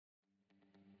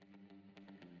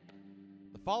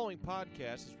following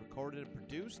podcast is recorded and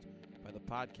produced by the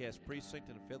Podcast Precinct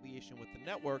in affiliation with the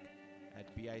network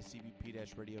at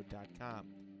bicbp-radio.com.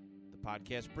 The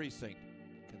Podcast Precinct.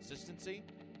 Consistency,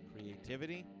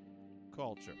 creativity,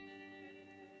 culture.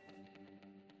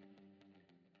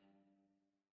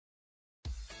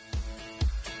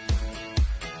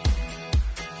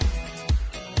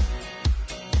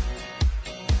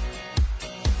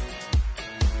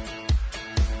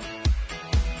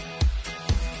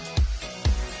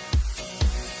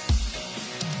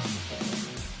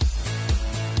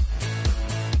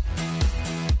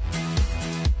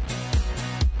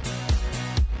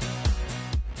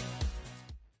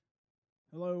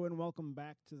 Welcome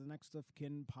back to the Next of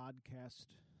Kin podcast.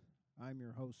 I'm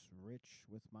your host, Rich,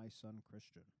 with my son,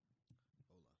 Christian.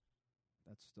 Hola.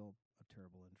 That's still a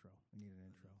terrible intro. I need an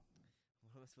intro.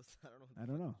 What am I supposed to? I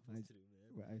don't know. What I'm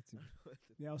supposed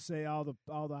to do, man. I'll say all the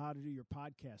how to do your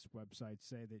podcast websites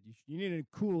say that you need a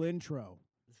cool intro,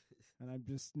 and I'm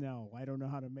just I don't know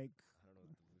how to make.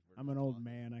 I'm an old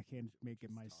man. I can't make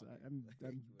it myself. I'm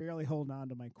barely holding on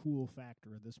to my cool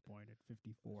factor at this point at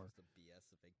 54. Just a BS,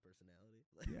 a fake personality.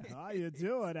 Yeah, how you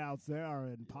doing out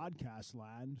there in podcast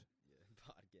land? Yeah,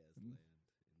 podcast land in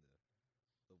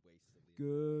the waste of the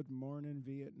Good morning,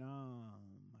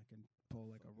 Vietnam. I can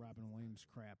pull like a Robin Williams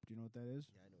crap. Do you know what that is?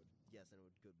 Yeah, I know. Yes, I know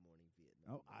what Good Morning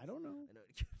Vietnam. Oh, I don't know. I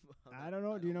know. I don't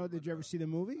know. Do you know? Did you ever see the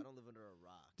movie? I don't live under a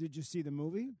rock. Did you see the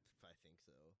movie? I think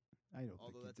so. I don't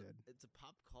Although think you did. It's a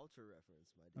pop culture reference,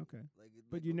 my dude. Okay. Like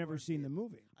But you never seen the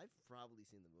movie. I've probably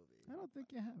seen the movie. I don't think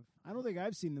you have. I don't think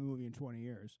I've seen the movie in 20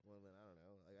 years. Well, then I don't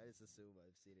know. Like I just assume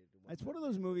I've seen it. It's one of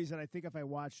those movies that I think if I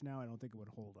watched now, I don't think it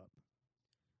would hold up.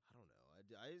 I don't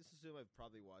know. I just assume I've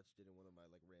probably watched it in one of my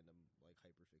like random like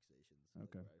hyperfixations.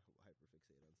 Okay. Like, where I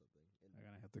hyperfixate on something. And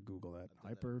I'm gonna have to Google that.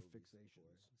 I've done that in movies Hyperfixations.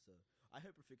 before. So I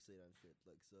hyperfixate on shit.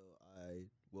 Like so, I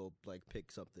will like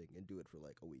pick something and do it for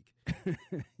like a week.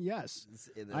 Yes,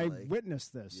 And then, I like,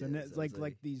 witnessed this, yeah, and it's so like it's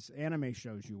like- these anime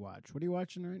shows you watch. What are you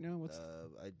watching right now? What's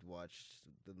I watched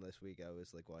then this week. I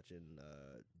was like watching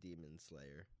Demon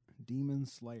Slayer. Demon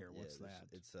Slayer? What's Yeah, that?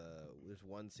 It's there's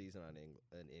one season on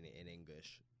in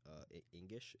English.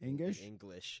 English? English?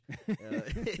 English.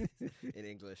 In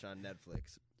English on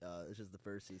Netflix. This is the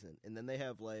first season, and then they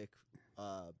have like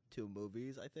 2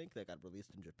 movies I think that got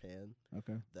released in Japan.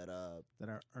 Okay, That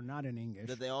are not in English.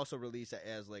 that they also release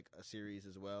as like a series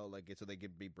as well, like so they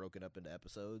could be broken up into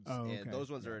episodes. Oh, okay. And those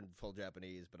ones Yeah. are in full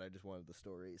Japanese, but I just wanted the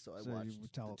story, so I So you watched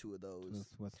would tell the 2 of those.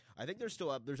 with I think they're still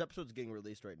up. There's episodes getting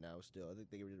released right now. Still, I think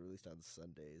they get released on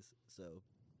Sundays. So,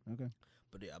 okay.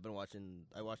 but yeah,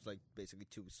 I watched like basically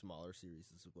 2 smaller series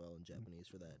as well in Japanese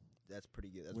for that. That's pretty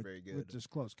good. That's very good. With just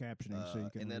closed captioning, so you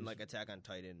can. And then use- like Attack on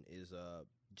Titan is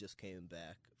just came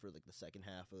back for like the second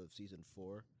half of season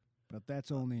 4. but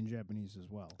that's only in Japanese as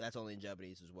well. That's only in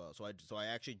Japanese as well. So I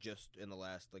actually just in the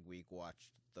last like week watched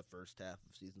the first half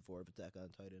of season 4 of Attack on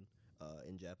Titan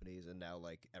in Japanese, and now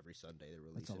like every Sunday they're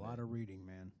releasing. That's a lot of reading,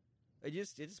 man. It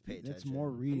just pay attention. That's more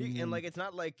And reading and than- like it's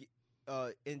not like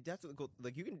and that's the cool,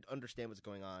 like you can understand what's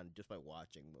going on just by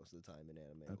watching most of the time in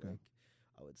anime. Okay. Like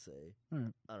I would say. All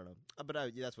right. I don't know, but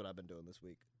that's what I've been doing this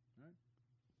week.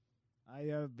 I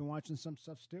have been watching some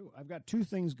stuff too. I've got 2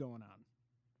 things going on.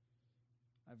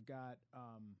 I've got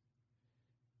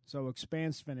so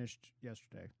Expanse finished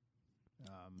yesterday.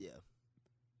 Yeah,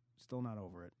 Still not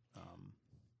over it.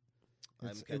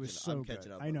 I'm it was so catching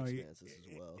good. up. I on know Expanses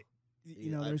as well.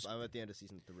 You know, there's I'm at the end of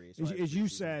season 3. So I have as 3 you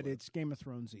seasons said, left. it's Game of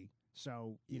Thronesy.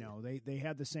 So you Yeah. know they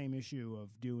had the same issue of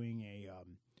doing a A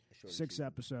shorter 6 season,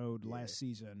 episode Yeah. last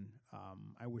season.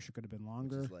 I wish it could have been which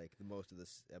longer. is like most of the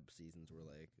seasons were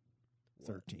like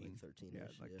 13, 13, yeah,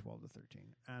 like 12 to 13,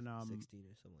 and 16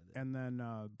 or something like that. and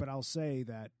then but I'll say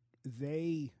that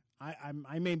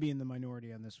I may be in the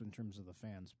minority on this one in terms of the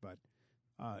fans, but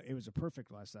it was a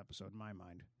perfect last episode in my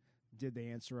mind. Did they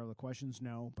answer all the questions?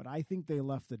 No, but I think they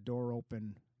left the door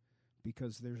open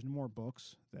because there's more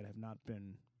books that have not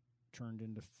been turned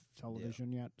into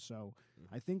television yet. So Mhm.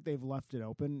 I think they've left it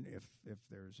open if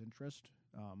there's interest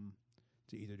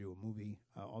to either do a movie.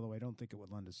 Although I don't think it would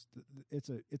lend us.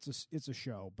 It's a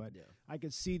show, but Yeah. I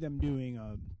could see them doing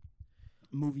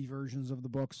movie versions of the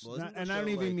books. Well, isn't the And I don't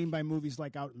show, even like- mean by movies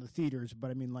like out in the theaters,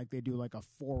 but I mean like they do like a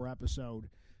 4-episode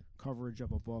coverage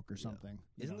of a book or Yeah. something.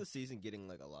 you Isn't know. the season getting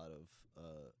like a lot of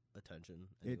attention?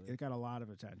 It Anyway? got a lot of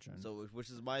attention. So, which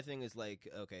is my thing is like,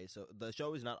 okay, so the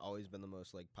show has not always been the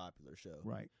most like popular show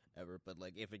right. ever, but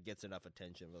like if it gets enough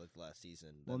attention for like the last season,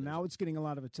 Well, then now it's getting a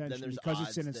lot of then attention there's because it's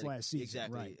odds in its that last season.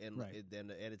 exactly, Right. and right.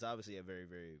 and it's obviously a very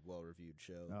very well reviewed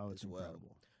show. Oh, it's as well.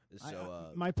 incredible.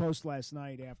 So my post last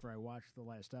night after I watched the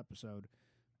last episode,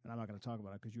 and I'm not going to talk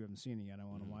about it because you haven't seen it yet. I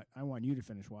want to Mhm. I want you to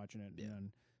finish watching it, Yeah.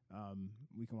 and then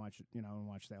we can watch it, and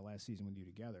watch that last season with you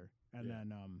together. And Yeah.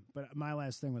 then, but my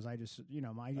last thing was I just, I still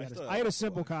had a have to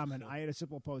simple watch it, comment. so. I had a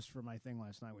simple post for my thing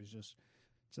last night. Was just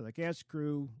so the cast,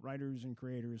 crew, writers, and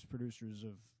creators, producers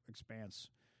of Expanse.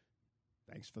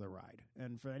 Thanks for the ride.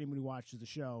 And for anyone who watches the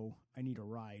show, I Need a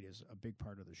Ride is a big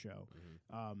part of the show.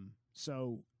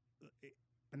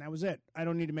 And that was it. I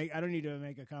don't need to make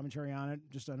a commentary on it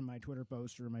just on my Twitter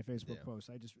post or my Facebook post.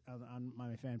 I just on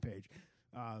my fan page.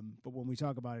 But when we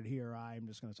talk about it here, I'm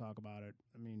just going to talk about it.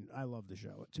 I mean, I love the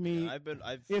show. To me,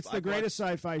 it's the greatest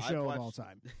sci-fi show of all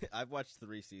time. I've watched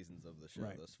 3 seasons of the show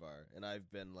Right. thus far, and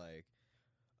I've been like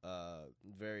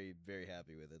very, very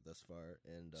happy with it thus far.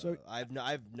 And So-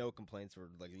 I've no complaints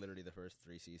for like literally the first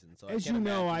 3 seasons. So I As can't you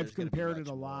know, imagine I've there's gonna be compared it much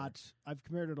a more. lot. I've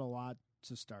compared it a lot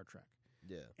to Star Trek.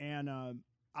 Yeah. And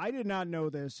I did not know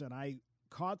this, and I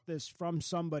caught this from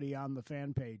somebody on the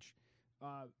fan page.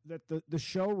 That the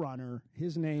showrunner,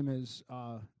 his name is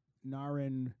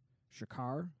Naren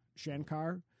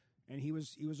Shankar, and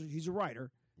he's a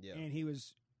writer, Yeah. and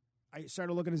I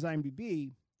started looking at his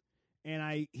IMDb,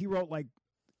 and he wrote like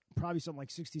probably something like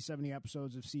 60, 70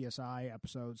 episodes of CSI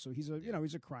episodes. So he's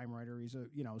a crime writer. He's a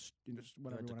whatever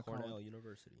Went you to want to call Cornell it.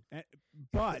 University.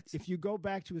 But if you go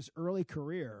back to his early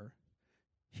career,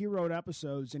 he wrote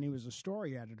episodes, and he was a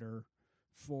story editor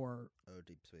for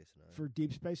Deep Space Nine.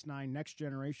 Deep Space Nine, Next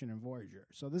Generation, and Voyager.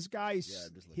 So this guy's Yeah,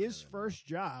 I'm just looking his at it first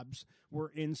jobs were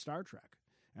in Star Trek,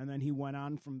 and then he went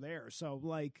on from there. So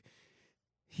like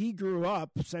he grew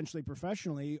up essentially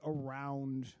professionally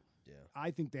around. Yeah.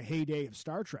 I think the heyday of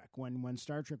Star Trek when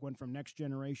Star Trek went from Next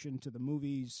Generation to the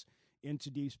movies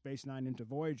into Deep Space Nine into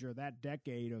Voyager. That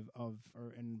decade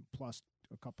and plus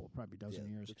a couple, probably dozen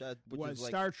years, which was is like,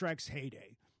 Star Trek's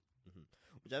heyday.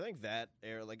 Which I think that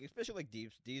era, like especially like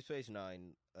Deep Space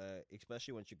Nine,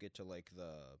 especially once you get to like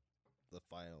the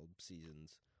final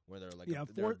seasons where they're like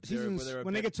 4 seasons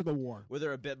when they get to the war. where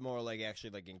they're a bit more like actually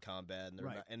like in combat and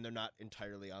Right. they're not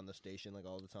entirely on the station like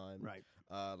all the time. Right.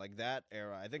 Like that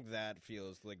era, I think that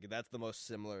feels like that's the most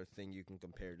similar thing you can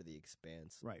compare to The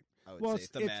Expanse. Right. I would Well, say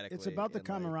thematically. it's about the and,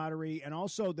 like, camaraderie and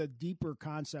also the deeper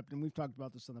concept, and we've talked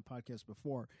about this on the podcast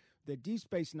before, that Deep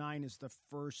Space Nine is the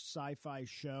first sci-fi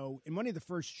show and one of the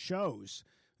first shows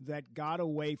that got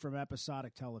away from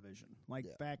episodic television, like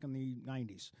back in the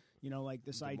 90s. Like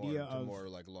this idea of more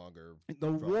like longer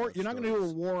the war. You're not going to do a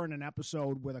stories. war in an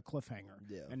episode with a cliffhanger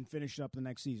Yeah. and finish it up the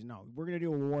next season. No, we're going to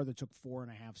do a war that took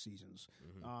 4.5 seasons.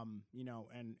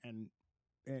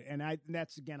 And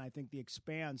that's again, I think The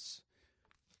Expanse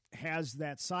has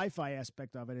that sci-fi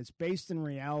aspect of it. It's based in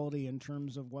reality in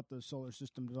terms of what the solar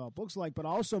system developed looks like, but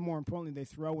also more importantly, they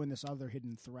throw in this other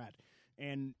hidden threat.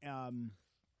 And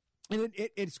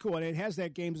it's cool, and it has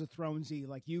that Games of Thronesy,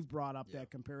 like you've brought up that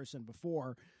comparison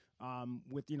before,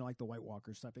 with like the White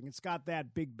Walkers type thing. It's got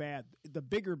that big bad, the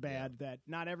bigger bad that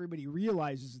not everybody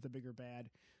realizes is the bigger bad,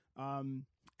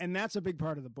 and that's a big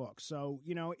part of the book. So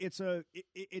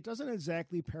it doesn't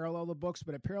exactly parallel the books,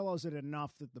 but it parallels it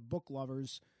enough that the book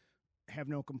lovers have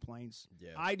no complaints. Yeah.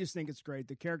 I just think it's great.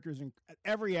 The characters,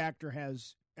 every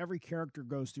character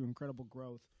goes through incredible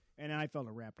growth. And I felt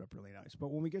it wrapped up really nice.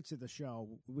 But when we get to the show,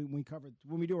 when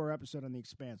we do our episode on The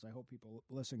Expanse, I hope people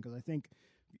listen because I think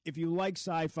if you like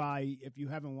sci-fi, if you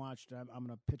haven't watched, I'm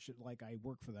going to pitch it like I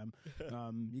work for them.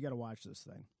 You got to watch this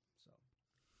thing. So,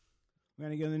 we're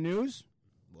going to get in the news.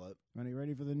 What? Are you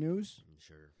ready for the news?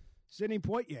 Sure. Sidney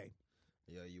Poitier.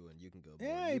 Yeah, you can go.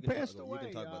 Yeah, you he can passed talk, away. You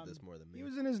can talk about this more than me. He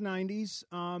was in his 90s,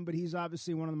 but he's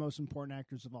obviously one of the most important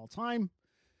actors of all time.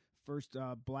 First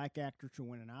black actor to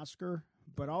win an Oscar,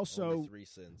 but also Only 3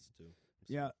 sins too.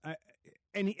 Yeah,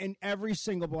 and every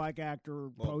single black actor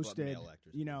posted, male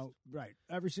actors, right?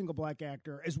 Every single black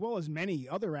actor, as well as many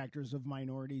other actors of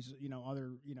minorities,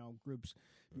 other groups,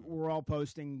 were all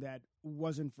posting that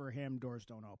wasn't for him, doors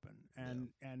don't open.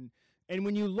 And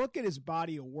when you look at his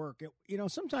body of work,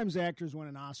 sometimes actors win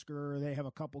an Oscar, or they have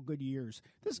a couple good years.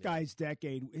 This guy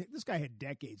had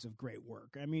decades of great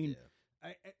work. I mean. Yeah.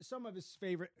 Some of his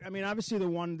favorite. I mean, obviously the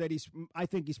one that I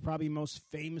think he's probably most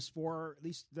famous for, at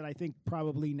least that I think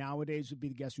probably nowadays would be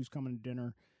the Guess Who's Coming to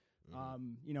Dinner.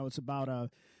 It's about a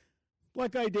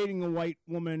black guy dating a white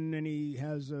woman, and he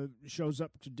shows up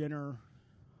to dinner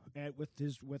with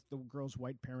the girl's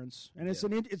white parents, and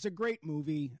it's a great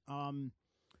movie.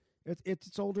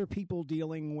 It's older people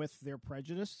dealing with their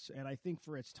prejudice, and I think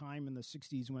for its time in the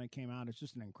 '60s when it came out, it's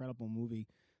just an incredible movie.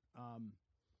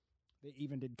 They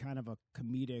even did kind of a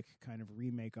comedic kind of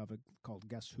remake of it called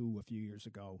Guess Who a few years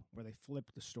ago, where they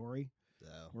flipped the story,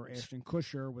 where Ashton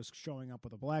Kutcher was showing up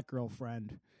with a black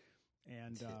girlfriend,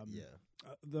 and Yeah.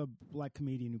 the black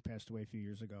comedian who passed away a few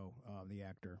years ago, the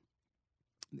actor.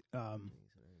 I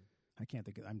can't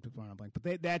think. I'm drawing a blank.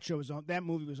 But that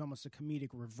movie was almost a comedic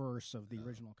reverse of the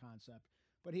original concept.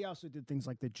 But he also did things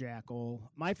like The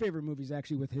Jackal. My favorite movie is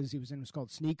actually with he was in. It was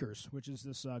called Sneakers, which is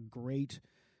this great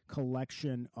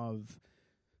collection of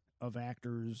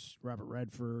actors, Robert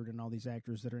Redford and all these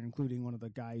actors that are including one of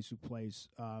the guys who plays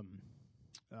one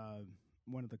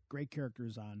of the great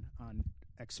characters on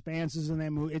Expanses in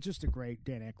that movie. It's just a great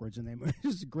Dan Aykroyd's in that movie.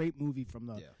 It's just a great movie from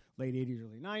the late 80s,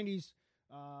 early 90s.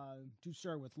 To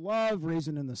Start With Love,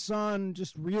 Raisin in the Sun,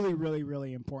 just really, really,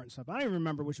 really important stuff. I don't even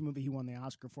remember which movie he won the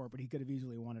Oscar for, but he could have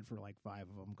easily won it for like 5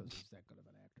 of them because he's that good of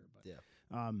an actor.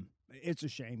 But it's a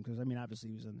shame because, I mean, obviously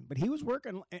he was in, but he was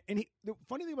working, and the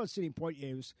funny thing about Sidney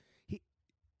Poitier was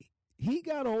he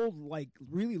got old like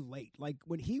really late. Like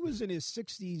when he was in his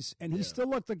 60s, and he still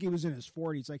looked like he was in his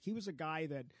 40s. Like he was a guy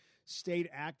that stayed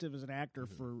active as an actor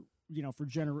for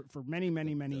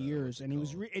many years, and he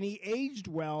was and he aged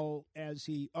well as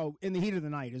he. In the Heat of the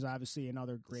Night is obviously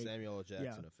another great Samuel L.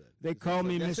 Jackson effect. They call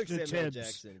me Mr. Tibbs,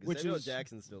 Jackson, which Samuel is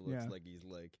Jackson still looks like he's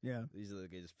like he's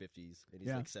like in his 50s, and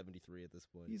he's like 73 at this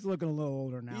point. He's looking a little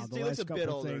older now. He looks a bit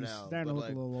older now, starting to look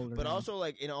a little older. But now. also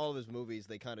like in all of his movies,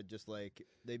 they kind of just like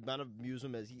they kind of use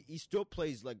him as he still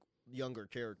plays like younger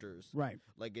characters, right?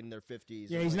 Like in their 50s.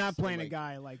 Yeah, he's not playing a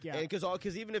guy like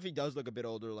because even if he does look a bit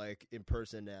older, like in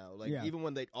person now, like even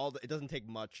when it doesn't take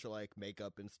much like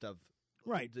makeup and stuff,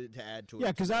 right? To add to it.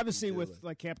 Yeah, because obviously with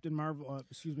like Captain Marvel,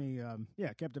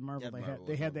 Captain Marvel,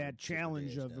 they had that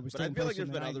challenge of it was. But I feel like there's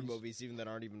been other movies even that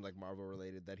aren't even like Marvel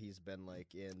related that he's been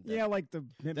like in. Like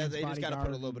they just got to put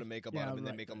a little bit of makeup on him and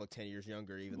then make him look 10 years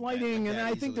younger. Even lighting, and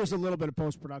I think there's a little bit of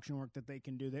post production work that they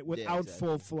can do that without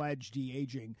full fledged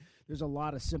de-aging. There's a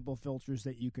lot of simple filters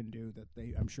that you can do that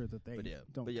I'm sure that they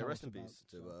don't. But rest in peace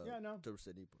to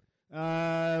Sidney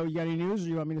Poitier. You got any news, or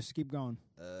you want me to keep going?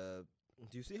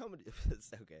 Do you see how many?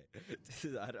 Okay, this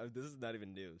is not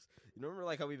even news. You remember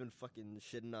like how we've been fucking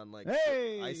shitting on like?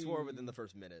 Hey, I swore within the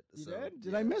first minute. You did?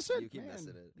 Did I miss it? You keep missing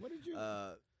it. What did you?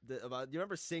 You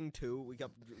remember Sing 2? We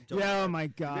kept. Oh my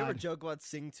god! Did we ever joke about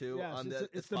Sing 2 on this?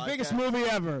 It's the biggest movie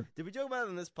ever. Did we joke about it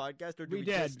on this podcast, or did we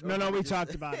did? We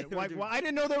talked about it. Like, I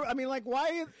didn't know there. I mean, like,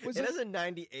 why was it? It has a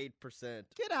 98%.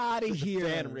 Get out of here!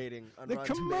 Fan rating. On the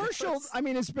commercials. I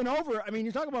mean, it's been over. I mean,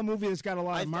 you're talking about a movie that's got a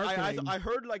lot of marketing. I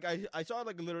heard like I saw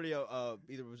like literally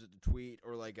either was it a tweet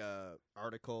or like a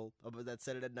article that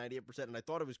said it at 98%, and I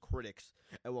thought it was critics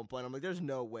at one point. I'm like, there's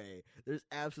no way. There's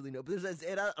absolutely no. But there's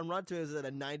on Rotten Tomatoes at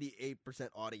a 98%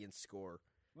 audience score.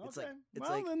 Okay. It's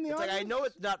like I know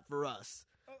it's not for us.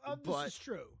 This is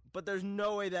true. But there's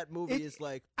no way that movie is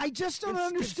like. I just don't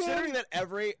understand. Considering that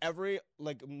every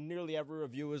like nearly every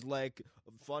review is like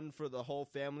fun for the whole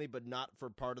family, but not for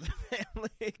part of the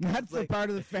family. Not for part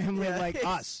of the family like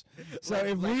us. So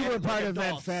if we were part of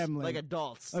that family, like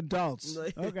adults.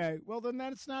 Okay. Well, then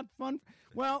that's not fun.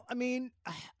 Well, I mean,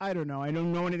 I don't know. I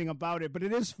don't know anything about it, but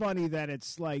it is funny that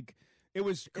it's like. It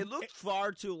looked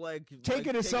far too like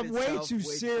taking it way too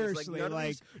seriously.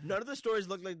 Like none of the stories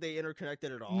looked like they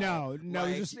interconnected at all. No,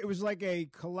 it was like a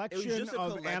collection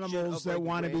of animals that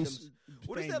want to be.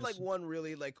 What is that like one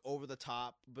really like over the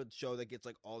top but show that gets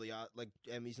like all the like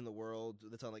Emmys in the world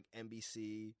that's on like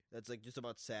NBC that's like just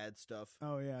about sad stuff?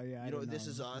 Oh yeah. You know, This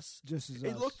Is Us. This Is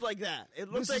Us. It looked like that. It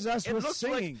looked This Is Us with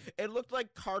singing. It looked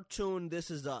like cartoon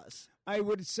This Is Us. I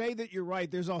would say that you're right.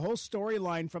 There's a whole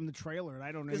storyline from the trailer, and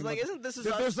I don't know. Like, isn't This Is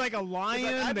Us? There's like a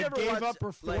lion that gave up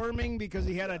performing because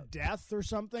he had a death or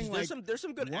something. There's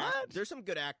some good there's some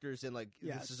good actors in like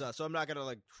This Is Us, so I'm not gonna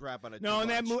like crap on it. No, and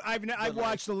that I've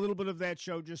watched a little bit of that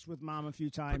show just with Mom a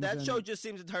few times. But that show just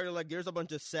seems entirely like there's a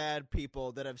bunch of sad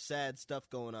people that have sad stuff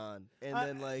going on, and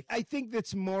then like I think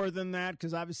that's more than that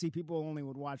because obviously people only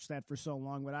would watch that for so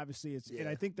long, but obviously it's and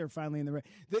I think they're finally in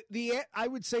the I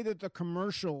would say that the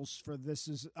commercials for This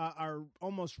Is are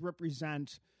almost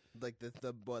represent like the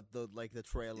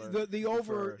trailer they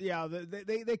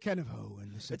kind of in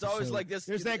this it's always like this.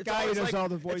 There's that guy who does all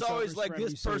the voiceovers. It's always like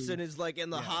this person is like in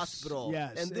the hospital,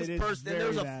 and this person and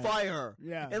there's a fire,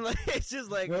 and like it's just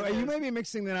like you may be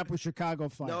mixing that up with Chicago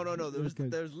Fire. No.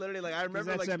 There's literally like I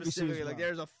remember like specifically like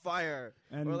there's a fire,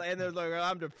 and there's like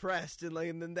I'm depressed,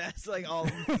 and then that's like all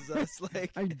of us.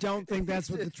 Like I don't think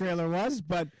that's what the trailer was,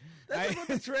 but. That's what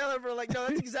the trailer for no,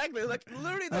 that's exactly like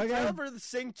literally the trailer for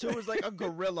Sing 2 is like a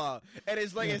gorilla and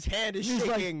it's like his hand is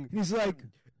shaking. He's like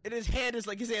And his hand is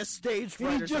like he has stage fright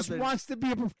And he or just something. wants to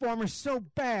be a performer so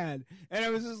bad. And I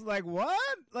was just like, what?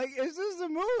 Like, is this a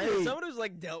movie? And someone who's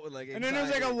like dealt with like And then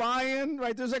there's like a lion,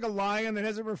 right? There's like a lion that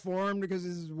hasn't performed because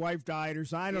his wife died or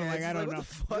something. I don't know. What the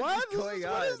fuck What? is going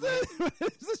on? What is this? What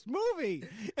is this movie?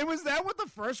 And was that what the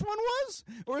first one was?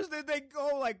 Or did they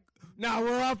go like, no,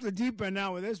 we're off the deep end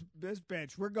now with this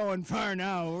bitch. We're going far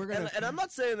now. We're gonna. And I'm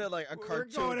not saying that like a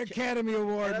cartoon. We're going Academy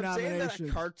Award and I'm saying that nominations.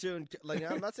 a cartoon,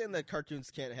 like I'm not saying that cartoons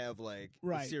can't have like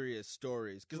Right. serious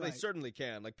stories because Right. they certainly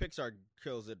can. Like Pixar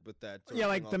kills it with that. sort Yeah, of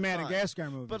like thing the all time. Madagascar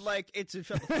movies. But like it's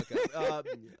shut the fuck up.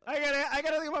 I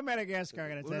gotta think about Madagascar. I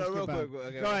gotta Well, ask no, you real about. quick,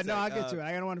 okay, Go one ahead. No, sec. I'll get to it.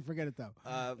 I don't want to forget it though.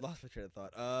 Lost my train of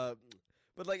thought.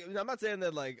 But like, I'm not saying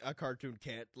that like a cartoon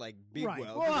can't like be Right.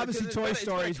 well. Well, 'cause, obviously it's Toy been- it's been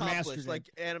Story's accomplished, mastered it. like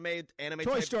anime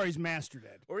Toy type, Story's mastered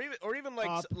it. or even like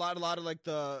Up. a lot of like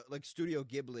the like Studio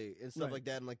Ghibli and stuff Right. like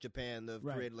that in like Japan. They've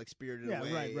Right. created like Spirited Yeah,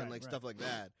 Away right, and like right. stuff like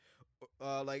that.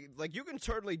 Like you can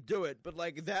certainly do it, but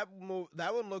like that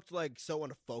one looked like so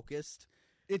unfocused.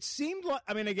 It seemed like,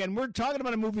 I mean, again, we're talking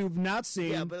about a movie we've not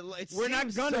seen. Yeah, but it we're not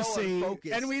seems gonna so see,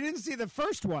 unfocused. and we didn't see the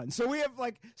first one. So we have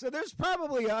so there's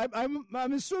probably I'm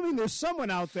assuming there's someone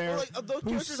out there Well, like, of those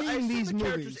who's characters, I seen assume these the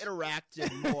characters movies.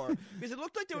 interacted more because it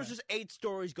looked like there was just 8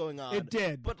 stories going on. It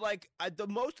did. but like the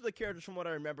most of the characters, from what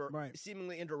I remember, Right.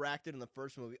 seemingly interacted in the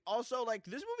first movie. Also, like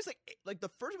this movie's like the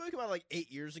first movie came out like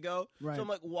 8 years ago. Right. So I'm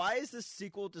like, why is this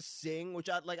sequel to Sing? Which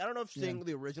I don't know if Sing,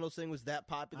 the original Sing, was that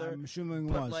popular. I'm assuming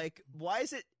it but was like, why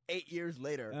is it 8 years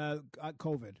later?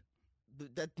 COVID.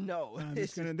 No. I'm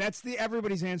just that's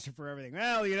everybody's answer for everything.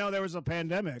 Well, there was a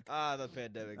pandemic. The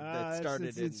pandemic that That's started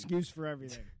it's in. excuse for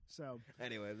everything. So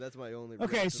Anyway, that's my only.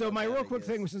 okay, reaction so about my that, real I quick guess.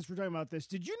 thing, since we're talking about this,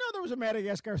 did you know there was a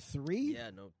Madagascar 3? Yeah,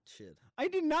 no shit. I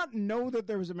did not know that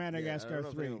there was a Madagascar I don't know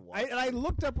if 3. anyone watched And I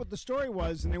looked up what the story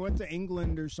was, and they went to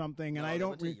England or something, and No, I they don't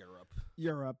went to Europe.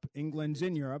 Europe. England's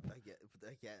in Europe, I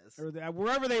guess. or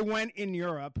wherever they went in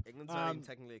Europe. England's not even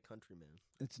technically a country, man.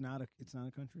 It's not a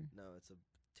country. No,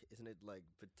 isn't it like?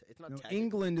 It's not. No, technically-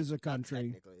 England is a not country.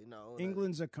 technically, no.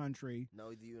 England's a country.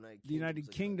 No, the United. The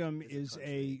United Kingdom is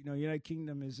country. United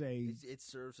Kingdom is a. It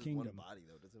serves as kingdom. one body,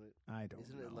 though, doesn't it? I don't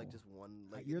Isn't know. it like just one?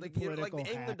 Like You're the like, like political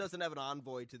England hack. doesn't have an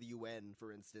envoy to the UN,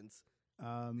 for instance.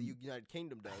 The United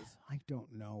Kingdom does. I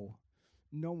don't know.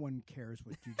 No one cares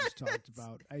what you just talked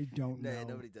about. I don't know.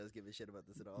 Nobody does give a shit about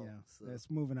this at all. Yeah, So. let's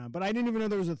moving on. But I didn't even know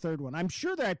there was a third one. I'm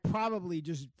sure that I probably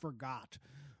just forgot.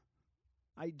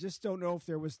 I just don't know if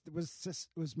there was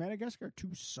Madagascar 2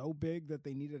 so big that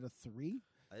they needed a 3?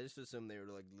 I just assumed they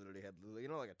were like literally had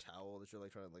like a towel that you're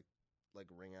like trying to like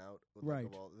wring out. With, Right.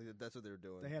 Like, a ball. That's what they were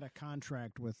doing. They had a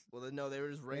contract with Well, no, they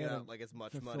were just wringing had out to like as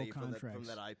much fulfill money from contracts.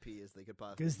 that IP as they could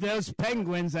possibly. because those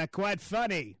penguins are quite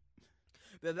funny.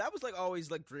 That was like always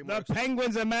like The DreamWorks.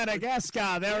 penguins of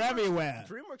Madagascar, they're everywhere.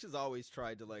 DreamWorks has always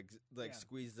tried to like Yeah.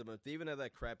 squeeze them. They even had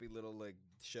that crappy little like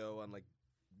show on like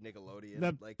Nickelodeon.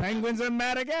 The like penguins of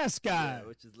Madagascar. Yeah,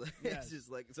 which is like Yes. it's just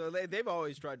like so they've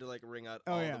always tried to like wring out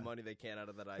Oh, all yeah. the money they can out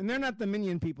of that IP. And they're not the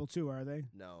Minion people too, are they?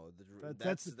 No,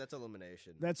 That's- that's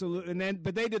Illumination.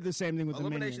 But they did the same thing with the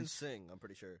Illumination Minions. sing. I'm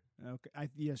pretty sure. Okay,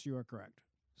 yes, you are correct.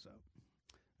 So,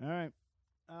 all right.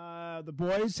 The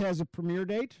Boys has a premiere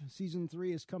date. Season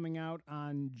 3 is coming out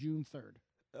on June 3rd.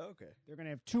 Okay, They're going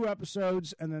to have 2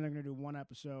 episodes, and then they're going to do 1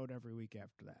 episode every week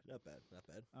after that. not bad, not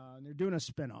bad. And they're doing a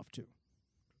spinoff too.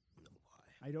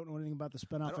 Why? I don't know anything about the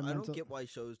spinoff. I don't get why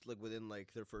shows like within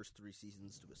like their first 3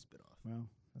 seasons do a spinoff. Well,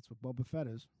 that's what Boba Fett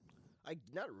is.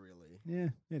 Not really. Yeah,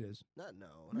 it is. Not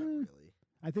really.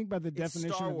 I think by the It's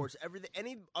definition Star of Wars.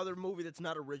 Any other movie that's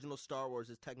not original Star Wars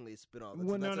is technically a spinoff.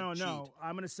 Well, That's no. a cheat.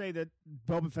 I'm going to say that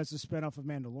Boba Fett's a spinoff of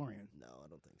Mandalorian. No, I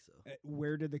don't think so.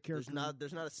 Where did the character?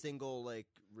 There's not a single like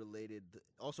related.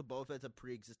 Also, Boba Fett's a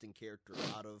pre-existing character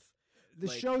out of the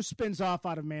like, show spins off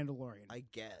out of Mandalorian. I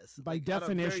guess By like,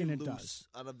 definition, on a it very does. loose-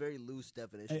 On a very loose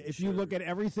definition. If you look at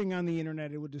everything on the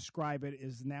internet, it would describe it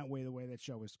as in that way, the way that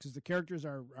show is, because the characters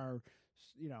are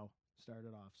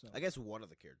started off. So I guess one of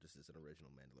the characters is an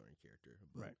original Mandalorian character.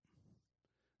 But Right.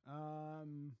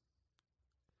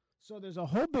 So there's a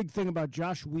whole big thing about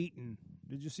Josh Wheaton.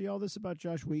 Did you see all this about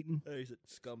Josh Wheaton? He's a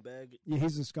scumbag. Yeah,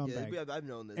 he's a scumbag. Yeah, I've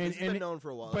known this. And- This has and- been known for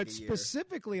a while. But like a year.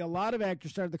 specifically, a lot of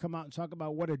actors started to come out and talk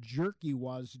about what a jerk he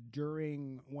was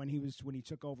during when he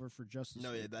took over for Justice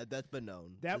No, League. yeah, that's been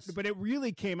known. But it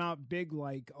really came out big.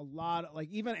 Like a lot, like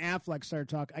even Affleck started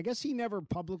talking. I guess he never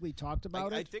publicly talked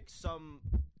about I it.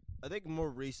 think more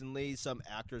recently some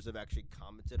actors have actually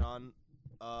commented on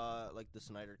like the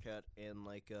Snyder Cut and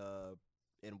like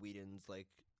and Whedon's like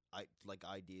like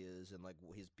ideas and like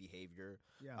his behavior.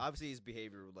 Yeah. Obviously, his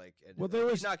behavior like and, Well, there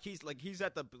was he's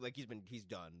at the like he's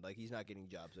done, like he's not getting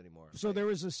jobs anymore. So like, there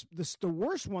was the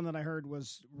worst one that I heard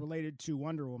was related to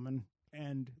Wonder Woman,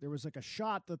 and there was like a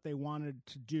shot that they wanted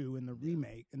to do in the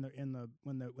remake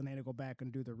when they had to go back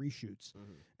and do the reshoots,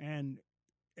 and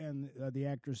the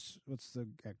actress, what's the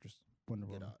actress Wonder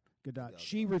Woman? Gadot.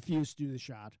 She refused to do the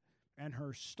shot, and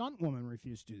her stunt woman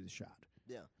refused to do the shot.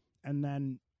 Yeah, and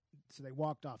then so they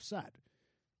walked off set,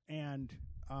 and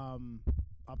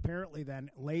apparently then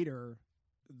later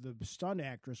the stunt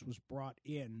actress was brought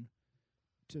in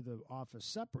to the office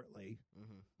separately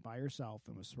by herself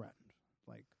and was threatened.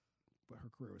 Like, her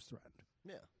career was threatened.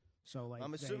 Yeah. So like,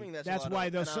 I'm assuming that's why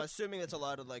I'm those assuming that's a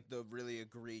lot of like the really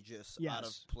egregious, out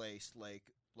of place, like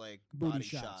booty body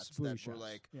shots that were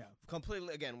like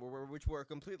completely which were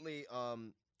completely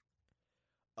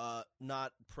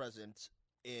not present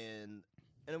in,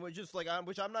 and it was just like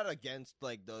which I'm not against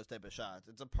like those type of shots.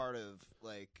 It's a part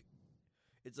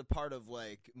of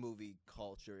movie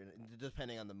culture, and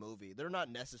depending on the movie, they're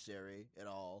not necessary at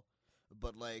all.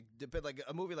 But like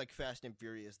a movie like Fast and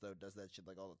Furious though does that shit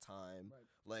like all the time. Right.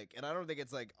 Like, and I don't think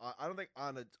it's like I don't think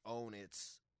on its own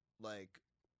it's like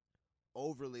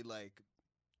overly like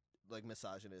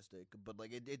misogynistic, but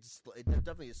like it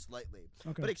definitely is slightly.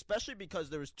 Okay. But especially because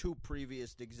there was 2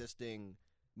 previous existing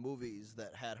movies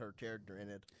that had her character in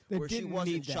it where she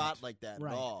wasn't shot like that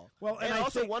at all. Well, and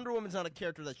also Wonder Woman's not a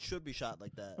character that should be shot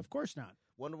like that. Of course not.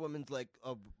 Wonder Woman's like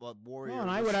a warrior. Well,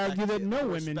 and I would argue that no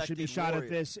women should be shot at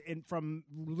this from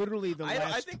literally the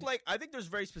last. I think there's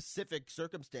very specific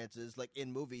circumstances like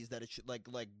in movies that it should like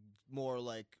more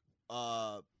like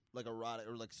erotic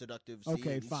or like seductive scenes.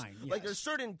 Okay, fine. Yes. Like there's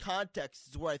certain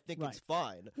contexts where I think it's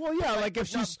fine. Well, yeah, like if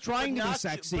she's trying to be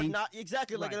sexy, but not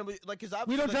exactly like because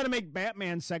we don't try to make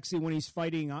Batman sexy when he's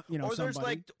fighting, or there's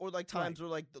somebody. like times where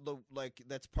like the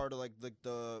that's part of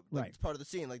it's part of the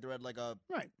scene, like they're at like a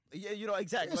yeah,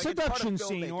 exactly a seduction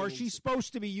scene, or she's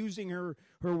supposed to be using her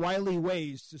wily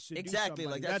ways to seduce exactly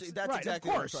somebody. Like that's exactly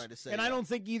what I'm trying to say. And I don't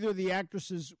think either the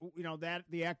actresses, that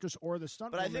the actress or the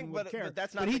stunt woman would care. But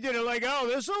that's not. But he did it like, oh,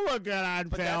 this will look good on film.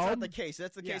 But that's not the case.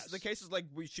 That's the case. The case is like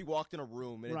she walked in a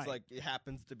room and it's like it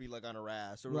happens to be like on her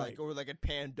ass, or like it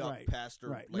panned up past her.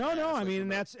 Right. Like, no. I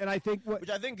mean, I think which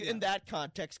I think in that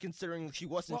context, considering she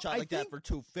wasn't shot like that for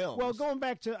 2 films. Well, going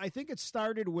back to, I think it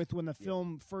started with when the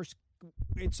film first.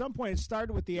 At some point, it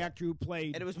started with the actor who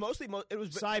played, and it was mostly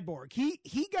Cyborg.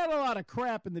 He got a lot of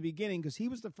crap in the beginning because he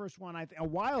was the first one a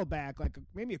while back, like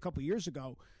maybe a couple years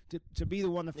ago, to be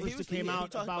the one that first came out. He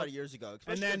talked about it years ago,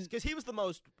 and then because he was the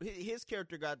most, his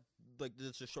character got like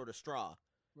the shortest straw,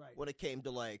 right? When it came to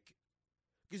like.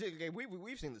 Because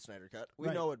we've seen the Snyder Cut. We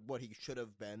know what he should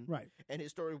have been. Right. And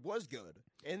his story was good.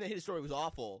 And then his story was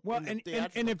awful. Well, and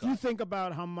if you think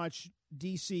about how much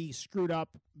DC screwed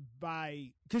up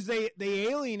because they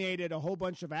alienated a whole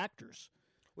bunch of actors.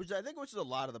 Which is a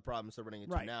lot of the problems they're running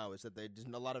into now, is that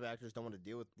a lot of actors don't want to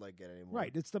deal with like it anymore.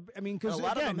 Right. It's because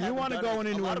again, you want to go into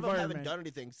an environment. A lot of them haven't done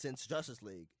anything since Justice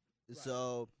League. Right.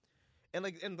 So, and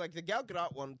the Gal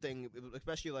Gadot one thing,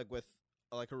 especially like with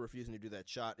like her refusing to do that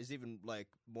shot, is even like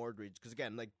more egregious because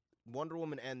again, like Wonder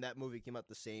Woman and that movie came out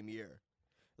the same year,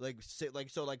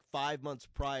 so 5 months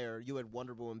prior you had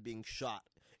Wonder Woman being shot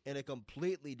in a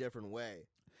completely different way,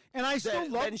 and I still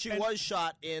love. And she was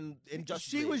shot in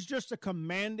Justice League. She was just a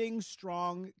commanding,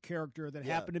 strong character that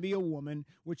happened to be a woman,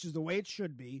 which is the way it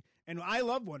should be. And I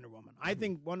love Wonder Woman. I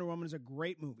think Wonder Woman is a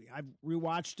great movie. I've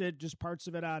rewatched it, just parts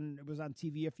of it it was on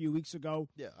TV a few weeks ago.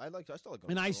 Yeah, I still like it.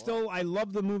 And I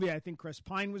love the movie. I think Chris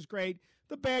Pine was great.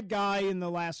 The bad guy in the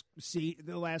last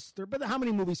third, but how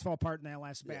many movies fall apart in that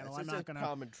last battle? I'm not going to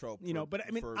common trope, but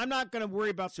I mean, I'm not going to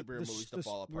worry about superhero movies to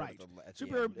fall apart.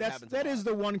 Right, that is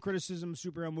the one criticism of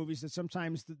superhero movies, that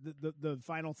sometimes the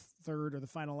final third or the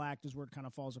final act is where it kind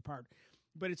of falls apart.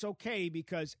 But it's okay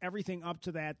because everything up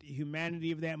to that, the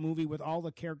humanity of that movie with all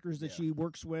the characters that she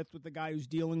works with the guy who's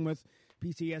dealing with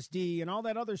PTSD and all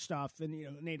that other stuff, and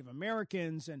Native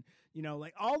Americans and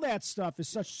like all that stuff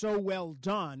is so well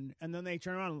done. And then they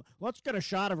turn around and let's get a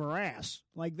shot of her ass.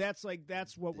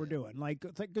 That's what we're doing. Like,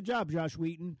 good job, Josh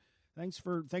Wheaton. Thanks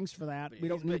for that. We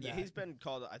don't need that. He's been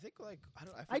called. I think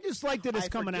I just like that it's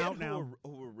coming out now.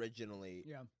 Who originally?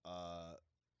 Yeah.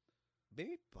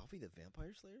 Maybe Buffy the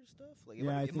Vampire Slayer stuff. Like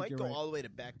it might go all the way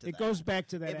back to that. It goes back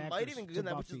to that. It might even go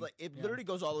that, which is like it literally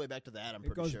goes all the way back to that. I'm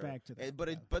pretty sure. It goes back to that.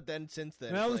 But then since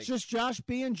then, well, it's just Josh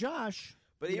being Josh.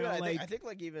 But even I think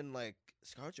even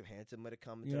Scarlett Johansson might have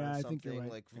commented on something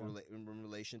like in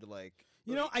relation to like.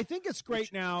 I think it's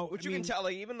great now. Which you can tell,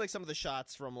 like even like some of the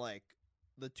shots from like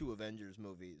the 2 Avengers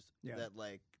movies that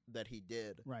like that he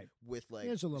did Right. with like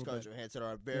There's a little Scarlett bit. Johansson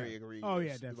are very egregious. Oh,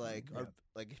 yeah, definitely. Like, Yeah.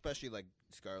 like especially like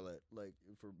Scarlett, like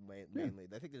for mainly.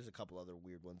 I think there's a couple other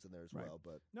weird ones in there as Right. well,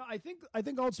 but No, I think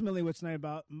ultimately what's nice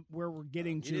about where we're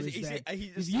getting to is that he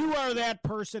if you are that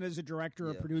person as a director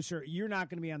or Yeah. producer, you're not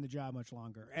going to be on the job much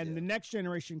longer. And Yeah. the next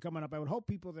generation coming up, I would hope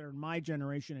people that are in my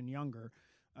generation and younger,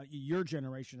 your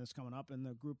generation that's coming up and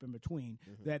the group in between,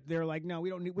 that they're like, no, we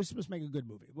don't need. We're supposed to make a good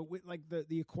movie, but like the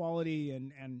equality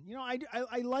and you know,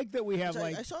 I like that we have Which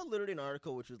like I saw literally an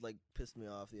article which was like pissed me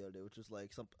off the other day, which was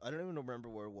like I don't even remember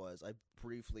where it was. I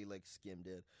briefly like skimmed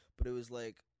it, but it was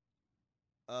like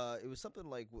it was something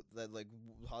like that like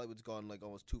Hollywood's gone like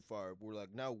almost too far. We're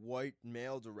like now white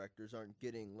male directors aren't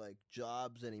getting like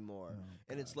jobs anymore,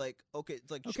 and it's like okay,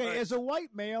 it's like okay, as a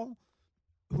white male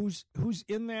who's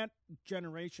in that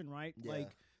generation, right? Yeah. Like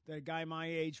the guy my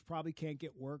age probably can't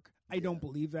get work. I don't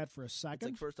believe that for a it's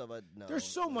second. like first off, no, There's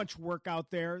so much work out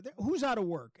there. Who's out of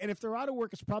work? And if they're out of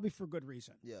work, it's probably for good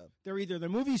reason. Yeah. They're either the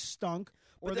movies stunk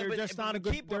or But they're then- just but not a we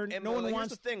good. keep- They're, and, no one here's wants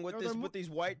the thing with or this they're with these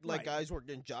white like right. guys who aren't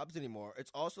getting jobs anymore.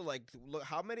 It's also like look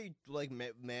how many like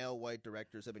male white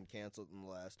directors have been canceled in the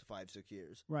last 5-6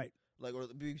 years. right. Like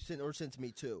or since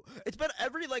Me Too, it's been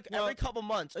every Well, every couple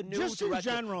months a new just in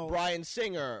director. general- Brian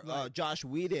Singer, Right. Josh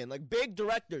Whedon, like big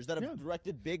directors that have Yeah.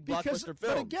 directed big Because, blockbuster films.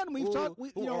 but again, we've talked.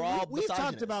 who are all We've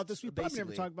talked about misogynists, this. We've probably never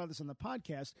basically. talked about this on the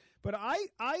podcast. But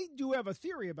I do have a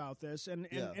theory about this, and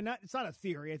Yeah. and it's not a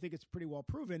theory. I think it's pretty well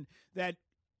proven that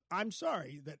I'm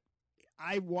sorry that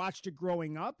I watched it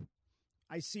growing up.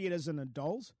 I see it as an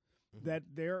adult that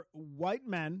they're white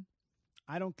men.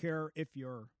 I don't care if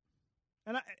you're,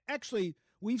 and actually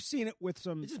we've seen it with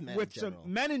some It's just men with in some general.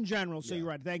 men in general. So Yeah. you're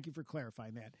right. Thank you for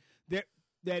clarifying that.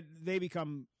 That they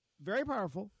become very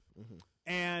powerful.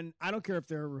 And I don't care if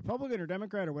they're Republican or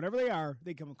Democrat or whatever they are,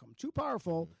 they can become too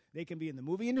powerful. They can be in the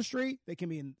movie industry. They can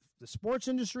be in the sports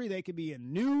industry. They can be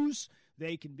in news.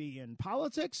 They can be in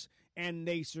politics. And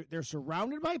they're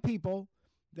surrounded by people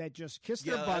that just kiss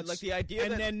their butts. like the idea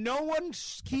and that then no one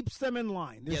keeps them in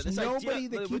line. There's this nobody idea-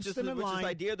 that which keeps is them in which is the line.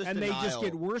 idea of this And they just denial.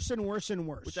 get worse and worse and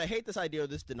worse. Which I hate this idea of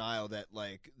this denial that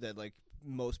like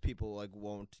most people like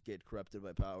won't get corrupted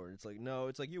by power. It's like no,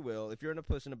 it's like you will if you're in a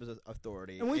position of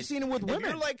authority. And we've seen it with if women.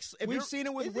 you're, like, if We've you're- seen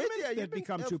it with it's- women yeah, that you've been-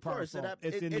 become of too course, powerful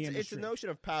it's in the It's industry. a notion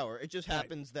of power. It just Right.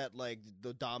 happens that like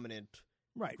the dominant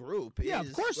right. group. Yeah, is,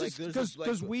 of course, like, because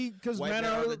there's, like, because white men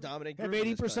are are the dominant have group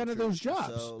in this 80% of country. those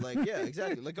jobs. So like yeah,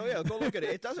 exactly. Like oh yeah, go look at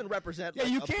it. It doesn't represent. Yeah,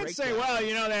 like, you a can't say, breakdown. well,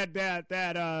 you know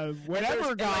that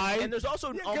whatever guy. and there's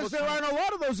also because almost there aren't a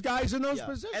lot of those guys in those yeah.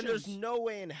 positions. And there's no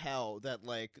way in hell that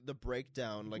like the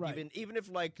breakdown, like Right. even if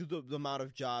like the amount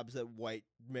of jobs that white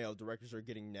male directors are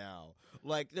getting now,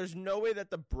 like there's no way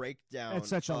that the breakdown That's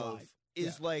such a of lie. is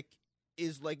Yeah. like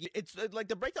it's like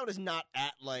the breakdown is not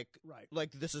at like Right.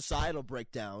 like the societal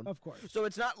breakdown. Of course. So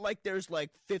it's not like there's like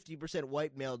 50%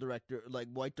 white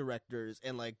white directors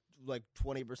and like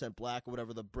 20% black or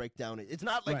whatever the breakdown is. It's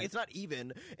not like Right. it's not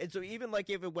even. And so even like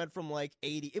if it went from like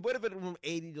 80, it would have been from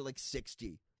 80 to like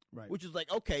 60. Right. Which is like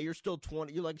okay, you're still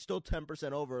 20, you're like still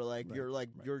 10% over like Right, your like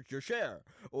right. your share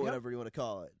or Yep. whatever you want to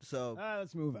call it. So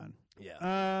Let's move on.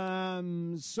 yeah.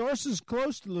 Sources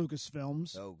close to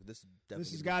Lucasfilms. Oh, this definitely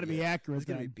This has got to be accurate. It's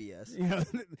gonna then. be BS. You know,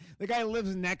 the guy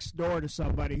lives next door to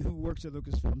somebody who works at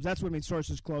Lucasfilms. That's what it means.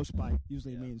 Sources close by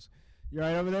usually Yeah. means. You all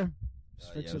right over there?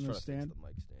 Just Yeah, I was fixing the trying to fix stand. the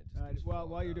mic stand. All right, Just well,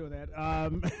 falling while you're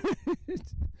down. doing that,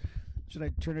 should I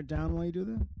turn it down while you do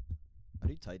that? How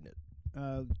do you tighten it?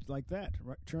 Like that.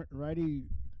 Righty,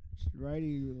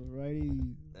 All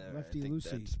right, lefty, I think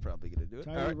loosey. That's probably gonna do it.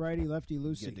 All Tighty, right. righty, lefty,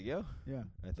 loosey. Good to go. Yeah.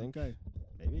 I think. Okay.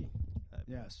 Maybe.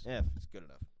 Yes. Yeah, it's good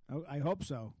enough. I hope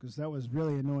so, because that was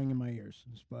really annoying in my ears.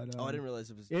 But I didn't realize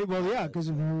it was. well, yeah, because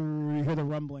you hear the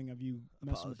rumbling of you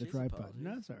messing with the Apologies, tripod. apologies.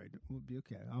 No, it's all right. We'll be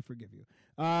okay. I'll forgive you.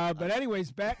 But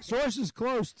anyways, back sources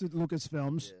close to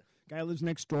Lucasfilms. Yeah. Guy lives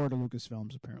next door to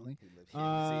Lucasfilms, apparently. He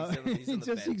lives- he's in the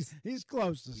just- vents. he's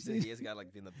close. He said he has got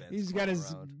like in the vents. He's got his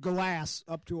crawling around. glass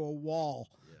up to a wall,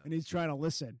 Yeah. and he's trying to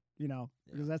listen. You know,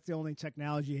 Yeah. because that's the only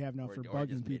technology you have now Or- for or bugging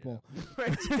just made it people. up.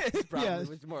 It's probably, Yeah.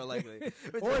 which is more likely.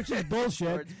 Or it's just bullshit.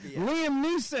 Or it's BS. Liam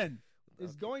Neeson is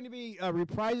Okay. going to be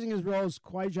reprising his role as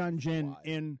Qui-Gon Jinn Why?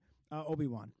 in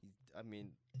Obi-Wan, I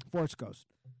mean, Force Ghost.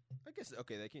 I guess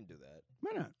okay, they can do that.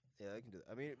 Why not? Yeah, they can do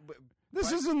that. I mean, but,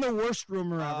 This isn't the worst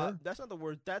rumor ever. that's not the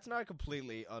word. That's not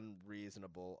completely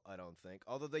unreasonable. I don't think.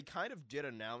 Although they kind of did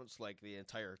announce like the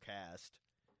entire cast.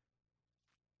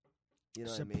 You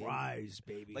know what I mean? Surprise,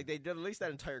 baby. Like they did at least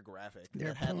that entire graphic. They're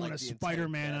that had, pulling like, a the entire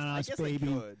Spider-Man cast. on I us, guess baby.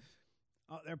 They could.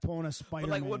 They're pulling a But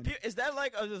Spider-Man. like, is that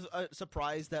like a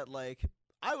surprise that like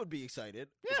I would be excited?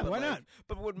 Yeah, but, why like, not?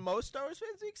 But would most Star Wars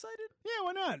fans be excited? Yeah,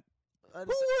 why not?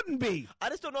 Who wouldn't be? I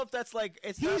just don't know if that's like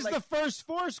it's. He's not like, the first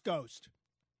Force ghost.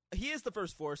 He is the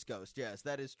first Force ghost. Yes,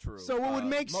 that is true. So it would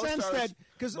make most sense stars- that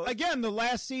because again, the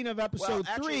last scene of episode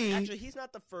three, Actually, he's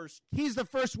not the first. he's the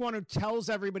first one who tells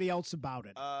everybody else about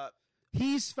it.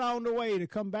 He's found a way to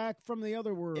come back from the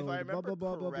other world. If I remember blah,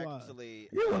 blah, blah, blah, blah. correctly,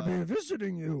 You will be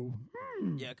visiting you.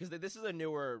 yeah, because this is a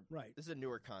newer, Right. This is a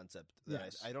newer concept. That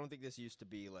Yes. I don't think this used to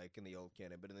be like in the old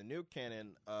canon, but in the new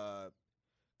canon,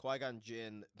 Qui-Gon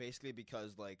Jinn basically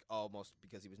because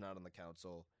he was not on the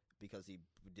council because he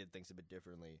did things a bit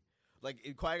differently. Like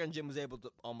Qui-Gon Jinn was able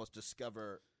to almost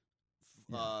discover,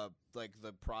 like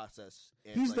the process.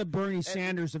 And, He's like, the Bernie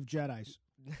Sanders of Jedis.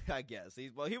 I guess he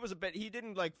was a bit. He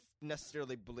didn't like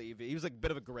necessarily believe. He was like a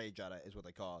bit of a gray Jedi, is what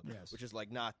they call it. Yes. Which is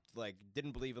like not like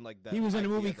didn't believe in like that. He was in a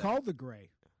idea movie that- called The Gray.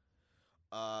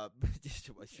 yes.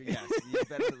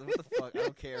 What the fuck? I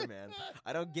don't care, man.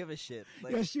 I don't give a shit.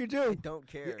 Like, Yes, you I do. don't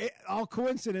care. All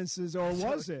coincidences, or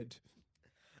was it?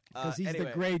 Because he's anyway,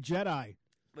 the Gray Jedi.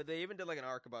 But they even did like an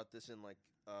arc about this in like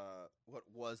what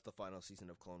was the final season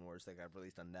of Clone Wars that got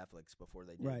released on Netflix before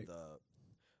they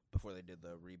did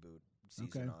the reboot season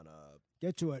Okay. on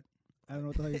Get to it. I don't know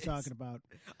what the hell you're talking about.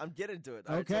 I'm getting to it.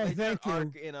 Okay, they did an thank you.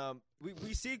 arc in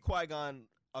we see Qui-Gon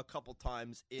a couple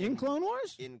times In Clone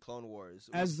Wars? in Clone Wars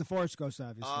As the Force Ghost,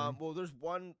 obviously. well, there's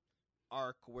one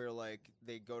arc where like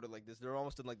they go to like this. They're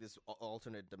almost in like this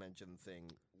alternate dimension thing.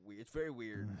 It's very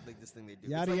weird. Like this thing they do.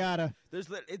 Yada It's like, yada. There's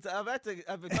it's. I've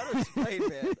been trying to explain,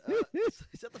 man.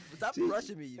 Stop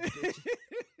rushing me, you bitch.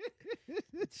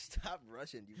 Stop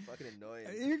rushing, you fucking annoying.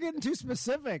 You're getting too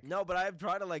specific. No, but I'm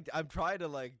trying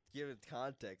to give it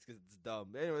context because it's dumb.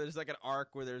 Anyway, there's like an arc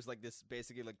where there's like this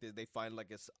basically like they find like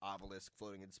this obelisk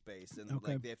floating in space, and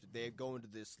Okay. like they go into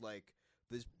this like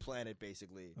this planet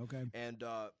basically. Okay. And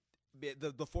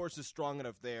the force is strong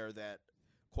enough there that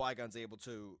Qui-Gon's able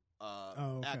to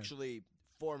okay. actually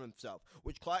form himself.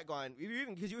 Which Qui-Gon,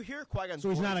 even because you hear Qui-Gon's So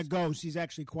he's voice, not a ghost. He's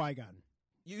actually Qui-Gon.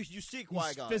 you see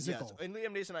Qui-Gon, physical. yes. And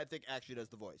Liam Neeson, I think, actually does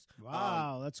the voice.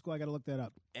 Wow, that's cool. I got to look that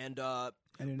up. And I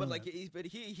didn't but know like that.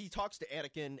 he talks to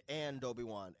Anakin and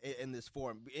Obi-Wan in this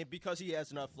form because he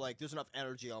has enough there's enough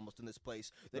energy almost in this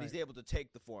place that he's Right. able to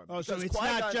take the form. Oh, so Because it's not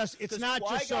Qui-Gon- just because so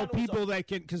Qui-Gon was people that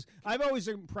can, because I've always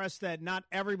impressed that not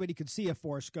everybody could see a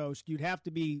Force ghost. You'd have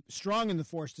to be strong in the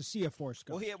Force to see a Force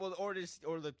ghost.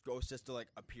 or the ghost has to like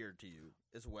appear to you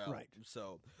as well. Right.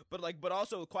 So, but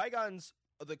also Qui-Gon's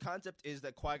the concept is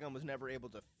that Qui-Gon was never able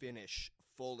to finish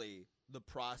fully the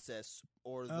process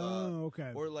or the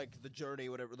okay. or like the journey,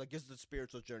 whatever. Like it's the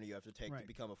spiritual journey you have to take Right. to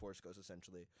become a Force ghost,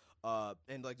 essentially.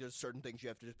 And like there's certain things you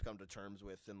have to just come to terms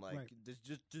with, and like Right. there's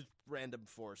just random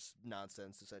Force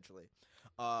nonsense, essentially.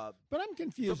 But I'm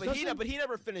confused. But he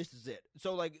never finishes it.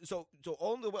 So like so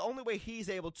only way he's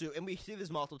able to, and we see this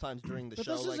multiple times during the But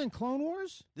show. this like, isn't Clone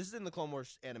Wars? this is in the Clone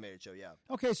Wars animated show, yeah.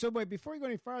 Okay, so wait, before you go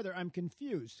any farther, I'm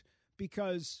confused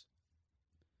because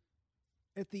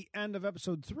at the end of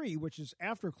episode 3, which is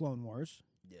after Clone Wars,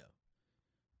 Yeah.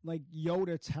 like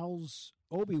Yoda tells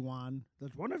Obi-Wan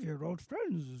that one of your old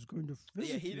friends is going to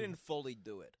visit Yeah, he you. didn't fully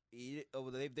do it.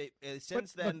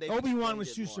 Since then but they Obi-Wan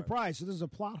was too surprised, so this is a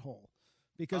plot hole.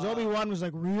 Because Obi-Wan was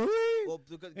like, really? Well,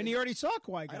 because And he already saw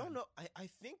Qui-Gon. I don't know. I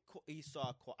think he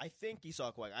saw. I think he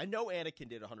saw Qui-Gon. I know Anakin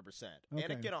did 100%. Okay.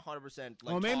 Anakin 100%. Like,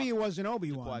 Well, maybe it talked wasn't to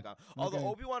Obi-Wan. Qui-Gon. Although Okay.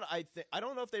 Obi-Wan, I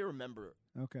don't know if they remember.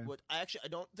 Okay. What I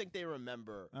don't think they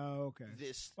remember Oh, okay.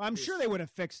 this. Well, I'm this- sure they would have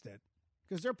fixed it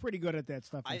because they're pretty good at that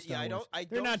stuff. In Star I Wars. don't.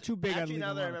 They're not too big Actually, on now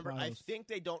leaving that I a lot of remember, I plot think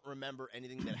they don't remember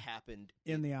anything that happened.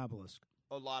 in the obelisk.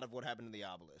 A lot of what happened in the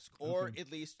obelisk, or Okay.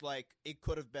 at least like it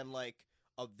could have been like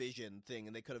a vision thing,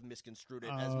 and they could have misconstrued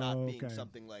it as not being okay.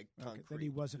 something like Okay, concrete. that he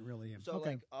wasn't really in. So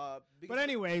okay. like, because, But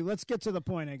anyway, let's get to the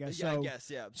point, I guess. yeah, So, I guess,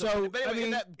 yeah. So, but I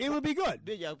anyway, mean, it would be good.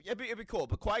 But yeah, it'd be cool.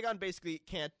 But Qui-Gon basically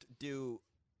can't do.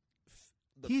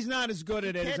 He's not as good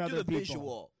at it as can't other do the people.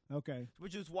 visual, Okay.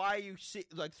 which is why you see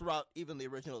like throughout even the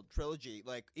original trilogy,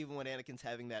 like even when Anakin's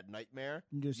having that nightmare,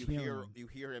 You just hear him. you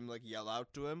hear him like yell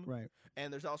out to him, Right.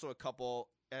 and there's also a couple.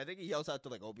 And I think he yells out to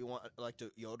like Obi-Wan, like to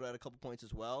Yoda at a couple points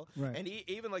as well. Right. And he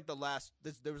even like there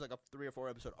was like a 3 or 4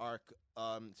 episode arc,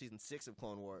 season 6 of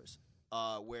Clone Wars,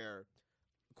 where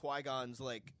Qui-Gon's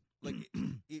like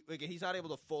he's not able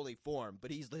to fully form, but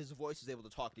his voice is able to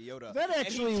talk to Yoda. That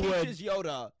actually and he would- teaches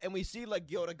Yoda, and we see like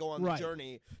Yoda go on Right. the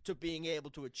journey to being able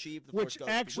to achieve the Which Force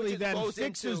Ghost, actually it then goes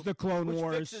fixes into- the Clone which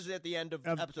Wars. fixes it at the end of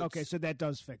episode. Okay, so that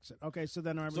does fix it. Okay, so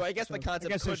then So I guess the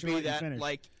concept could be that finish.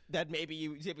 like that maybe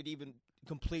you would even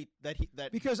complete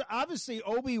that Because obviously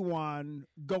Obi-Wan,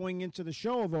 going into the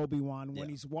show of Obi-Wan, when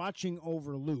Yeah. he's watching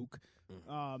over Luke,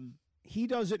 he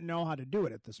doesn't know how to do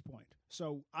it at this point.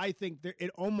 So I think it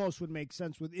almost would make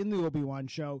sense within the Obi-Wan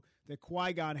show that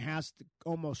Qui-Gon has to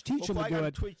almost teach him to do Qui-Gon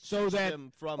it teaches so that him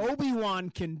from Obi-Wan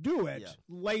can do it Yeah.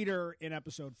 later in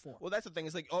Episode 4. Well, that's the thing.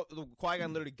 It's like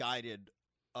Qui-Gon literally guided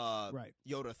Right.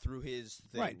 Yoda through his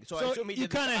thing. Right. So I So assume he you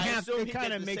did the- kinda I have- assume it he kinda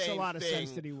did the makes a same lot of sense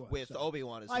thing that he would, with so.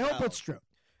 Obi-Wan as I well. hope it's true.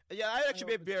 Yeah,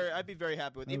 I'd be very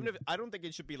happy with it. Even if I don't think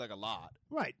it should be like a lot.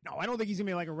 Right. No, I don't think he's going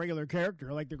to be like a regular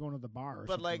character, like they're going to the bar or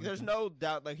But something like there's that. no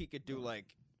doubt like he could do like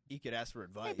he could ask for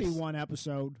advice. Might be one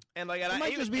episode. And like, It and might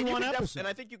even, just be and you one could episode. and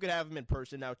I think you could have him in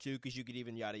person now too, because you could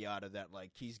even yada yada that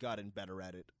like he's gotten better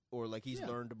at it, or like he's Yeah.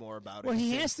 learned more about Well, it. he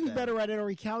since has to be then. better at it,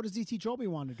 or how does he teach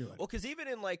Obi-Wan to do it? Well, because even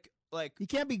in like He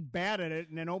can't be bad at it,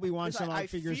 and then Obi-Wan 'cause somehow I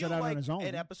figures feel it out like on his own.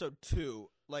 in Episode 2,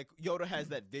 like Yoda has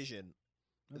that vision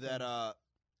Okay. that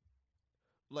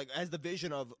like has the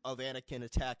vision of Anakin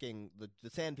attacking the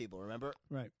Sand People. Remember?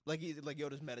 Right. Like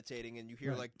Yoda's meditating, and you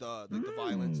hear Right. like the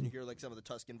violence, and you hear like some of the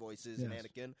Tusken voices in Yes.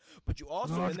 Anakin. But you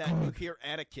also Not in that you good. hear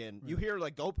Anakin. You Right. hear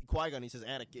like Qui-Gon. He says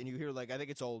Anakin. You hear like I think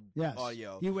it's old Yes.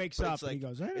 audio. He wakes But up it's like, and he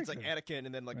goes, It's like "Anakin." Anakin,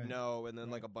 and then like Right. no, and then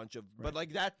Right. like a bunch of. Right. But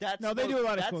like that's No, they do a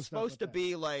lot of that's cool stuff supposed with to that.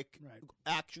 be like Right.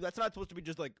 actual. That's not supposed to be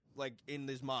just like in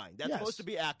his mind. That's Yes. supposed to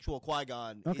be actual.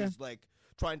 Qui-Gon Okay. is like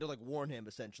trying to like warn him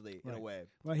essentially in a Right. way.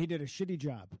 Well, he did a shitty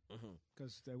job Mhm.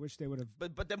 because I wish they would have.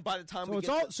 But then by the time So we it's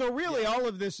get all. to, So really, all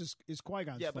of this is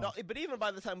Qui-Gon's yeah, fault. but even by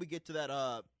the time we get to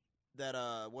that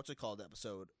what's it called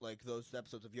episode, like those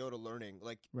episodes of Yoda learning,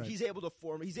 like Right. he's able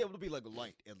to be like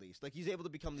light at least, like he's able to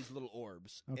become these little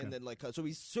orbs, Okay. and then like so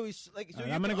he's like so All right,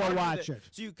 you I'm gonna could go argue watch that- it.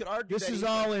 So you could argue This that is he's,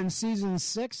 all like, in season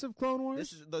 6 of Clone Wars.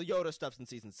 this is the Yoda stuff's in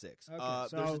season 6. Okay, There's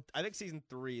so- I think season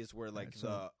 3 is where like Right,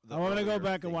 so the I want to go earlier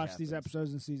back and thing watch these happens.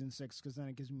 episodes in season 6 because then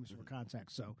it gives me some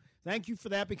context. So thank you for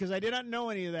that because I did not know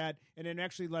any of that, and it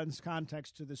actually lends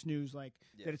context to this news, like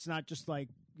Yeah. that it's not just like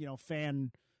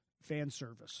fan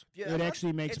service. Yeah, it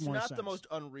actually makes it's more not sense. the most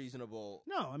unreasonable.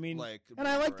 No, I mean, like, and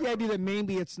I like the forever. idea that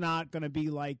maybe it's not going to be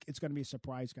like it's going to be a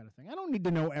surprise kind of thing. I don't need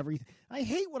to know everything. I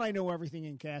hate when I know everything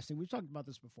in casting. We've talked about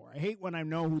this before. I hate when I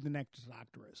know who the next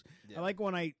Doctor is. Yeah. I like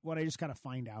when I just kind of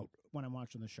find out when I'm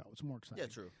watching the show. It's more exciting. Yeah,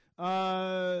 true.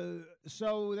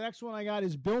 So the next one I got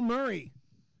is Bill Murray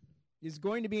is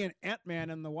going to be an Ant-Man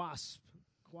and the Wasp,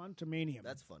 Quantumanium.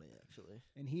 That's funny actually.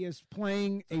 And he is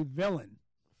playing a villain.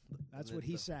 That's The- what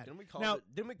he the- said. Didn't we call Now-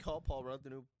 didn't we call Paul Rudd the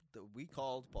new? We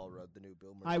called Paul Rudd the new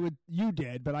Bill Murray. You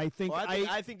did, but I think Well,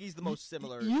 I think he's the most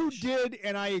similar. You did,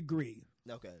 and I agree.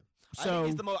 Okay. I So- think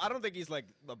he's the most. I don't think he's like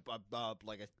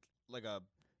a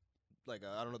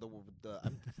I don't know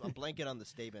I'm blanking on the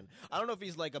statement. I don't know if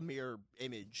he's like a mere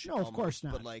image. No, of course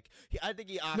not. But like, I think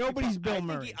he. Nobody's Bill I think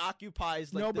Murray. he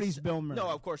occupies. Like, Nobody's this, Bill Murray. No,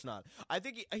 of course not. I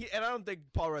think and I don't think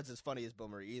Paul Rudd's as funny as Bill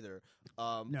Murray either.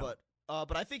 No.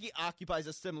 But I think he occupies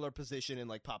a similar position in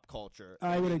like pop culture.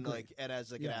 I and would in, agree. Like, and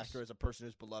as like Yes. an actor, as a person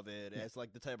who's beloved, as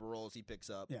like the type of roles he picks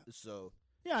up. Yeah. So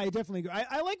Yeah, I definitely agree.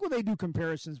 I like when they do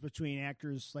comparisons between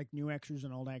actors, like new actors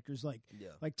and old actors. yeah.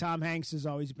 Like Tom Hanks has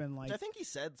always been like. Which I think he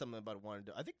said something about wanting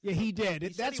to. I think. Yeah, he did. He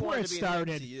said That's he where wanted it to be in the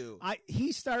started. MCU.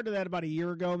 He started that about a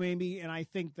year ago, maybe, and I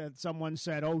think that someone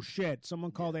said, "Oh shit!"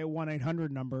 Someone called a 1-800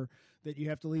 number that you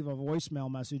have to leave a voicemail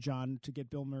message on to get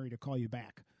Bill Murray to call you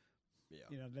back. Yeah.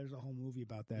 You know, there's a whole movie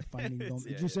about that. Finding Bill.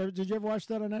 Yeah, Did you ever watch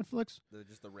that on Netflix?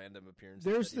 Just the random appearances.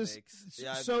 There's that he this. makes.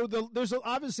 Yeah, So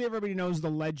obviously everybody knows the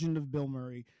legend of Bill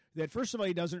Murray. That first of all,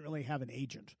 he doesn't really have an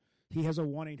agent. He has a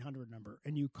 1-800 number,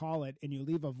 and you call it and you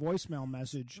leave a voicemail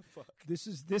message. Fuck. This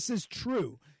is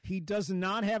true. He does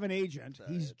not have an agent.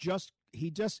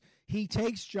 He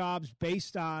takes jobs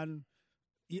based on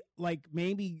like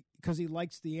maybe because he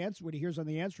likes the answer what he hears on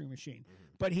the answering machine.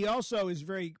 But he also is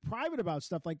very private about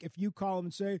stuff. Like if you call him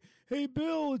and say, "Hey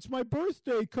Bill, it's my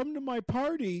birthday, come to my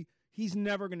party," he's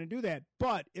never going to do that.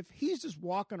 But if he's just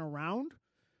walking around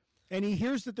and he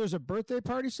hears that there's a birthday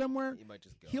party somewhere, He might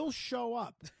just go. he'll show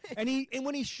up. and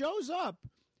when he shows up,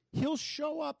 he'll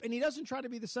show up and he doesn't try to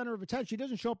be the center of attention. He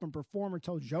doesn't show up and perform or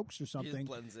tell jokes or He just something.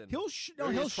 blends in. He'll Or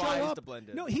he he'll just show tries up. to blend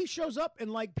in. No, he shows up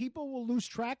and like people will lose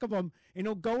track of him and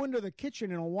he'll go into the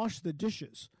kitchen and he'll wash the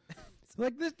dishes.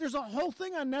 Like this, there's a whole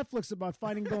thing on Netflix about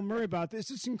finding Bill Murray about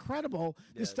this. It's incredible.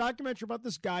 This Yeah. documentary about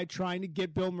this guy trying to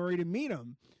get Bill Murray to meet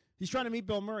him. He's trying to meet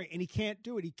Bill Murray, and he can't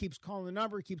do it. He keeps calling the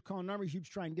number. He keeps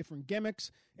trying different gimmicks,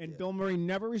 and Yeah. Bill Murray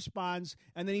never responds.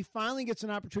 And then he finally gets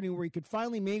an opportunity where he could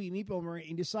finally maybe meet Bill Murray, and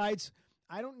he decides,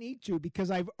 I don't need to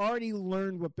because I've already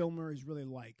learned what Bill Murray's really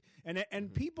like.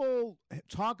 And people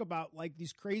talk about like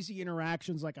these crazy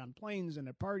interactions like on planes and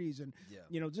at parties and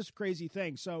Yeah. just crazy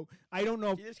things. So I don't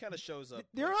know. He just kind of shows up.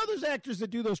 There are other actors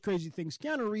that do those crazy things.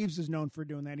 Keanu Reeves is known for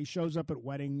doing that. He shows up at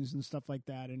weddings and stuff like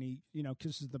that, and he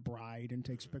kisses the bride and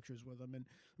takes pictures with them. And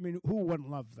I mean, who wouldn't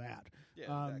love that?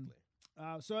 Yeah, exactly.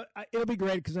 It'll be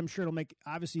great because I'm sure it'll make.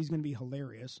 Obviously, he's going to be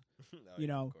hilarious. You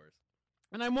know, of course.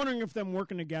 And I'm wondering if them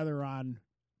working together on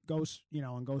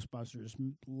on Ghostbusters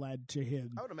led to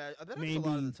him. I would imagine that happens a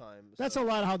lot of the time. That's a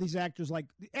lot of how these actors like.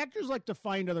 The actors like to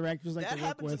find other actors like that to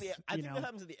work with. I think that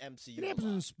happens in the MCU. It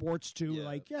happens in sports too. Yeah.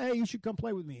 Like, yeah, hey, you should come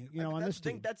play with me. On this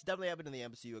team. That's definitely happened in the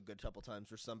MCU a good couple times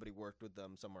where somebody worked with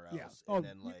them somewhere else. Yeah. And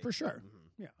then, like, for sure.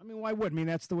 Mm-hmm. Yeah. I mean, why wouldn't? I mean,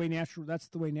 that's the way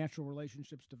natural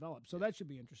relationships develop. So that should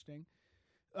be interesting.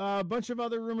 A bunch of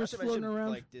other rumors floating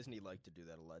around. Like Disney liked to do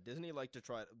that a lot. Disney liked to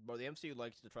try, or the MCU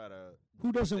likes to try to.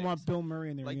 Who doesn't want Bill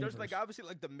Murray in their universe? There's like obviously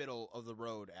like the middle of the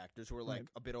road actors who are like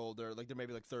a bit older, like they're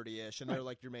maybe like 30ish, and they're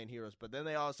like your main heroes. But then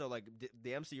they also like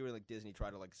the MCU and like Disney try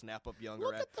to like snap up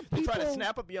younger. They try to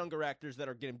snap up younger actors that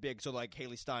are getting big. So like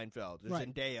Haley Steinfeld,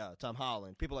 Zendaya, Tom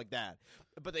Holland, people like that.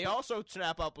 But they also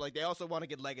snap up they also want to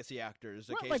get legacy actors.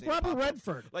 Like Robert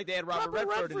Redford. Like they had Robert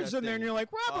Redford's in there, and you're like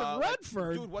Robert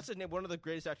Redford, dude. What's his name? One of the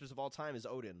greatest actors of all time is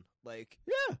Odin. Like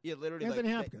literally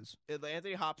Anthony Hopkins.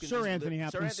 Anthony Hopkins. Sir Anthony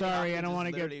Hopkins. Sorry, I don't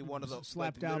want to get one of the,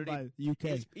 slapped down by the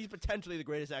UK. He's potentially the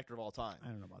greatest actor of all time. I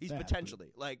don't know about he's that. He's potentially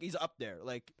he's up there.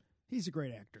 Like he's a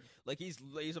great actor. Like he's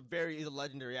a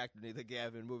legendary actor. They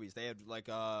have in movies. They have like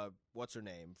what's her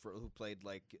name who played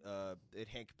like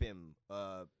Hank Pym.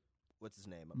 What's his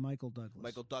name? Michael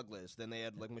Douglas. Then they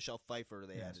had like Michelle Pfeiffer.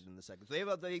 They added in the second. So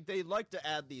they like to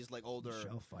add these like older.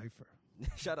 Michelle Pfeiffer.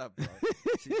 Shut up, bro.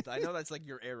 I know that's like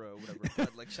your era or whatever.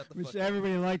 But like, shut the fuck up.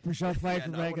 Everybody liked Michelle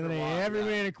Pfeiffer back in the day.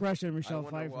 Everybody had a crush on Michelle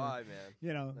Pfeiffer. Why,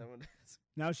 man?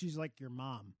 Now she's like your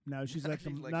mom. Now she's like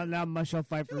now Michelle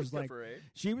Pfeiffer's like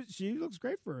she looks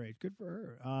great for her age. Good for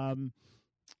her.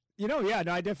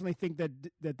 I definitely think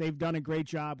that they've done a great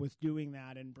job with doing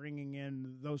that and bringing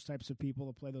in those types of people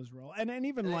to play those roles, and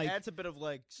even and like it adds a bit of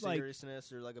like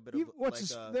seriousness or like a bit of what's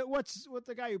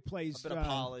the guy who plays a bit of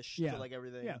polish to like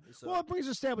everything. Yeah, so. Well, it brings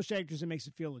established actors and makes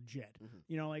it feel legit.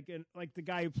 Mm-hmm. Like the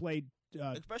guy who played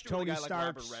especially Tony with a guy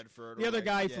Stark, like Robert Redford, the other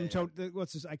guy from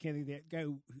what's his? I can't think of the guy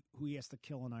who he has to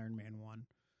kill in Iron Man 1.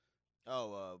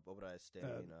 Oh, what would I say?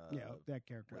 That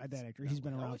character, that actor. He's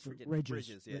been around for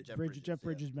Bridges. Jeff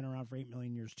Bridges has been around for 8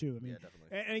 million years too. I mean,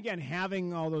 definitely. And again,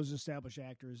 having all those established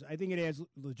actors, I think it adds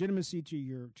legitimacy to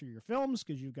your films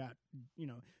because you've got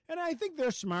and I think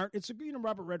they're smart. It's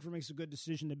Robert Redford makes a good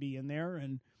decision to be in there,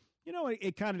 and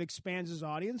it kind of expands his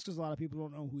audience because a lot of people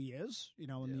don't know who he is. In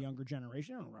the younger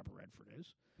generation, I don't know who Robert Redford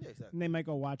is. Yeah, exactly. And they might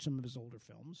go watch some of his older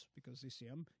films because they see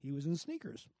him. He was in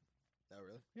Sneakers. Oh,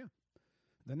 really? Yeah.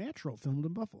 The Natural, filmed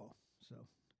in Buffalo. So,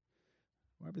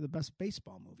 probably the best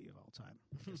baseball movie of all time.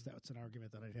 I guess that's an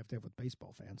argument that I'd have to have with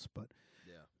baseball fans. But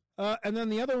and then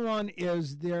the other one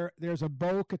is there's a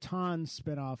Bo-Katan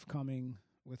spinoff coming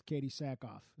with Katie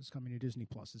Sackhoff. It's coming to Disney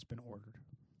Plus. It's been ordered.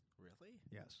 Really?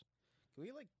 Yes. Can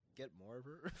we get more of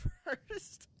her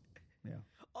first? Yeah.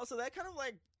 Also, that kind of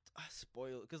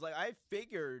spoiled because I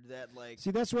figured that see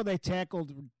that's where they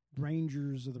tackled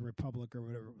Rangers of the Republic or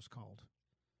whatever it was called.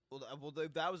 Well,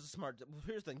 that was a smart.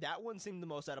 Here's the thing: that one seemed the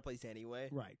most out of place anyway.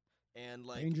 Right. And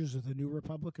Rangers of the New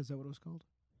Republic, is that what it was called?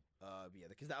 Yeah,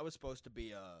 because that was supposed to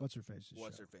be what's her face?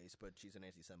 But she's an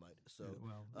anti-Semite, so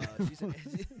she's an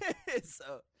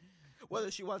so whether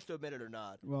she wants to admit it or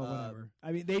not. Well, whatever.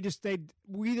 I mean,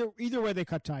 either way they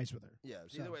cut ties with her. Yeah,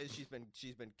 either way she's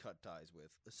been cut ties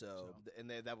with. So. And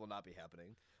that will not be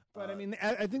happening. But I mean,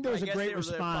 I think there was a great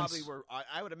response.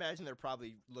 I would imagine they're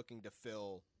probably looking to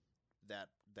fill that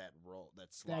role,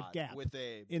 that slot, that gap with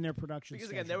in their production. Because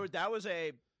schedule. again, that was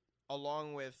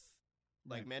along with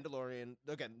Mandalorian.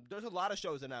 Again, there's a lot of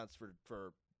shows announced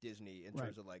for Disney in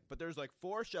terms of but there's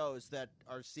 4 shows that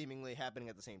are seemingly happening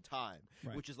at the same time,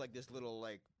 which is this little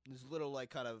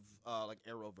kind of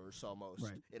Arrowverse almost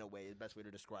in a way, the best way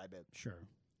to describe it. Sure.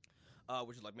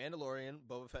 Which is Mandalorian,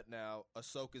 Boba Fett now,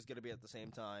 Ahsoka is going to be at the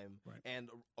same time, and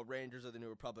Rangers of the New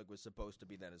Republic was supposed to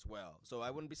be then as well. So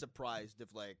I wouldn't be surprised if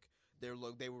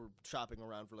they were shopping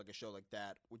around for a show like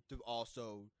that to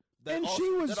also to run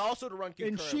concurrently.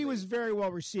 And she was very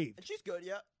well received. And she's good,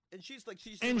 yeah. And she's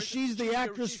the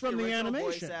actress from the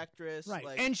animation, voice actress,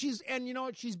 right? And you know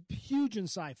what? She's huge in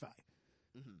sci-fi.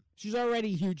 Mm-hmm. She's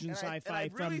already huge in sci-fi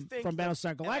from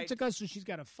Battlestar Galactica, so she's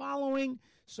got a following.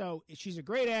 So she's a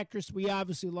great actress. We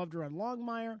obviously loved her on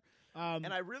Longmire.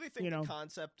 And I really think the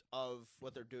concept of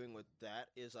what they're doing with that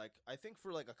is I think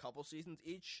for a couple seasons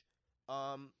each,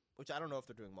 which I don't know if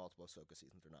they're doing multiple Ahsoka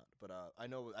seasons or not, but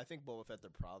I think Boba Fett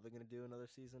they're probably going to do another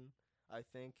season. I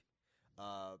think.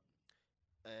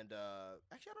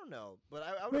 Actually, I don't know,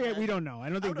 but we don't know. I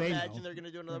don't think they know. They're going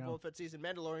to do another Boba Fett season.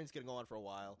 Mandalorian's going to go on for a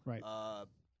while, right?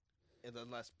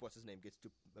 unless what's his name gets too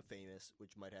famous,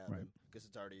 which might happen Right. because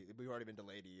we've already been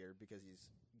delayed a year because he's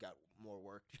got more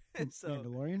work. So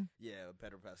Mandalorian. yeah,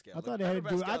 Pedro Pascal. I thought Pedro it had to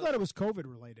do. I Pascal- thought it was COVID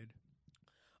related.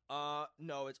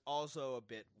 No, it's also a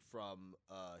bit from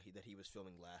that he was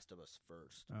filming Last of Us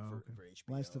first Oh, okay. for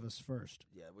HBO. Last of Us first.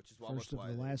 Yeah, which is First of why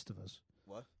the they- Last of Us.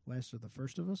 What? Last of the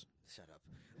first of us. Shut up.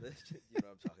 You know what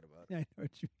I'm talking about, I know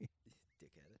what you mean.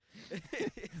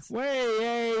 dickhead. It's-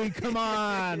 Hey, come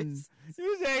on! it's-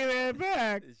 You take that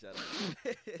back. Shut up.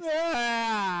 I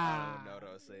Ah! don't even know what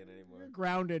I was saying anymore. You're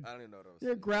grounded. I don't even know what I was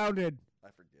You're saying. grounded. I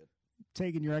forget.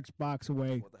 Taking your Xbox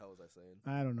away. What the hell was I saying?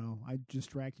 I don't know. I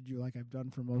distracted you like I've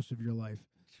done for most of your life.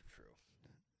 True.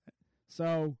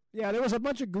 So yeah, there was a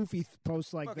bunch of goofy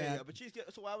posts like Okay, that. yeah,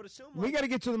 but so I would assume We got to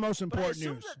get to the most but I important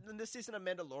assume news. that this season of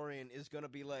Mandalorian is gonna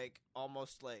be like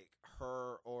almost like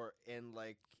her or in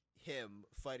like him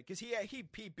fighting because he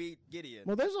beat Gideon.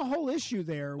 Well, there's a whole issue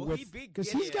there Well, with he beat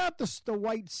because he's Gideon. got the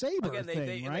white saber Again, thing,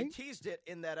 they right? teased it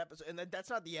in that episode, and that's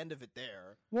not the end of it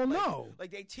there. Well, Like- no. Like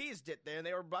they teased it there, and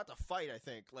they were about to fight. I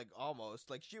think, like almost,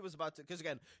 like she was about to, because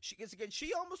again,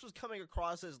 she almost was coming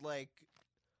across as like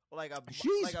a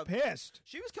She's like a, pissed.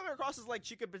 she was coming across as like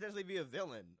she could potentially be a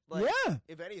villain. Like, Yeah.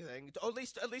 if anything, at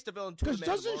least a villain to the Because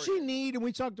doesn't she Mandalorian. need? And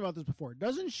we talked about this before.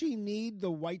 Doesn't she need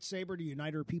the white saber to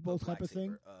unite her people, The type black of thing?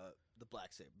 saber, the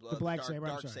black saber, The black dark, saber.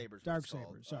 I'm dark sorry. sabers. Dark it's called.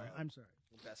 saber. Sorry, I'm sorry.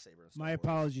 Best saber. in Star My Wars.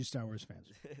 apologies, Star Wars fans.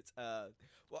 It's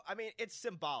well, I mean, it's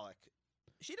symbolic.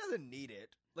 She doesn't need it.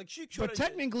 Like she could. But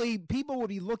technically, people would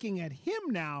be looking at him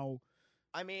now,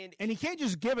 I mean, and he can't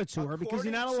just give it to her because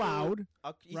he's not according to- allowed.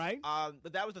 he's- right?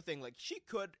 But that was the thing. Like she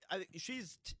could. I think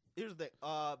she's. Here's the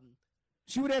thing.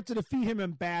 She would have to defeat him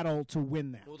in battle to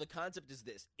win that. Well, the concept is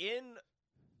this: in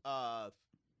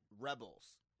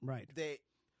Rebels, Right.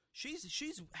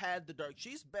 she's had the dark.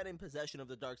 She's been in possession of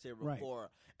the dark saber Right.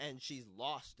 before, and she's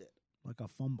lost it. Like a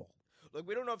fumble. Like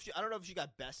we don't know if I don't know if she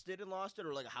got bested and lost it,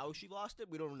 or like how she lost it.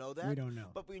 We don't know that. We don't know.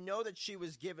 But we know that she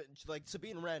was given, like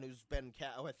Sabine Wren, who's been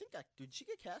cast. Oh, I think did she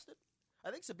get casted? I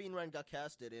think Sabine Wren got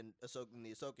casted in the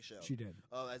Ahsoka show. She did.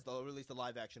 As the released the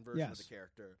live action version of Yes. the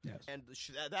character. Yes. And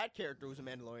that character, who's a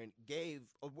Mandalorian,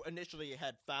 initially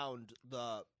had found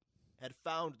the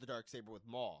dark saber with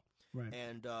Maul, Right.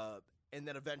 and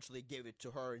then eventually gave it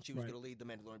to her, and she was Right. going to lead the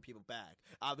Mandalorian people back.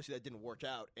 Obviously, that didn't work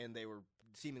out, and they were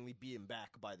seemingly beaten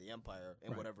back by the Empire and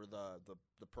Right. whatever the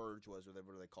purge was, or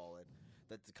whatever they call it.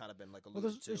 That's kind of been like Well,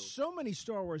 alluded there's to. so many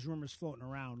Star Wars rumors floating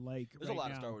around. Like There's right a lot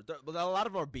now. of Star Wars, but a lot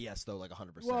of them are BS though, like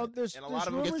 100%. Well, there's and a lot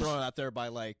of them rumors, get thrown out there by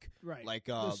like right. like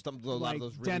There's, a lot of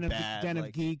those really Den of, bad, Den like,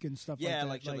 of Geek and stuff yeah, like that.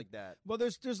 like shit like that. Well,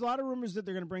 there's a lot of rumors that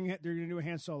they're going to do a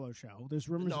Han Solo show. There's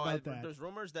rumors about that. There's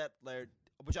rumors that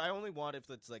which I only want if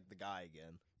it's like the guy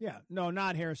again. Yeah, no,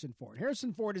 not Harrison Ford.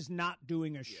 Harrison Ford is not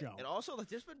doing a show. And also, like,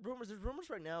 there's been rumors. There's rumors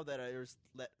right now that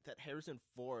that Harrison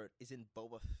Ford is in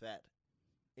Boba Fett.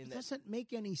 It doesn't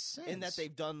make any sense. In that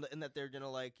they're gonna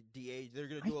like de-age. They're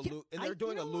gonna I do a can't- Luke, and I- they're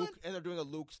doing you a know Luke, what? and they're doing a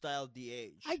Luke style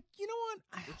de-age. You know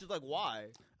what? Which is like why?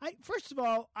 First of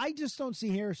all, I just don't see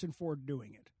Harrison Ford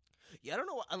doing it. Yeah, I don't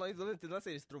know. Unless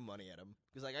they just threw money at him,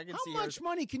 because like I can How see. much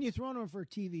money can you throw at him for a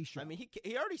TV show? I mean,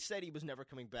 he already said he was never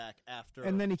coming back after,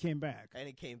 and then he came back. and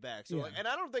he came back. So Yeah. like, and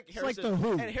I don't think It's like Harrison the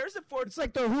Who. and Harrison Ford. It's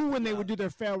like the Who when they Yeah. would do their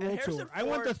farewell And Harrison tour. I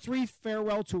went to Ford- 3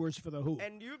 farewell tours for the Who.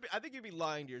 And I think you'd be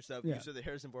lying to yourself. Yeah. If you said that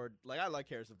Harrison Ford, like I like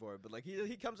Harrison Ford, but like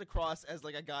he comes across as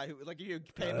like a guy who, like if you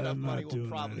pay him enough money, will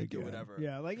probably do whatever.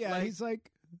 Yeah, like Like- he's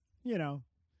like, you know,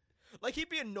 Like he'd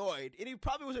be annoyed, and he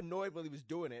probably was annoyed while he was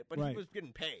doing it, but Right. he was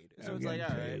getting paid. Yeah, So it's getting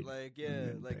like, all right, paid. like I'm yeah,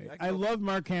 getting like paid. I, I love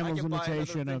Mark I Hamill's can buy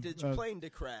imitation another of vintage plane to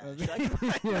crash. of- I can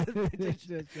buy Yeah, another vintage-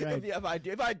 that's right.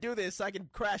 if I do this, I can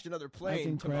crash another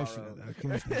plane crash tomorrow. another- I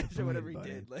crash another So whatever he plane,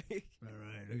 did, like. All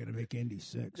right, I gotta make Indy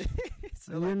 6.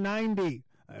 So, You're 90.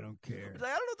 I don't care. Like,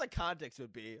 I don't know what the context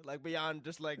would be, like beyond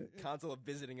just like console of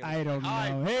visiting. And I don't Hi,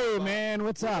 know. Hey, fuck, man,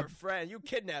 what's we're up? your friend, you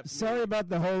kidnapped Sorry me. about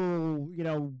the whole,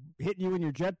 hitting you in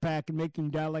your jetpack and making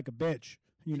you die like a bitch,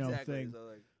 Exactly, thing. so,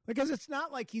 like, Because it's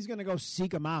not like he's gonna go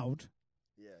seek him out.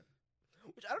 yeah.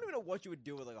 Which I don't even know what you would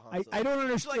do with like a Han I Solo. don't Which,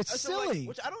 understand. like, It's so, like, silly.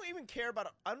 which I don't even care about.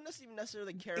 I don't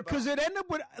necessarily care about. Because it ended up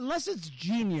with, unless it's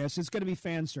genius, it's going to be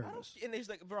fan I don't, service. and there's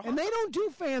like for a Han And they don't do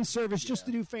fan service just Yeah.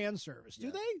 to do fan service, do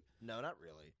Yeah. they? No, not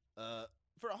really.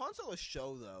 For a Han Solo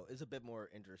show though, is a bit more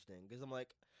interesting because I'm like,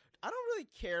 I don't really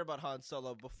care about Han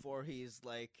Solo before he's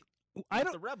like I with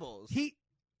don't. the rebels.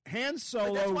 Han Solo.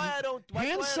 Like, that's why I don't. That's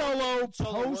Han why I Solo don't think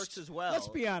Solo post. works as well. Let's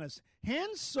be honest.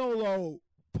 Han Solo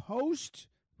post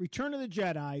Return of the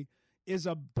Jedi is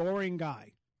a boring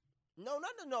guy. No.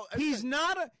 He's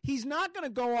not going to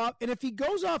go off, and if he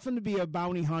goes off and to be a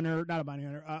bounty hunter, not a bounty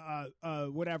hunter,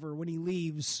 whatever. When he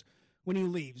leaves, when he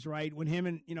leaves, right? When him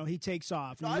and he takes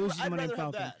off and No, he loses the I'd Millennium rather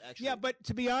have Falcon. that, actually. Yeah, but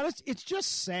to be honest, it's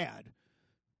just sad.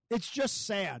 It's just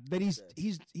sad that he's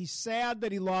sad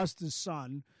that he lost his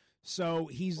son. So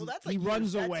he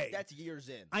runs away. That's years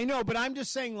in. I know, but I'm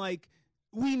just saying, like,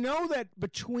 we know that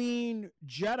between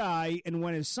Jedi and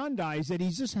when his son dies, that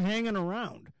he's just hanging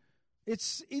around.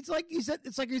 It's like he's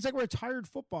a retired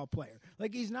football player.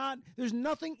 Like he's not. There's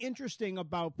nothing interesting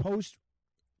about post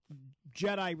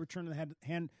Jedi Return of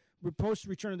the post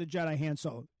Return of the Jedi Han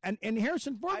Solo and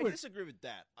Harrison Ford. I disagree with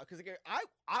that because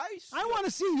I want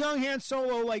to see young Han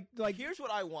Solo like. Here's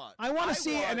what I want. I want to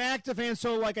see an active Han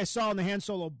Solo like I saw in the Han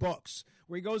Solo books,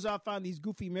 where he goes off on these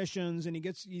goofy missions and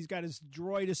he's got his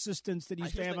droid assistants that he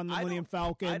used to have on the Millennium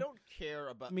Falcon. I don't care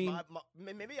about.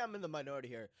 Maybe I'm in the minority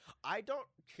here. I don't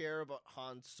care about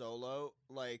Han Solo.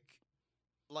 Like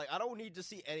I don't need to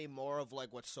see any more of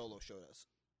like what Solo showed us.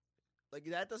 Like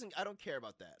that doesn't. I don't care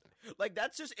about that. Like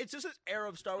it's just an era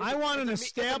of Star Wars. I want an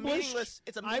established.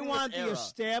 It's a I want era. the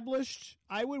established.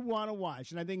 I would want to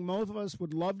watch, and I think most of us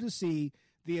would love to see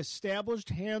the established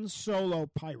Han Solo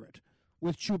pirate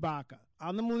with Chewbacca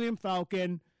on the Millennium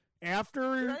Falcon. They're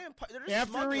just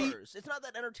smugglers. It's not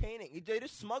that entertaining. They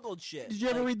just smuggled shit. Did you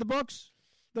ever read the books?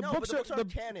 The books aren't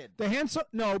canon.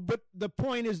 But the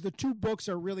point is the two books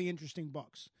are really interesting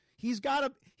books. He's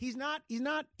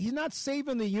not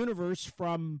saving the universe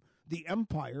from the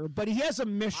Empire, but he has a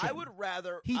mission. I would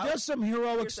rather does some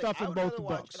heroic stuff in both the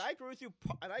books. And I agree with you.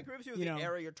 And I agree with you. The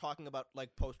era you're talking about,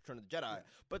 like post Return of the Jedi,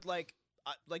 but like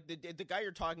the guy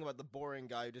you're talking about, the boring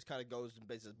guy who just kind of goes and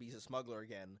be a smuggler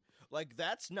again. Like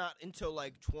that's not until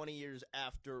like 20 years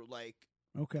after like.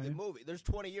 Okay. The movie. There's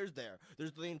 20 years there.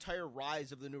 There's the entire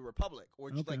rise of the New Republic,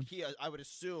 which like I would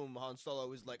assume Han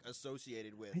Solo is like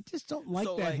associated with. I just don't like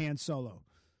that Han Solo.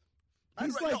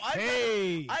 He's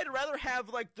I'd rather have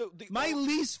like the my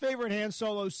least favorite Han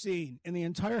Solo scene in the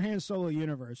entire Han Solo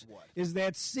universe is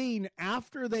that scene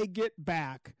after they get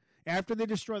back. After they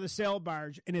destroy the sail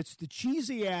barge, and it's the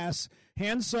cheesy ass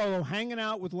Han Solo hanging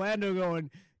out with Lando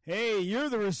going, "Hey, you're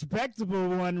the respectable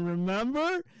one,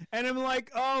 remember?" And I'm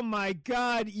like, "Oh my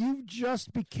God, you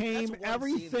just became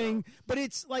everything." But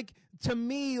it's like, to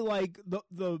me, like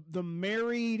the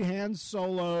married Han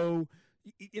Solo,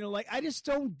 like I just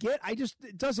don't get.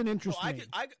 It doesn't interest me.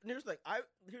 Here's the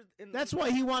thing. That's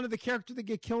why he wanted the character to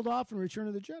get killed off in Return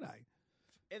of the Jedi.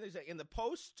 And there's in the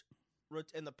post, which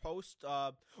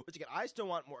again, I still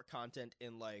want more content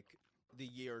in like the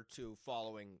year or two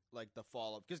following like the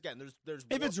fall of, because again there's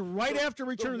if it's right after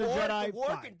Return of the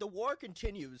Jedi, the war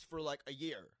continues for like a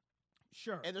year,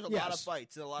 sure, and there's a lot of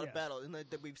fights and a lot of battles, and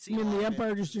that we've seen. I mean, the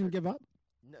Empire just didn't give up.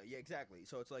 No, yeah, exactly.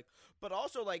 So it's like, but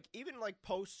also like even like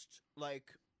post like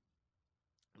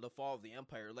the fall of the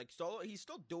Empire, like Solo, he's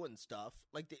still doing stuff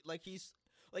he's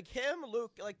like him,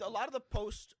 Luke, like a lot of the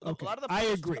post. Okay. I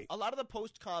agree. A lot of the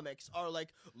post comics are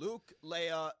like Luke,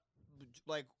 Leia.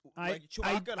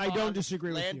 Chewbacca, I don't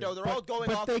disagree Lando, with you. They're all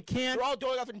going off. They're all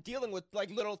going off and dealing with like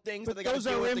little things that they got to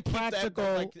deal with to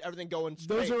keep everything going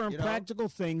straight. Those are impractical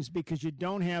things because you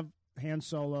don't have Han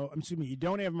Solo. You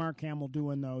don't have Mark Hamill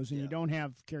doing those, and you don't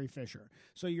have Carrie Fisher.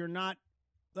 So you're not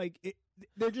like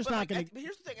they're just not going to.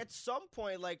 Here's the thing: at some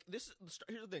point, like here's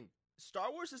the thing: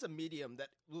 Star Wars is a medium that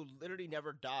will literally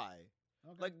never die.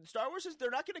 Okay. Like Star Wars is, they're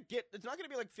not going to get. It's not going to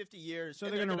be like 50 years. So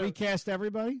they're going to recast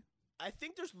everybody. I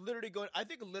think there's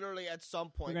literally at some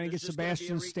point we're going to get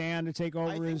Sebastian Stan to take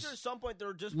over. I think there's some point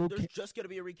there's just going to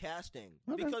be a recasting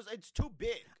because it's too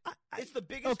big. It's the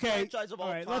biggest franchise of all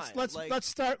time.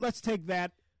 Let's take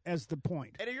that as the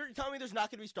point. And if you're telling me there's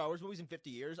not going to be Star Wars movies in 50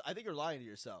 years, I think you're lying to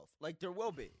yourself. Like there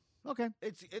will be. Okay.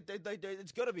 It's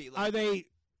going to be. Like, are they?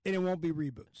 And it won't be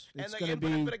reboots. It's going to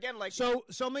be. But again, like so.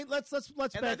 I mean, let's.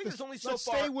 And I think there's only so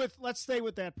far. Let's stay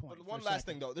with that point. But one last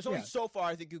thing though, there's only so far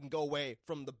I think you can go away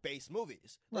from the base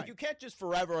movies. Like you can't just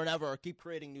forever and ever keep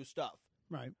creating new stuff.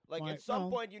 Right. Like at some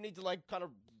point you need to like kind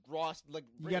of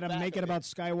you got to make it about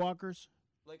Skywalkers.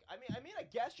 Like I mean, I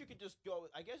guess you could just go.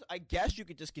 I guess you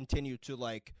could just continue to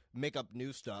like make up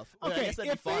new stuff. Okay,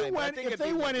 if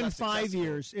they went in 5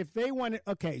 years,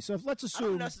 so let's assume. I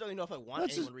don't necessarily know if I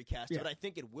want anyone recast, but I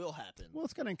think it will happen. Well,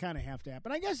 it's going to kind of have to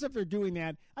happen. I guess if they're doing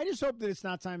that, I just hope that it's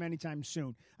not anytime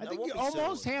soon. I think you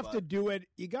almost have to do it.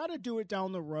 You got to do it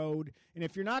down the road, and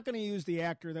if you're not going to use the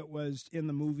actor that was in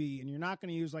the movie, and you're not going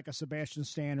to use like a Sebastian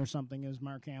Stan or something as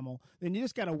Mark Hamill, then you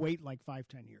just got to wait like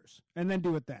 5-10 years and then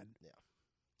do it then. Yeah.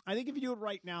 I think if you do it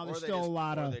right now, there's still a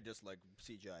lot of. Or they just like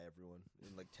CGI everyone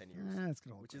in like 10 years. That's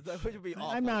gonna which would be awful.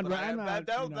 I'm not.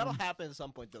 That'll happen at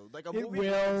some point though. Like a movie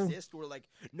will exist where like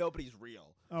nobody's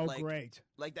real. Oh, great!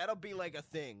 Like that'll be like a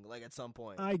thing. Like at some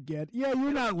point. I get. Yeah,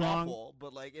 you're not wrong. Awful,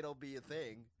 but like it'll be a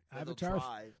thing. that they'll Avatar.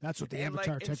 try. That's what the And,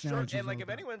 Avatar like, technology and like is if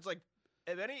all anyone's like,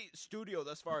 if any studio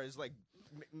thus far has like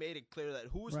made it clear that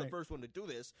who's the Right. first one to do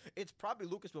this, it's probably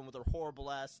Lucasfilm with their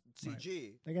horrible ass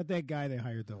CG. They got that guy they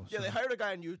hired though. Yeah, so. they hired a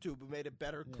guy on YouTube who made a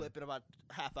better Yeah. clip in about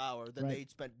half hour than Right. they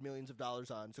spent millions of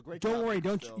dollars on. So great. Don't job, worry,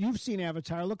 Lucasfilm. you've seen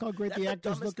Avatar. Look how great That's the the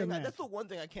actors dumbest look in thing. that. That's the one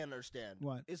thing I can't understand.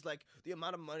 What? Is like the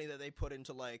amount of money that they put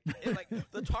into like, and, like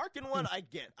the Tarkin one. I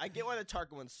get why the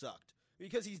Tarkin one sucked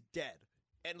because he's dead.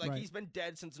 And, like, Right. he's been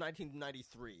dead since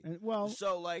 1993. And, well,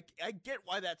 so, like, I get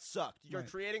why that sucked. You're Right.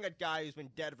 creating a guy who's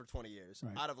been dead for 20 years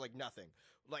Right. out of, like, nothing.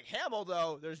 Like, Hamill,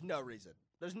 though, there's no reason.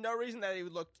 There's no reason that he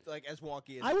would look, like, as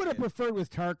wonky as I he would have did. preferred with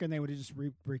Tarkin they would have just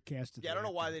recasted. Yeah, I the don't know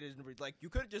why actor. they didn't. Like, you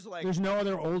could have just, like... There's no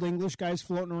other old English guys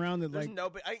floating around that there's like no...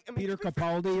 But I mean, Peter to be fair-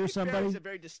 Capaldi to or be fair, somebody. He's a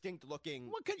very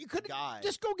distinct-looking you could guy.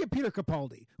 just go get Peter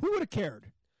Capaldi. Who would have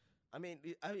cared? I mean,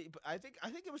 I think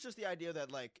it was just the idea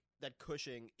that, like, that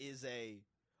Cushing is a...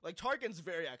 Like, Tarkin's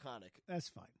very iconic. That's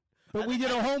fine. But we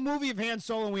did a whole movie of Han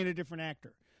Solo and we had a different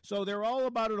actor. So they're all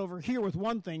about it over here with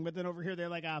one thing, but then over here they're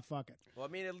like, fuck it. Well, I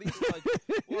mean, at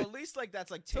least like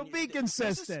that's like 10 So be This is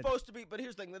consistent. supposed to be, but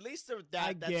here's the thing: at least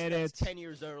I that's get that's it. 10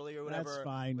 years early or whatever. That's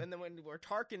fine. And then where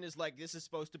Tarkin is like, this is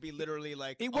supposed to be literally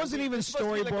like It a wasn't week- even it's supposed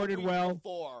to be, like, a storyboarded week well.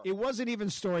 before. It wasn't even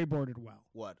storyboarded well.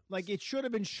 What? Like it should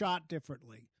have been shot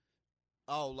differently.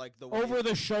 Oh, like the way Over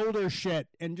the shoulder shit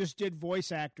and just did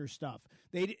voice actor stuff.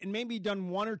 And maybe done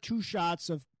one or two shots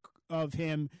of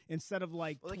him instead of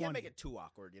like Well, they 20. can't make it too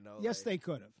awkward, you know. Yes, like, they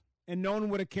could have. And no one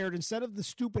would have cared instead of the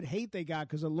stupid hate they got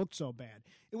because it looked so bad.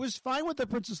 It was fine with the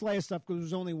Princess Leia stuff because it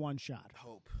was only one shot.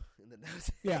 hope. In the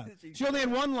next Yeah. She only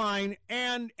had one line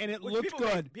and it Which looked people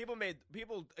good. People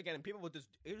with this.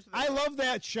 Here's the thing. I love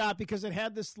that shot because it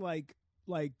had this like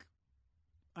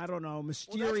I don't know, Well,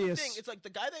 mysterious. that's the thing. It's like the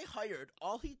guy they hired.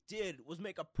 All he did was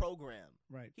make a program.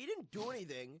 Right. He didn't do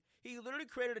anything. He literally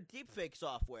created a deepfake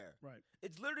software. Right.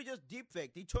 It's literally just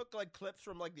deepfake. He took like clips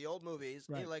from like the old movies,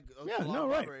 Right. and, like Yeah, Log no,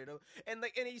 right. Robbery, you know, and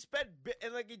he spent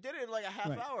and like he did it in like a half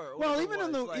Right. hour. or Well, whatever even it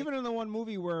in was. the like, even in the one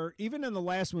movie where even in the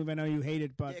last movie, I know you hate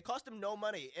it, but yeah, it cost him no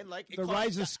money, and like it the cost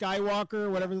Rise of Skywalker, or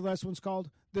whatever Yeah. the last one's called,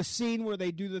 the scene where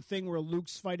they do the thing where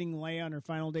Luke's fighting Leia on her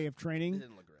final day of It training,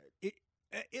 didn't look great.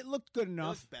 it looked good It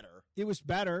enough. looked better. It was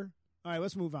better. All right,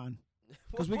 let's move on.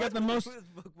 'Cause we What- got the most-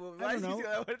 Why don't know.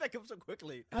 Why did that come so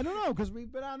quickly? I don't know because we've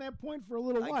been on that point for a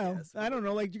little I while. guess. I don't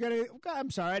know. Like you got to.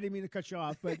 I'm sorry, I didn't mean to cut you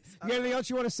off, but I you got anything else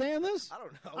you want to say on this? I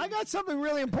don't know. I got something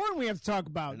really important we have to talk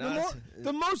about. No, it's-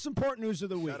 The most important news of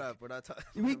the week. Shut up. We're not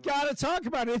talking. We got to talk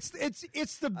about it.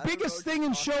 It's the I don't know biggest what thing you're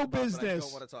in talking show about, but I business.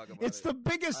 don't wanna talk about It's it. the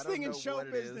biggest I don't thing in know show what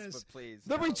it is, business. but please,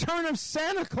 The no. return of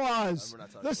Santa Claus. we're not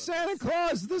talking The about Santa this.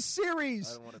 Claus, the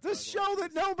series, I don't wanna the talk show about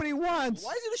that this. nobody wants.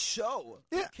 Why is it a show?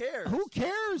 Yeah, Who cares? Who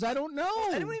cares? I don't know.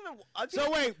 I don't even. I think,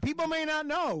 So wait, people may not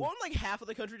know. won't like half of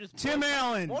the country just Tim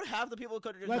Allen. Won't half the people in the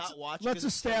country just not watch? Let's 'cause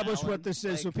it's Tim establish Allen? what this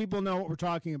is so Like, people know what we're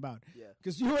talking about. Yeah.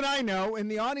 Because you and I know, and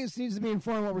the audience needs to be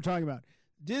informed what we're talking about.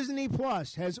 Disney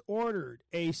Plus has ordered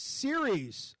a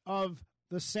series of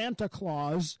the Santa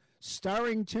Claus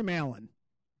starring Tim Allen.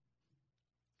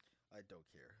 I don't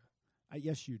care.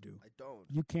 Yes, you do. I don't.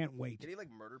 You can't wait. Did he like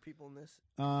murder people in this?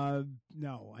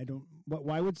 No, I don't. But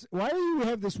why do you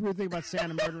have this weird thing about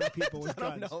Santa murdering people with I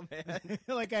don't guns? know, man.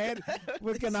 Like I had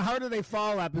in the How Do They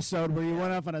Fall episode where you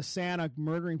went off on a Santa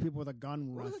murdering people with a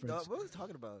gun What was reference. it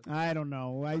talking about? I don't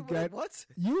know. I got What?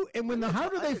 you, and when the I How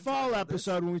Do didn't They talk Fall about this.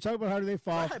 episode, when we talk about How Do They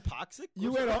Fall, Is that hypoxic?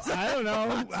 you What's had, I don't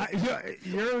know.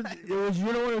 You're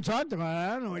the one who talked about it.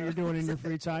 I don't know what you're doing in your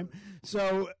free time.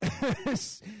 So,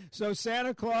 so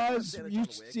Santa Claus, Santa you John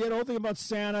Wick. see an old thing about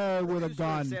Santa with a This is like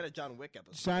gun. Santa John Wick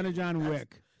episode. Santa John That's-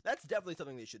 Wick. That's definitely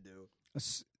something they should do.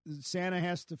 Santa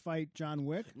has to fight John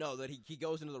Wick. No, that he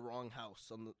goes into the wrong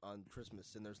house on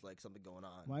Christmas and there's like something going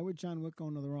on. Why would John Wick go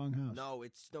into the wrong house? No,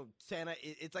 Santa.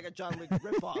 It's like a John Wick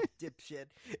ripoff, dipshit.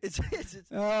 It's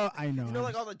Oh, I know. you know,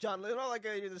 like all the John, you know, like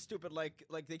the stupid, like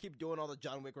they keep doing all the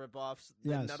John Wick ripoffs.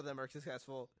 Yes. And none of them are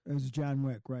successful. It was John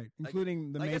Wick, right?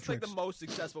 Including the I Matrix. guess like the most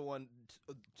successful one,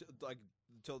 like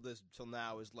till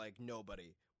now is like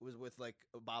Nobody. Was with like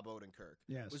Bob Odenkirk.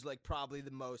 Yes. Was like probably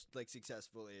the most like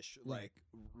successful ish Right.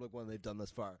 like one they've done thus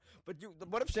far. But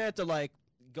what if Santa like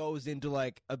goes into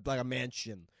like a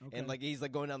mansion Okay. and like he's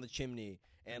like going down the chimney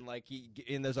and like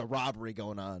and there's a robbery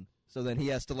going on. So then he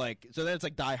has to so then it's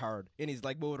like Die Hard and he's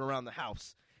like moving around the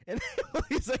house. And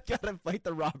he's like gotta fight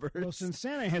the robbers. Well, since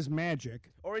Santa has magic,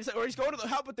 Or he's going to the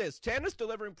help with this. Santa's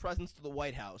delivering presents to the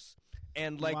White House.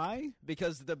 And like why?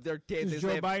 because they're Does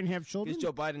Joe Biden have children? because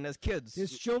Joe Biden has kids.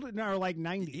 His children are like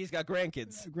 90. He's got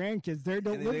grandkids. Grandkids. They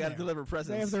don't And live they there. gotta deliver presents.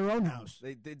 They have their own house.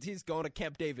 He's going to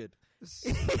Camp David,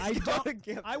 I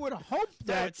don't. I would hope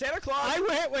that Santa Claus.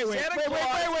 Wait. Santa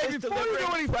Claus is Before you go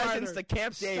any presents farther, to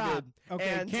Camp David. Stop. Okay,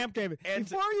 and, Camp David. And,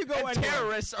 Before you go and anywhere,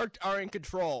 terrorists are in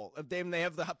control of them. They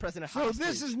have the president. So hostage.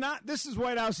 this is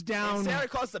White House down. And Santa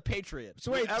Claus is the patriot.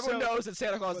 So wait, everyone knows that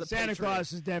Santa Claus is the Santa patriot.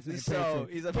 Claus is definitely a so patriot.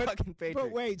 he's a fucking patriot.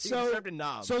 But wait, he so served in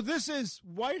Nam. So this is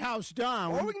White House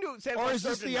down. Or we can do Santa or Claus is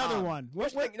this served in the other Nam. one?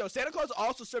 No, Santa Claus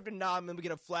also served in Nam, and we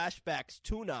get a flashbacks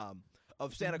to Nam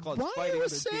of Santa Claus Why fighting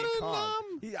was with Santa in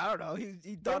Vietcong. Nam? I don't know.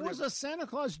 He There thought was a Santa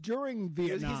Claus during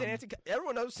Vietnam. He's an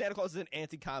everyone knows Santa Claus is an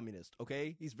anti-communist.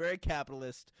 Okay, he's very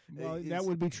capitalist. Well, that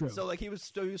would be true. So he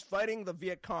was fighting the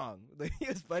Viet Cong. He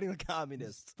was fighting the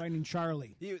communists. Fighting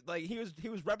Charlie. He's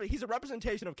a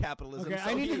representation of capitalism. Okay, so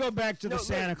I need to go back to the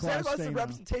Santa Claus Santa Claus is a thing.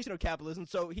 representation of capitalism.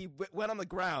 So he went on the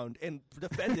ground and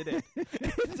defended it.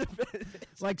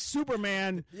 Like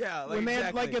Superman. Yeah, when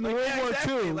exactly. like in the World War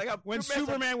II, when Superman's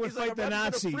Superman would he's like fight a the representative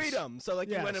Nazis. of freedom. So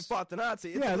he went and fought the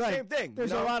Nazis. It's Yeah, the like, same thing.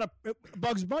 There's you know? a lot of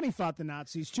Bugs Bunny fought the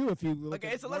Nazis too. If you look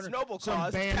at it's a less Warner, noble some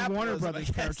cause. banned Warner Capitalism, Brothers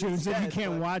I guess, cartoons that you instead,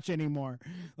 can't but- watch anymore,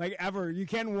 like ever. You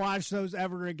can't watch those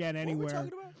ever again What were we anywhere.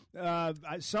 talking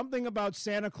about? Something about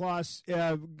Santa Claus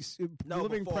No,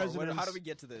 living before. presidents. How do we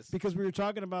get to this? Because we were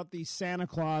talking about the Santa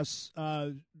Claus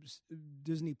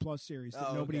Disney Plus series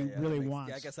that nobody really wants.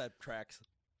 Yeah, I guess that tracks.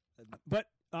 But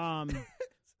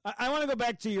I want to go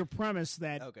back to your premise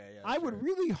that I would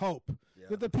really hope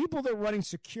that the people that are running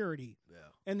security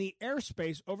and the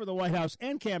airspace over the White House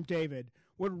and Camp David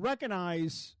would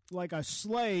recognize like a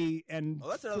sleigh and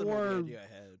that's another movie idea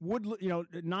I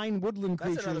had. 9 woodland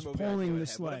That's another creatures movie pulling idea I the had.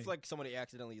 sleigh. What if like somebody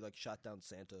accidentally like shot down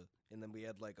Santa and then we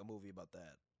had like a movie about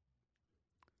that?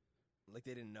 Like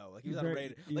they didn't know. Like he was on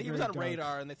radar. Like he was on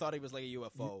radar and they thought he was like a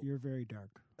UFO. You're very dark.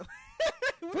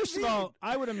 First of all,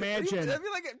 I would imagine. I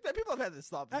feel like people have had this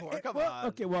thought before. Come on.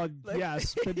 Okay, well,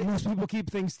 yes, but most people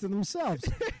keep things to themselves.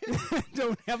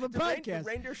 Don't have a podcast. Did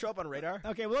reindeer show up on radar?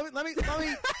 Okay, well, let me.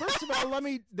 First of all,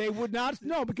 they would not.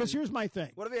 No, because here's my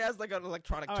thing. What if he has like an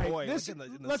electronic All right, toy? this- like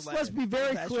in the let's sled? be very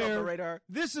Does that show up on clear. radar?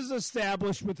 This is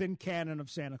established within canon of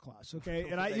Santa Claus. Okay,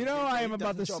 and I He am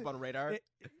about doesn't to. show up on radar.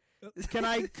 Can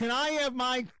I have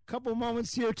my couple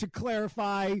moments here to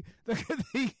clarify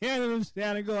the canon of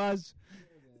Santa Claus?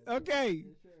 Okay,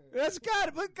 that's got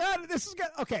it. But God, this is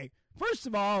got. Okay, first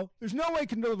of all, there's no way he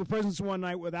can deliver presents in one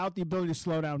night without the ability to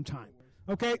slow down time.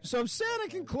 Okay, so if Santa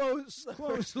can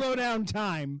slow down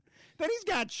time, then he's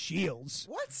got shields.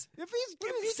 What? If he's What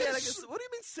do you mean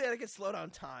Santa can slow down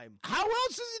time? how else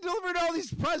has he delivered all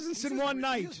these presents in one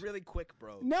night? He's really quick,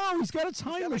 bro. No, he's got a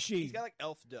time machine. He's got like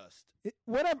elf dust.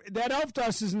 Whatever, that elf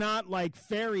dust is not like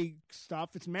fairy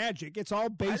stuff. It's magic. It's all I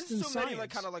based just in assume science. that he like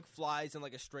kind of like flies in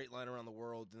like a straight line around the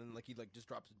world, and then like he like just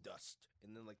drops dust,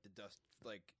 and then like the dust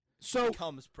like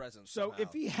becomes presents. So somehow.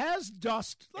 if he has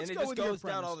dust, let's and it go just with your goes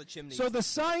down premise. all the chimneys. So the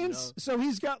science. So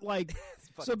he's got like.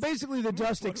 So basically, the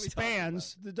dust What are we talking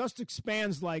expands. The dust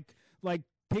expands like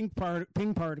pink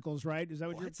particles, right? Is that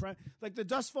what you're like? The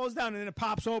dust falls down and then it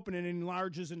pops open and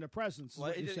enlarges into presents.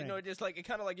 Well, it just like it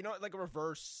kind of like like a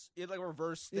reverse. It like a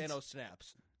reverse Thanos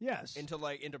snaps. Yes. Into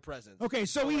presents. Okay,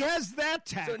 so he has that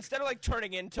tech. So instead of like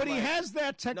turning into, but he has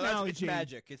that technology. No, it's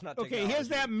magic. It's not. Okay, he has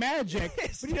that magic, but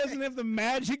he doesn't have the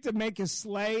magic to make his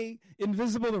sleigh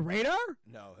invisible to radar.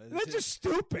 No, that's just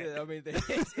stupid. I mean,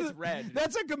 it's red.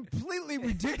 That's a completely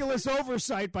ridiculous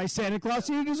oversight by Santa Claus.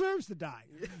 He deserves to die.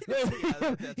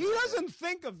 He doesn't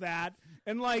think of that.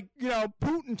 And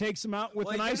Putin takes him out with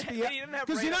an ice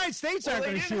because the United States aren't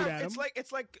going to shoot at him.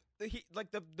 It's like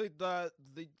the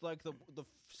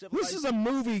This is a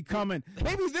movie coming.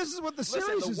 Maybe this is what the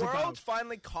series is about. The world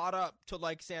finally caught up to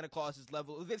like Santa Claus's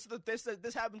level. This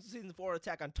happens in season 4 of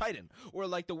Attack on Titan, where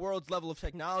like the world's level of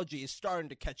technology is starting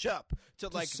to catch up to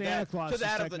like that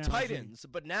of the Titans.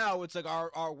 But now it's like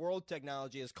our world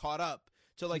technology is caught up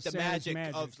to like the magic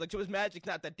of like. So his magic's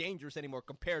not that dangerous anymore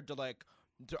compared to like.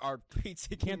 To our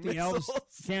heat-seeking missiles.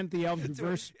 Can't the elves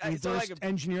reverse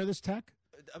engineer this tech?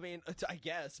 I mean, I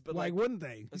guess, but why wouldn't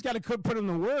they? He's got to put him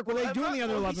to work. What are they doing the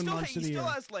other 11 months of the year? He still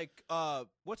has like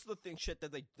what's the thing? Shit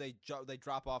that they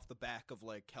drop off the back of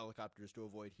like helicopters to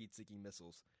avoid heat-seeking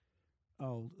missiles.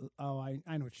 Oh, I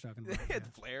know what you're talking about. Yeah.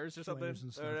 Flares or something, Flares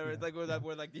and stuff, like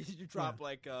where like you drop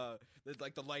like the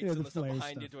lights and the stuff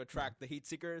behind you to attract the heat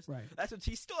seekers. Right. That's what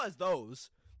he still has those.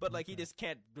 But like he just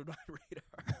can't deny radar.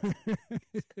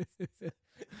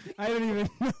 I don't even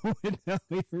know what hell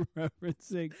you're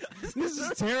referencing. This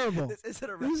is terrible. This isn't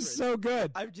a This reference. is so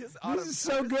good. I'm just on This a, is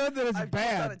so good that it's I'm just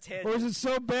on a bad. tangent. Or is it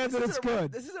so bad that This it's isn't a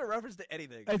good? This isn't a reference to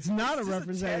anything. It's not It's a just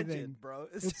reference to tangent, anything. bro.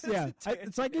 It's just yeah. a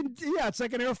It's like tangent. it's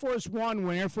like an Air Force One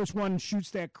when Air Force One shoots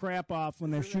that crap off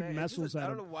when they're Isn't it- shooting it's just missiles a- at I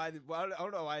don't them. know why. I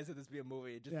don't know why I said this be a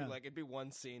movie. It'd just Yeah. be like it'd be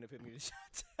one scene of him getting shot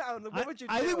down. What would you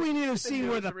do? I think we need a The scene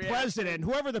where news the reaction. president,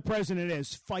 whoever the president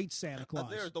is, fights Santa Claus.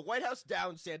 There's the White House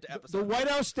down Santa episode. The White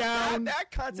House down. That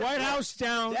concept. White works. House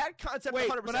down. That concept. Wait,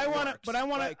 100% but I want to. works. But I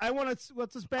want to. Like, I want to.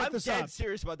 Let's back I'm this dead up.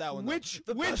 serious about that one. though. Which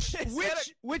The-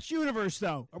 Santa- which universe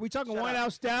though? Are we talking Shut White up.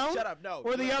 House down? Shut up! No.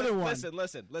 Or the other one? Listen.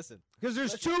 Because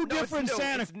there's Listen. two No, different it's new.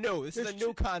 Santa. It's new. This is a there's new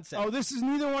two- concept. Oh, this is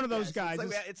neither one of those Yes, guys.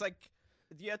 It's like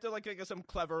you have to like some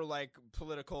clever like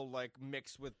political like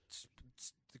mix with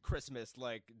the Christmas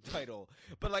like title,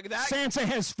 but like that. Santa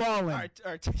has fallen. All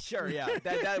right, sure, yeah,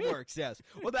 that works. Yes,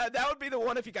 well, that would be the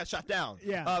one if he got shot down.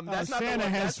 Yeah, that's not Santa the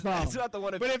one. has fallen. That's not the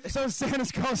one. But if so,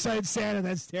 Santa's call sign Santa.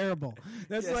 That's terrible.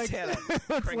 That's yeah, like Santa,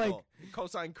 that's Kringle, like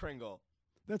cosine Kringle.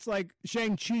 that's like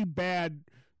Shang-Chi bad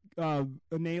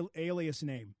alias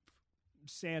name.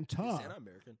 Santa. Is Santa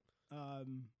American?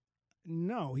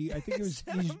 No, I think it was.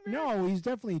 Santa He's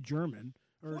definitely German.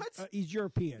 Or, What? He's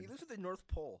European. He lives at the North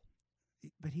Pole.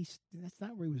 But that's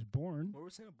not where he was born. Where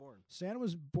was Santa born? Santa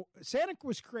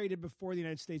was created before the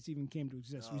United States even came to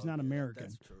exist. So he's not yeah, American.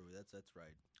 That's true. That's right.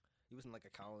 He wasn't like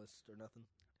a colonist or nothing.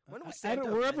 When was I don't.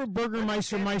 Santa Wherever invent-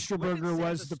 Burgermeister when did Meisterburger Santa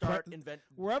was the start invent.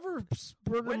 wherever When did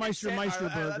Burgermeister Santa-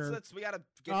 Meisterburger. we gotta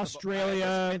get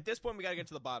Australia. at this point, we gotta get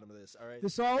to the bottom of this. All right.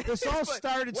 This all But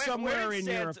started where somewhere did in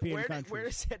Santa- European where countries.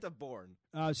 is Santa born?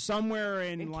 Somewhere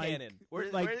in In like canon. Where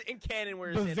in canon?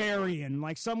 Where is Bavarian,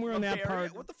 like somewhere in that Bavaria?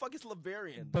 part. What the fuck is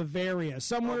Bavarian? Bavaria,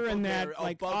 somewhere in that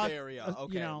like Bavaria.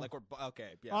 Okay, you know, like we're okay.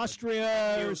 Yeah, Austria,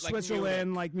 like or Munich.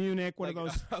 Switzerland, like Munich, one Like,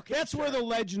 of those. okay, That's where sure. the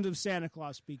legend of Santa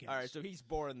Claus begins. All right, so he's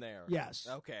born there. Yes.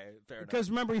 Okay, fair enough. Because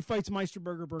remember, he fights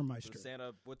Meisterburger, Burmeister. So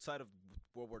Santa, what side of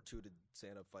World War II did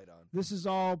Santa fight on? This is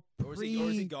all Or is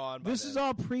he gone by This then? is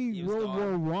all pre World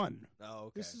War One. Oh,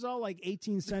 okay. This is all like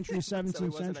 18th century, 17th so he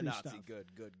wasn't a century Nazi. stuff.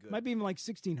 Good. Might be even like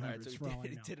 1600s All right, so for all I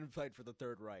he know. didn't fight for the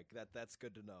Third Reich. That's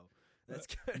good to know. That's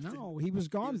good. No, he was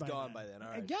gone He was by gone then. by then. All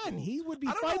right, Again, cool. he would be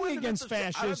I don't know fighting when the against myth of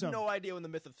Sa- fascism. I have no idea when the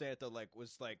myth of Santa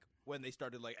was when they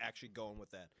started actually going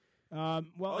with that. Well,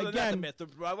 Not the again, myth.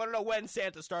 I want to know when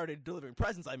Santa started delivering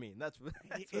presents. I mean, that's what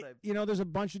I. there's a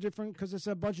bunch of different because it's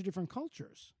a bunch of different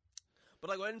cultures.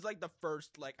 But when's the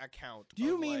first account? Do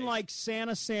you of, mean like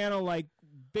Santa, like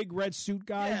big red suit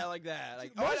guy? Yeah, like that.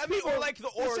 Most I mean, or people- like the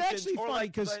it's origins, actually or funny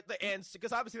like 'cause- the ants,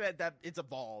 because obviously that it's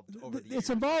evolved over the years. It's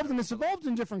evolved, and it's evolved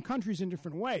in different countries in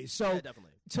different ways. So, Yeah,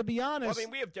 definitely. to be Well, honest, I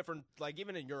mean, we have different,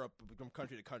 even in Europe, from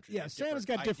country to country. yeah, we have Santa's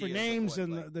got different ideas of names,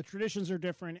 what, and the traditions are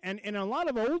different. And in a lot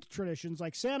of old traditions,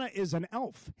 like Santa is an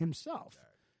elf himself.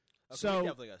 Okay, So- we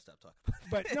definitely got to stop talking about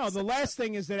But this. no, the last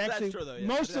thing is that That's actually true, though, yeah.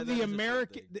 most That- of that the is a true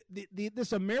American, thing.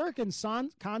 this American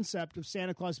concept of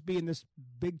Santa Claus being this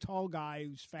big tall guy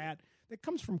who's fat, that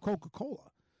comes from Coca-Cola.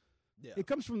 Yeah. It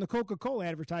comes from the Coca-Cola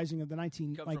advertising of the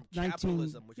 19 Comes like from 19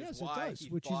 capitalism, which is yes, why it does, he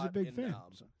which he's a fought big in, fan.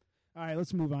 So, all right,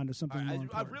 let's move on to something more I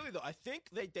important. really though, I think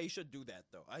they should do that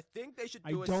though. I think they should I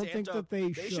do a don't Santa. think that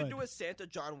they should should. do a Santa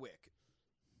John Wick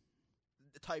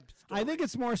type. I Story. think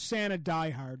it's more Santa Die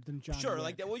Hard than John. sure Wick.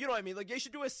 like that. Well, you know what I mean. Like they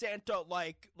should do a Santa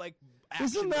like.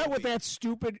 Isn't that what movie. that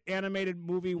stupid animated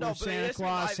movie where No, but it Santa has to be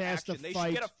Claus live has action. to They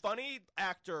fight should get a funny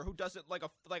actor who doesn't like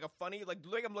a funny like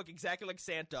him look exactly like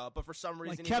Santa, but for some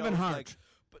reason like he Kevin goes, Hart? Like,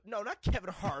 but no, not Kevin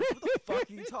Hart. What the fuck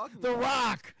are you talking The about?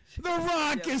 Rock. The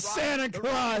Rock Yeah, is Rock- Santa The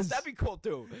Rock- Claus. That'd be cool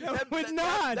too. No, That- it would that-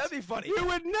 not. That'd be funny. It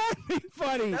would not be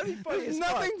funny. That'd be funny There's as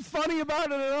nothing funny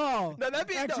about it at all. No, that'd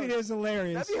be actually no, it is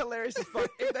hilarious. That'd be hilarious as fuck.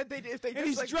 If they and just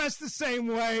he's like, dressed the same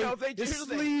way. No, if they- His here's the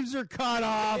thing. sleeves are cut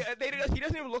off. he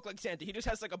doesn't even look like Santa. He just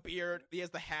has like a beard. He has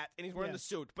the hat, and he's wearing Yeah. the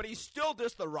suit. But he's still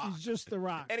just the Rock. He's just the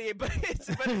Rock.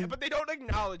 But they don't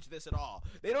acknowledge this at all.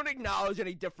 They don't acknowledge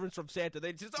any difference from Santa.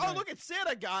 They just, Right. look at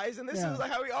Santa, guys, and this Yeah. is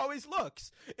like how he always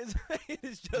looks.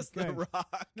 It's just Okay. the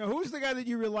Rock. Now, who's the guy that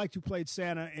you really liked who played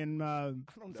Santa in don't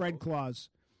Fred know. Claus?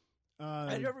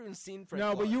 I've never even seen Fred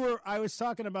No, Claus. but you were. I was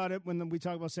talking about it when we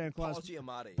talked about Santa Claus. Paul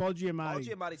Giamatti. Paul Giamatti. Paul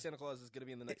Giamatti Santa Claus is going to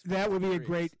be in the next. That would be a series.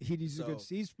 great. He's a So, good.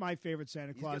 He's my favorite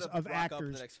Santa he's Claus gonna of rock up the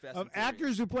actors. next Fast Of and Furious.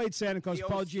 actors who played Santa Claus, He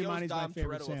Paul owes Giamatti's my Dom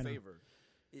favorite Toretto Santa. a favor.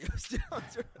 He owes Dom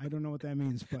Toretto- I don't know what that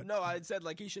means, but No, I said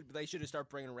they should start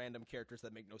bringing random characters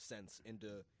that make no sense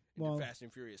into Well- Fast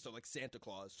and Furious. So like Santa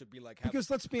Claus should be like because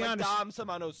let's be like honest, Dom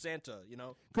Samano's Santa, you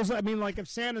know? because I mean, like if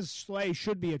Santa's sleigh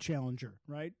should be a Challenger,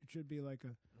 right? It should be like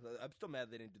a. I'm still mad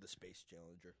they didn't do the Space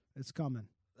Challenger. It's coming.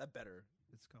 That better.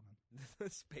 It's coming. The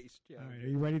Space All Challenger. right, are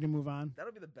you ready to move on?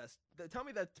 That'll be the best. Tell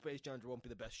me that Space Challenger won't be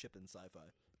the best ship in sci-fi.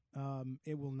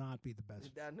 It will not be the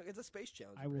best. It's a Space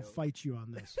Challenger. I will bro. fight you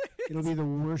on this. It'll be the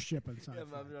worst ship in sci-fi. Yeah, I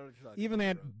know what you're talking Even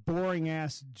about, that bro. boring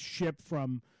ass ship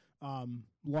from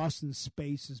Lost in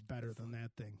Space is better than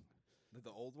that thing. The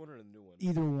old one or the new one?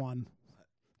 Either one.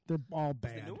 They're all Is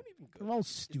bad. the new one even good? They're all Is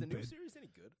stupid. the new series any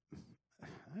good?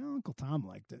 Uncle Tom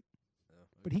liked it, Oh,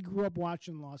 but he grew up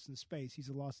watching Lost in Space. He's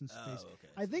a Lost in Space. Oh, okay.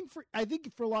 I think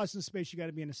for Lost in Space, you got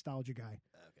to be a nostalgia guy.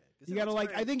 Okay. You got to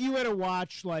like. I think you had to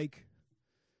watch like.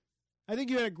 I think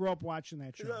you had to grow up watching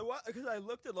that show. Because I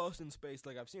looked at Lost in Space,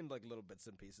 like I've seen like little bits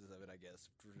and pieces of it, I guess.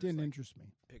 For just, Didn't like, interest me.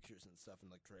 pictures and stuff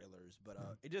and like trailers, but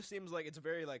it just seems like it's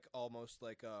very like almost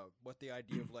like what the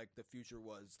idea of like the future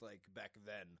was like back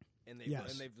then, and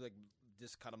they've like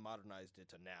just kind of modernized it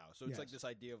to now. So it's like this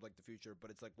idea of like the future,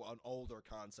 but it's like an older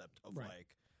concept of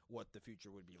like what the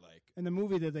future would be like. And the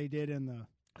movie that they did in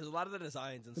Because a lot of the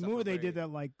designs and the stuff movie are they very, did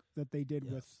that they did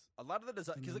with a lot of the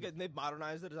design, because like, they've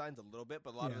modernized the designs a little bit,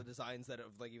 but a lot of the designs that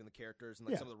of like even the characters and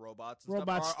like some of the robots and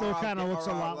robots stuff still kind of looks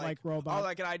a lot like robots. Or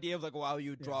like an idea of like wow,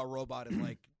 you draw a robot in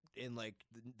like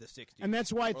the 60s, and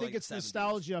that's why I or, think like, it's 70s.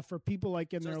 nostalgia for people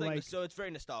like in So their it's like so it's very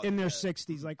nostalgic in their yeah.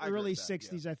 60s, like I agree early with that,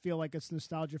 60s. I feel like it's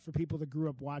nostalgia for people that grew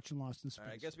up watching Lost in Space. All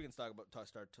right, I guess we can stop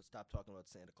talking about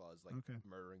Santa Claus like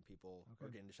murdering people or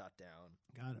Okay. getting shot down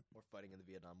Got it. or fighting in the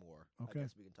Vietnam War. Okay. I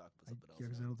guess we can talk about something else. Yeah,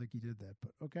 because I now. don't think he did that.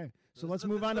 But okay, so This let's is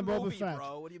move on to the Boba movie, Fett.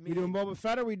 Bro. What do you We mean? doing Boba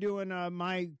Fett? Or are we doing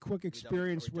my quick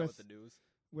experience Are we done with the news?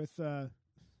 with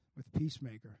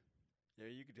Peacemaker? Yeah,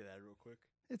 you can do that real quick.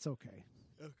 It's okay.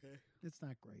 Okay. It's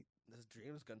not great. Does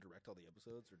James Gunn direct all the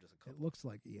episodes or just a couple? It looks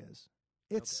like he is.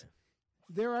 It's Okay.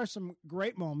 there are some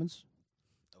great moments,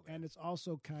 Okay. and it's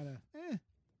also kind of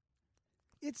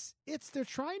It's they're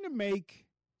trying to make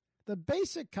the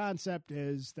basic concept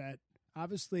is that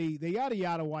obviously the yada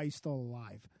yada why he's still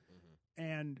alive,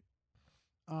 and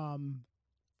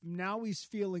now he's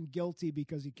feeling guilty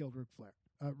because he killed Rick Flag.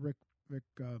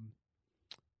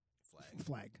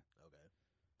 Flag. Okay.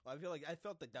 Well, I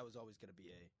felt like that was always going to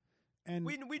be And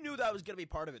we knew that was going to be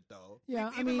part of it though.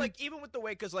 Yeah, even even with the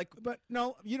way because but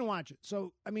no, you don't watch it.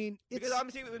 So I mean, it's because I'm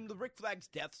seeing in the Rick Flag's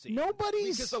death scene.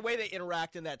 Nobody's because the way they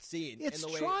interact in that scene. It's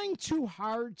and the way, trying too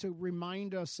hard to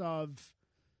remind us of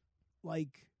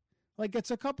like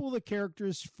it's a couple of the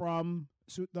characters from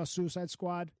the Suicide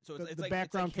Squad. So the it's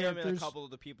background it's like him characters. and a couple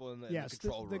of the people in the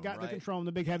control room, guy, right? the control room,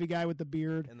 the big heavy guy with the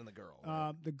beard, and then the girl.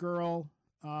 Right? the girl,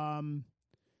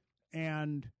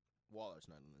 and Waller's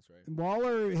not in this, right?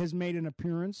 Waller has made an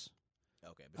appearance.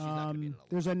 Okay, but she's not going to be in it.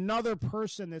 There's another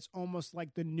person that's almost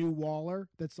like the new Waller,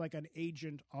 that's like an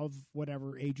agent of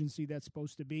whatever agency that's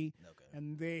supposed to be,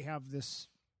 and they have this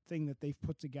thing that they've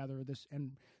put together.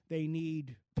 And they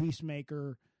need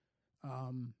Peacemaker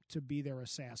to be their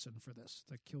assassin for this,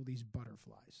 to kill these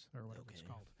butterflies or whatever it's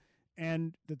called,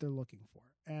 and that they're looking for.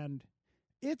 And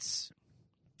it's,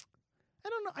 I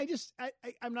don't know.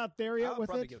 I'm not there yet with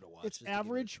it. Give it a watch, it's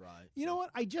average. Try, you know what?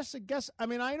 I guess. I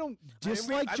mean, I don't I mean,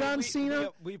 dislike John Cena.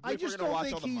 I just don't don't watch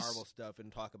think all the he's Marvel stuff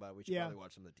and talk about it. We should probably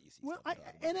watch some of the DC well.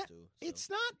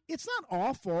 stuff. It's not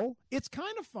awful. It's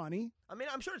kind of funny. I mean,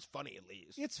 I'm sure it's funny at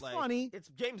least. It's funny. It's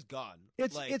James Gunn.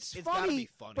 It's gotta funny, be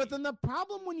funny. But then the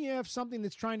problem when you have something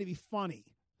that's trying to be funny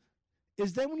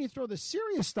is then when you throw the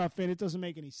serious stuff in, it doesn't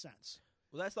make any sense.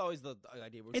 Well, that's always the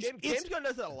idea. James Gunn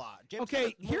does that a lot.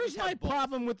 Here's my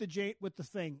problem with the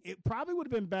thing. It probably would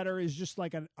have been better as just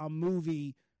like a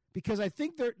movie, because I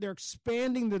think they're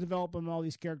expanding the development of all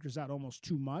these characters out almost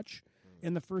too much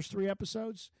in the first 3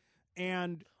 episodes,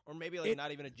 or maybe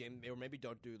not even a James, or maybe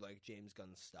don't do like James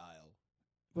Gunn's style.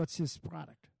 What's his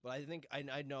product? But I think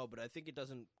I know, but I think it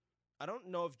doesn't. I don't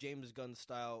know if James Gunn's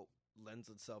style lends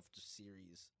itself to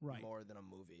series more than a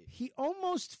movie. It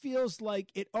almost feels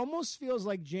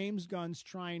like James Gunn's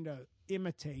trying to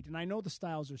imitate, and I know the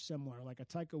styles are similar, like a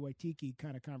Taika Waititi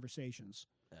kind of conversations.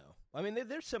 No, I mean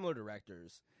they're similar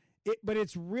directors. But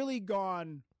it's really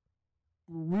gone.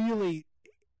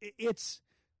 It's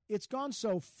gone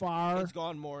so far. It's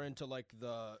gone more into like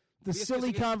the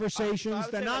silly conversations,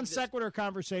 the non sequitur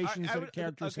conversations that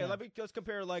characters have. Okay, let's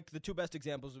compare like the 2 best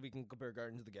examples. We can compare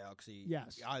Guardians of the Galaxy,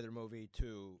 either movie,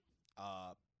 to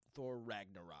Thor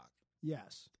Ragnarok.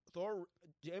 Yes,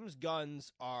 James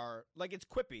Gunn's are like it's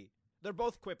quippy. They're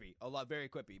both quippy, very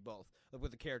quippy, both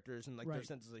with the characters and like their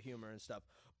senses of humor and stuff.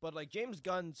 But like James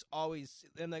Gunn's always,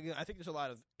 and like, I think there's a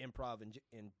lot of improv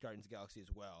in Guardians of the Galaxy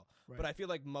as well. Right. But I feel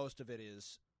like most of it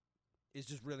is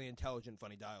just really intelligent,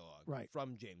 funny dialogue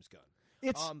from James Gunn.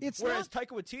 It's whereas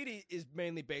Taika Waititi is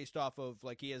mainly based off of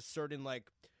like he has certain like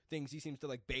things he seems to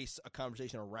like base a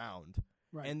conversation around.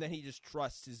 Right. And then he just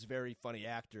trusts his very funny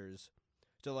actors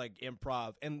to like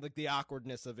improv, and like the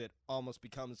awkwardness of it almost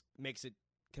makes it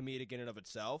comedic in and of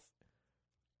itself.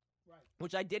 Right.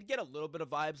 Which I did get a little bit of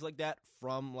vibes like that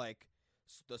from like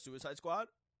the Suicide Squad.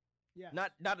 Yeah.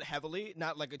 Not heavily,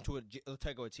 not like into a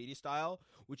Taika Waititi style,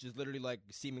 which is literally like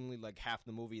seemingly like half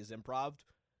the movie is improv,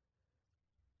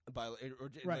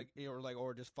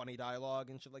 or just funny dialogue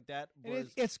and shit like that. And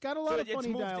it's got a lot of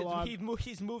funny dialogue.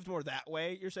 He's moved more that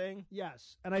way. You're saying?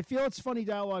 Yes, and I feel it's funny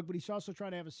dialogue, but he's also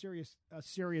trying to have a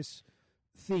serious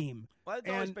theme. Well, it's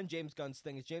always been James Gunn's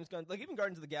thing. Is James Gunn, like even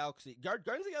Guardians of the Galaxy?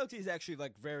 Guardians of the Galaxy is actually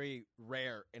like very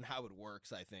rare in how it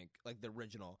works. I think like the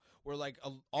original, where like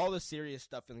all the serious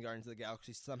stuff in the Guardians of the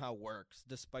Galaxy somehow works,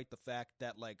 despite the fact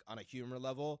that like on a humor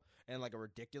level and like a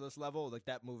ridiculous level, like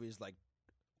that movie is like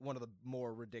one of the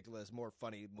more ridiculous, more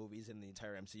funny movies in the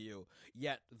entire MCU.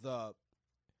 Yet the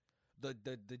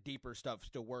deeper stuff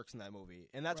still works in that movie,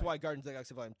 and that's why Guardians of the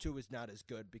Galaxy Volume 2 is not as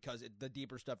good, because the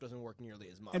deeper stuff doesn't work nearly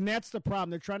as much. And that's the problem.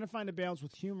 They're trying to find a balance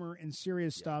with humor and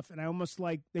serious stuff, and I almost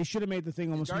like they should have made the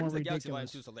thing almost more ridiculous. Guardians of the Galaxy Volume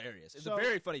 2 is hilarious. It's a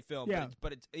very funny film,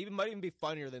 but it might even be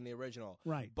funnier than the original.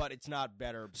 Right. But it's not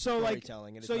better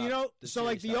storytelling. And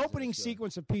the opening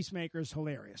sequence of Peacemaker is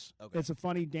hilarious. Okay. It's a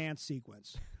funny dance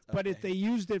sequence. But they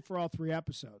used it for all 3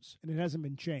 episodes, and it hasn't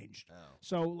been changed. Oh.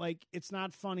 So, like, it's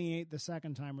not funny the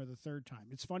second time or the third time.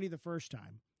 It's funny the first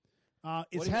time.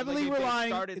 It's heavily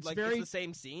relying. It's the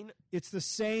same scene. It's the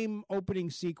same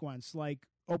opening sequence, like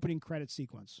opening credit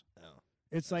sequence. Oh.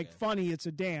 It's like funny. It's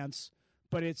a dance,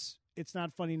 but it's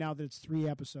not funny now that it's 3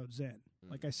 episodes in.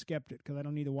 Like I skipped it because I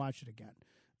don't need to watch it again.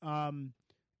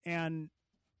 And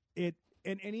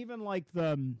even like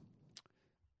the.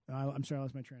 I'm sorry, I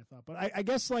lost my train of thought. But I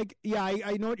guess, like,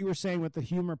 I know what you were saying with the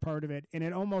humor part of it, and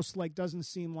it almost, like, doesn't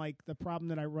seem like the problem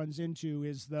that I runs into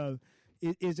is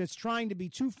it's trying to be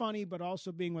too funny, but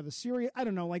also being with a serious. I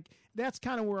don't know, like, that's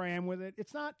kind of where I am with it.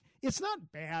 It's not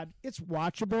bad. It's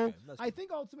watchable. Okay, I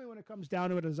think ultimately when it comes down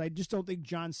to it is I just don't think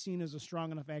John Cena is a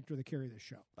strong enough actor to carry this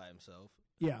show. By himself.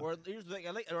 Yeah. Or here's the thing,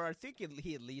 I think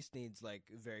he at least needs like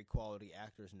very quality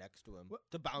actors next to him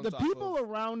to bounce the off people of.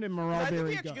 around him are all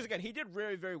very good. Because again, he did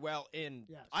very, very well in.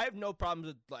 Yes. I have no problems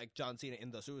with like John Cena in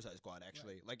the Suicide Squad.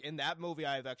 Actually, like in that movie,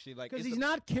 I have actually like because he's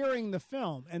not carrying the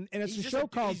film, and it's a show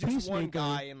called he's Peacemaker. Just one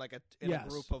guy in like a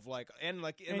group of like and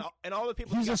all the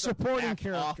people he's he a got supporting to act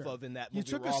character off of in that movie.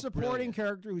 You took a supporting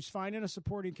character who's fine in a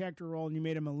supporting character role, and you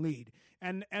made him a lead.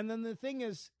 And then the thing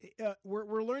is,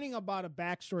 we're learning about a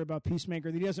backstory about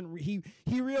Peacemaker that he doesn't. He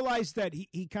realized that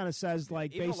he kind of says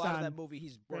like even based a lot on of that movie,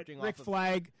 he's working Rick off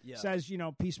Flag of, says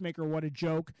Peacemaker, what a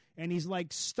joke, and he's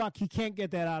like stuck. He can't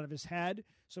get that out of his head.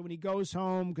 So when he goes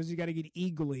home, because he got to get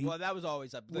eagly. Well, that was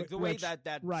always up. Like the way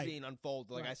that scene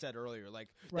unfolded, like I said earlier, like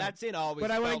that scene always.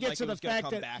 But I want to get like to the fact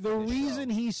that the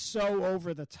reason he's so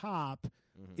over the top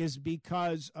is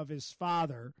because of his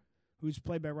father, who's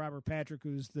played by Robert Patrick,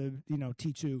 who's the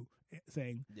T2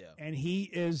 thing. Yeah. And he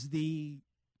is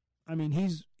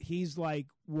he's like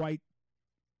white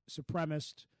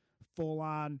supremacist, full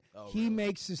on. He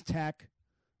makes his tech,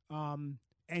 and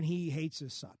he hates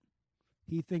his son.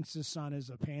 He thinks his son is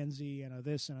a pansy and a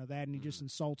this and a that, and he just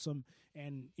insults him.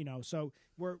 And so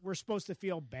we're supposed to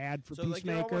feel bad for Peacemaker. Like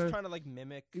they're almost trying to like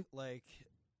mimic like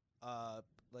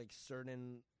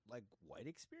certain like white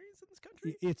experience in this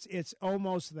country. It's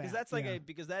almost that. Because that's like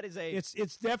because that is a.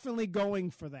 It's definitely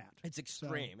going for that. It's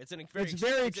extreme. So, it's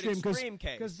very extreme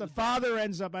case because the father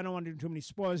ends up. I don't want to do too many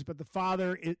spoilers, but the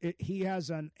father he has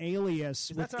an alias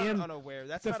within. That's not unaware.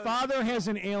 That's the father has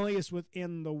an alias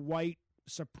within the white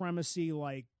supremacy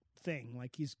like thing.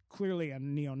 Like he's clearly a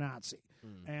neo-Nazi,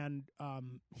 and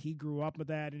he grew up with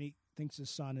that, and he thinks his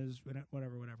son is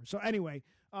whatever. So anyway,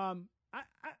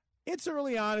 it's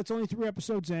early on. It's only 3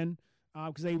 episodes in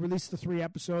because they released the 3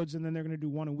 episodes, and then they're going to do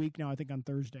 1 a week now, I think, on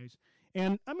Thursdays.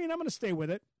 And, I'm going to stay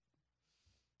with it.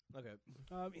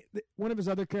 Okay. One of his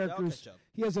other characters,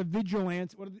 he has a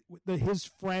vigilante. His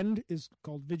friend is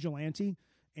called Vigilante,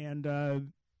 and or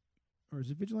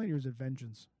is it Vigilante or is it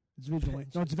Vengeance? It's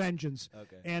Vigilante. No, it's Vengeance.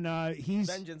 Okay. And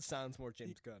Vengeance sounds more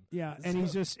James Gunn. Yeah, and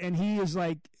he is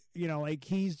like,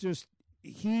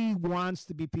 he wants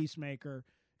to be Peacemaker.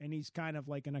 And he's kind of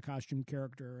like in a costume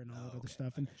character and all that other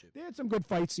stuff. And they had some good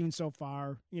fight scenes so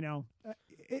far.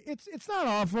 It's not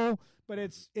awful, but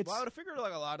it's. Well, I would have figured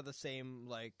like a lot of the same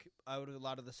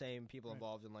people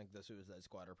involved in like the Suicide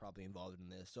Squad are probably involved in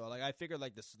this. So like I figured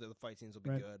like the fight scenes will be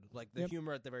good. Like the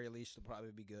humor at the very least will probably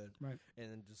be good. Right.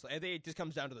 And just I think it just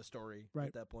comes down to the story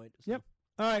at that point. So. Yep.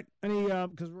 All right. Any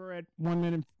because we're at 1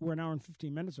 minute, we're an hour and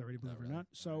 15 minutes already, believe it or not.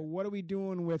 So what are we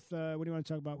doing with? What do you want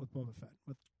to talk about with Boba Fett?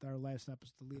 With our last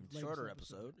episode, Shorter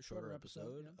episode.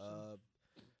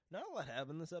 Yeah, Not a lot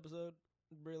happened this episode,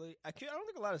 really. I don't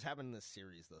think a lot has happened in this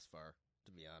series thus far,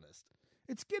 to be honest.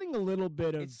 it's getting a little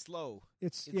bit of. It's slow.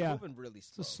 It's moving really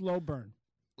slow. It's a slow burn.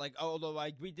 Like, although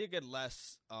we did get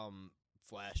less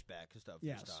flashback stuff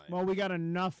Yes. this time. Well, we got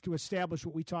enough to establish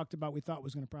what we talked about. We thought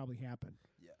was going to probably happen.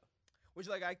 Yeah, which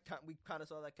like we kind of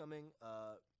saw that coming.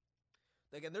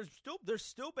 Again, there's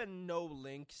still been no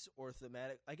links or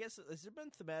thematic. I guess has there been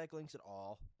thematic links at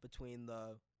all between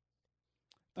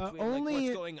only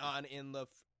what's going on in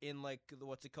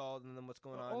what's it called, and then what's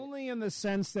going on? Only in the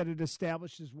sense that it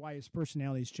establishes why his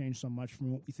personality has changed so much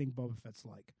from what we think Boba Fett's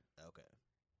like. Okay.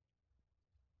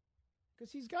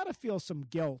 Because he's got to feel some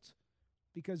guilt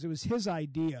because it was his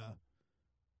idea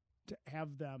to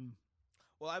have them.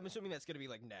 Well, I'm assuming that's going to be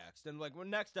like next, and like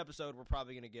next episode, we're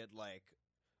probably going to get like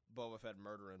Boba Fett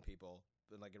murdering people,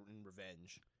 like in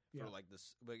revenge for like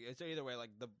this. Like, it's either way,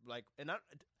 and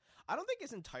I don't think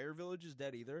his entire village is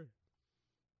dead either.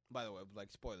 By the way,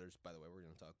 like spoilers. By the way, we're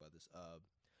going to talk about this.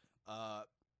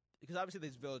 Because obviously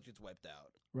this village gets wiped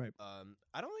out. Right.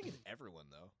 I don't think it's everyone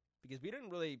though, because we didn't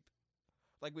really.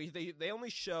 Like they only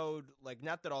showed like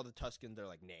not that all the Tuskens are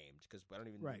like named because I don't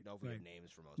even know if we have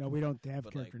names for most. No, of them. we don't have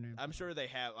But, character like, names. I'm sure they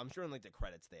have. I'm sure in like the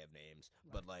credits they have names,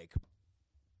 but like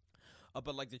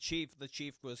the chief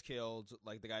was killed.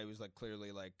 Like the guy who was like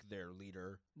clearly like their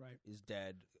leader, is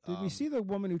dead. Did we see the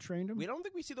woman who trained him? We don't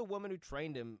think we see the woman who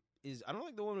trained him. I don't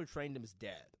think the woman who trained him is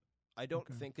dead. I don't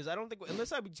think because I don't think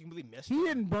unless I completely missed. He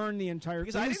didn't burn the entire.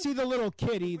 Because I didn't see the little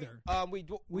kid either. We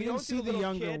didn't don't see the little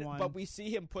younger kid, one, but we see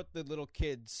him put the little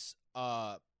kid's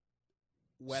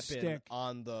weapon Stick.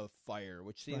 on the fire,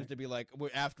 which seems to be like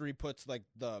after he puts like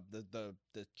the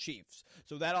chiefs.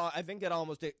 So that I think that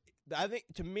almost I think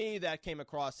to me that came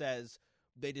across as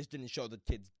they just didn't show the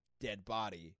kid's dead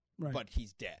body, but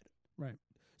he's dead. Right.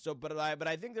 So, but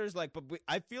I think there's like,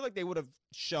 I feel like they would have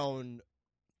shown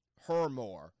her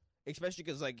more, especially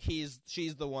because like she's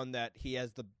the one that he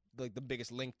has the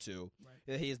biggest link to.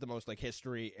 That he has the most like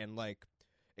history and like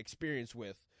experience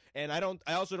with. And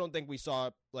I also don't think we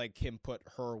saw like him put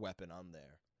her weapon on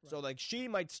there. So like she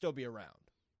might still be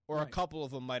around, or a couple of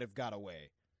them might have got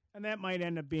away. And that might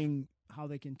end up being how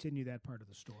they continue that part of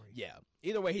the story. Yeah.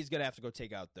 Either way, he's gonna have to go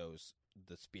take out the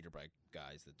speeder bike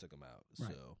guys that took him out.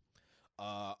 Right. So.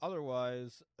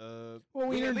 Otherwise, we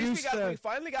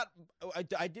finally got.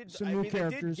 some new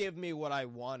characters. They did give me what I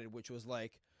wanted, which was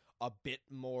like a bit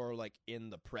more like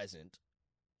in the present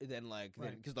than like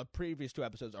because the previous two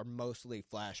episodes are mostly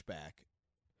flashback,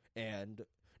 and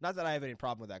not that I have any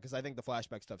problem with that because I think the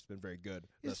flashback stuff's been very good.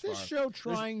 Is this show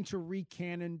trying to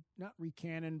not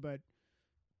recanon, but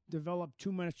develop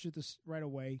too much of this right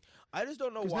away? I just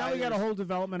don't know why. Now we got a whole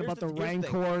development about the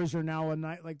Rancors are now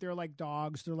like they're like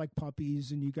dogs, they're like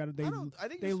puppies, and you got to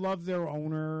they love their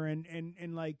owner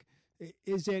and like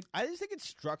is it? I just think it's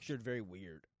structured very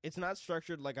weird. It's not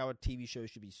structured like how a TV show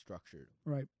should be structured.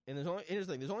 Right. And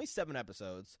there's only 7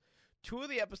 episodes. 2 of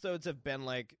the episodes have been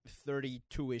like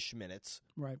 32-ish minutes.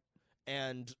 Right.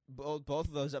 And both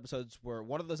of those episodes were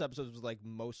one of those episodes was like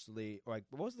mostly like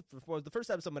what was the first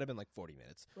episode might have been like 40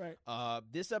 minutes. Right.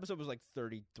 This episode was like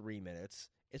 33 minutes.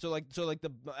 And so like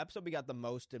the episode we got the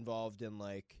most involved in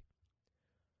like.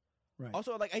 Right.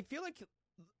 Also like I feel like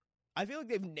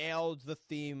they've nailed the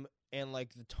theme and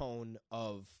like the tone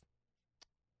of.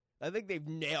 I think they've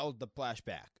nailed the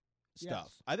flashback stuff.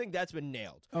 Yes. I think that's been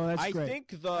nailed. Oh, that's great.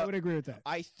 I would agree with that.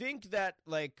 I think that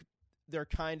like. They're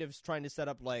kind of trying to set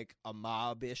up like a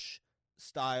mob-ish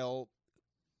style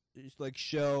like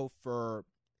show for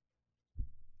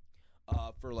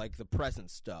like the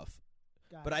present stuff.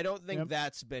 But I don't think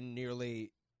that's been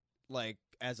nearly like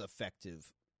as effective.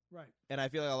 Right. And I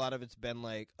feel like a lot of it's been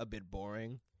like a bit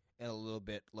boring and a little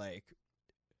bit like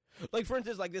for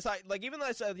instance like this even though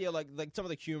I said like some of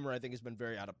the humor I think has been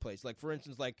very out of place. Like for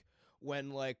instance like when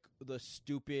like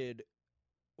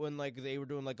when like they were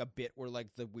doing like a bit where like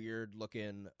the weird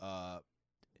looking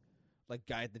like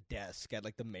guy at the desk at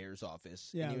like the mayor's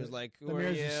office, and he was like, "Who are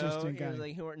you?" Assistant guy. He was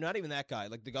like, "Who are?" Not even that guy,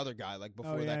 like the other guy, like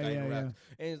before that guy arrived.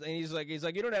 And he's like,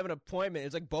 "You don't have an appointment."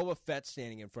 It's like Boba Fett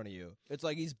standing in front of you. It's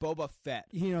like he's Boba Fett.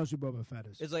 He knows who Boba Fett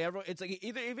is. It's like everyone. It's like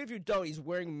even if you don't, he's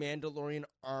wearing Mandalorian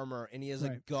armor and he has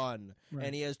a gun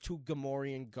and he has 2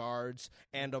 Gamorrean guards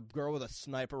and a girl with a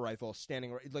sniper rifle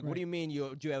standing. Like, what do you mean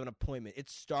do you have an appointment?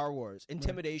 It's Star Wars.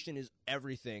 Intimidation is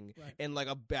everything in like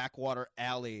a backwater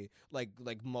alley, like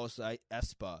most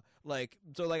Espa. Like,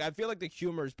 so like I feel like the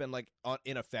humor has been like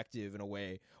ineffective in a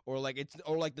way, or like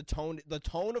the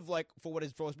tone of like for what is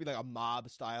supposed to be like a mob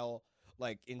style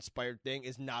like inspired thing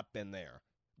is not been there.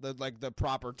 The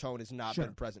proper tone has not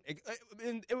been present.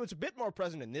 It was a bit more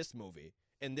present in this movie,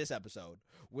 in this episode,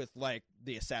 with like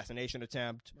the assassination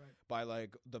attempt by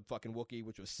like the fucking Wookiee,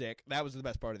 which was sick. That was the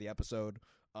best part of the episode.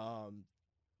 I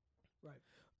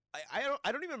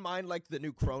don't even mind like the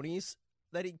new cronies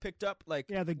that he picked up. Like,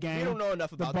 the gang. We don't know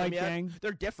enough about them yet. Gang.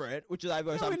 They're different, which is I'm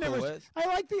cool with.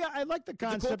 I like the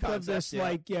concept of this,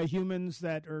 like humans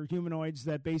that or humanoids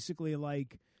that basically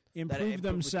like improve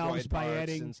themselves by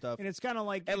adding and stuff. And it's kind of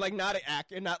like not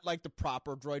like the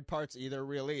proper droid parts either.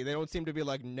 Really, they don't seem to be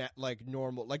like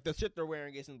normal. Like the shit they're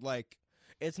wearing isn't like,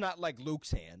 it's not like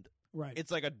Luke's hand. Right.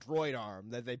 It's like a droid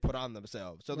arm that they put on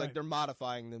themselves. So like they're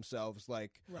modifying themselves,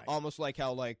 like almost like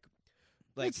how like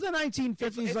it's the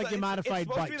 1950s, like you modified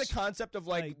it's supposed bikes. to be the concept of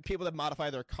like people that modify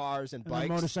their cars and bikes,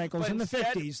 motorcycles in the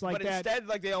 50s, like but that. Instead,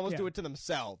 like they almost do it to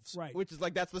themselves, right? Which is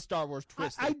like that's the Star Wars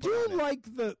twist. I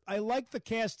like the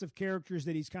cast of characters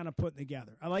that he's kind of putting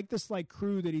together. I like this like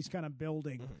crew that he's kind of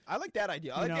building. Mm-hmm. I like that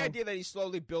idea. I like the idea that he's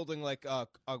slowly building like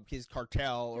his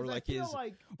cartel or like his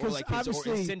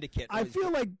syndicate. I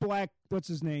feel like what's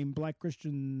his name? Black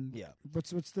Christian. Yeah.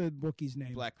 What's the Wookiee's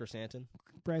name? Black Chrysanthemum.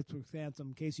 Black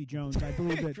Chrysanthemum. Casey Jones. I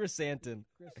believe that. Chrysanthemum.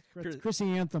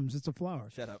 Chrysanthemums. It's a flower.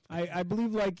 Shut up. I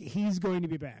believe like he's going to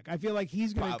be back. I feel like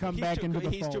he's going to come back into the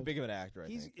fold. He's too big of an actor.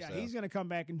 He's going to come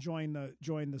back and join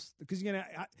this because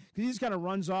he just kind of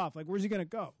runs off. Like where's he going to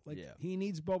go? Like he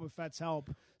needs Boba Fett's help,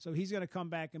 so he's going to come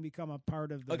back and become a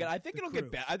part of the. Okay, I think it'll crew.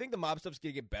 get better. I think the mob stuff's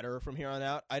going to get better from here on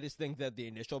out. I just think that the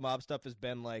initial mob stuff has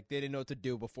been like they didn't know what to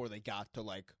do before they got to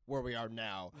like where we are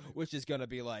now, which is going to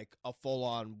be like a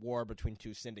full-on war between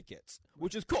two syndicates,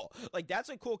 which is cool. Like that's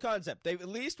a cool concept. They've at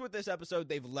least with this episode,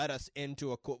 they've led us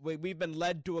into a cool. We've been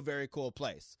led to a very cool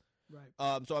place.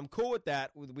 Right. So I'm cool with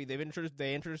that. They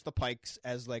introduced the Pikes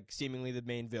as like seemingly the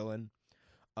main villain.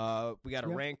 We got a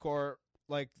Rancor.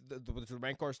 Like the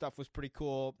Rancor stuff was pretty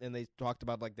cool, and they talked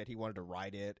about like that he wanted to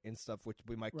ride it and stuff, which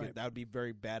we might get. That would be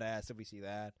very badass if we see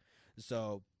that.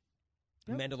 So.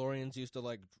 Yep. Mandalorians used to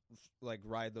like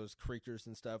ride those creatures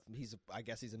and stuff. I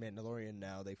guess he's a Mandalorian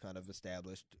now. They've kind of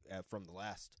established from the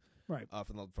last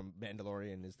from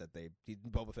Mandalorian is that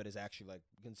Boba Fett is actually like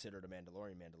considered a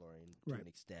Mandalorian to an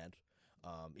extent.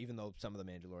 Even though some of the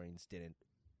Mandalorians didn't.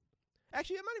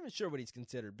 Actually, I'm not even sure what he's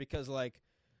considered because like.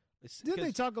 Did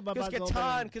they talk about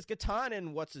because Catan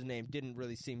and what's his name didn't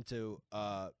really seem to.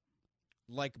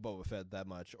 Like Boba Fett that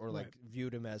much, or like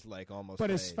viewed him as like almost.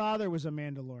 But his father was a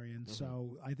Mandalorian,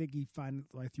 so I think he found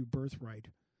like through birthright.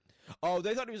 Oh,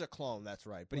 they thought he was a clone. That's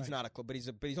right, but he's not a clone. But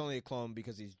he's only a clone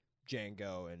because he's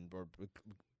Jango and.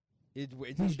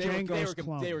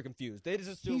 They were confused. They just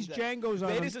assumed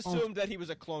assumed that he was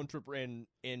a clone trooper in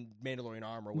Mandalorian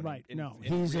armor. When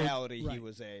in reality, he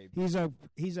was a.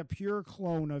 He's a pure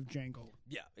clone of Jango.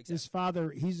 Yeah, exactly. His father,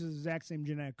 he's the exact same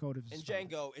genetic code of his father.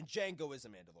 Django is a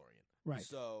Mandalorian. Right.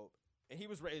 So, and he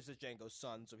was raised as Jango's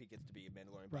son, so he gets to be a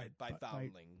Mandalorian by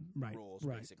foundling rules,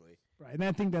 basically. Right, and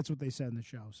I think that's what they said in the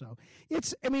show. So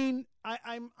it's. I mean,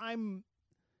 I'm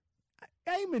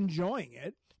enjoying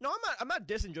it. No, I'm not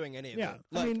disenjoying any of it.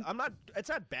 I mean, I'm not. It's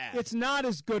not bad. It's not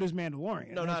as good as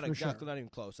Mandalorian. No, not sure. not even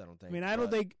close. I don't think. I mean, I don't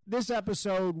think this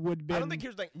episode would be. I don't think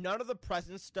here's like none of the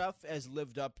present stuff has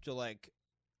lived up to like.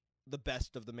 The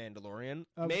best of the Mandalorian.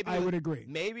 Maybe I would agree.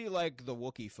 Maybe like the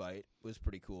Wookiee fight was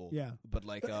pretty cool. Yeah, but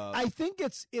like I think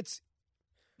it's.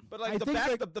 But like the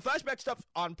flashback stuff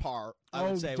on par. I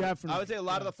would say definitely. I would say a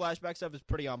lot of the flashback stuff is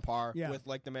pretty on par with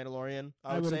like the Mandalorian.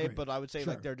 I would say, agree. But I would say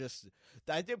like they're just.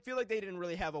 I feel like they didn't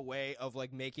really have a way of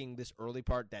like making this early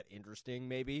part that interesting,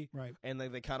 maybe. Right. And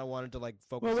like they kind of wanted to like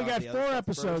focus. Well, we on got the 4 other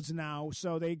episodes first. now,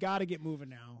 so they got to get moving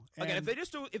now. Again, if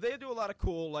they do a lot of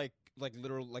cool like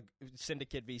literal like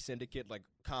syndicate v syndicate like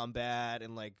combat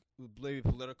and like maybe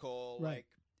political like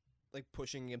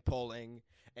pushing and pulling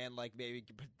and like maybe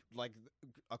like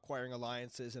acquiring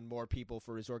alliances and more people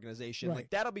for his organization like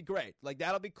that'll be great, like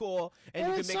that'll be cool, and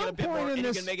you can make it a bit more and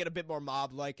you can make it a bit more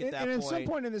mob like at that point. And at some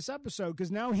point in this episode,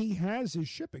 because now he has his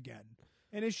ship again.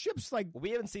 And his ship's like... Well,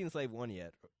 we haven't seen Slave 1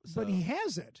 yet. So. But he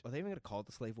has it. Are they even going to call it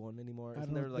the Slave 1 anymore? I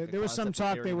don't know. There was some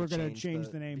talk they were going to change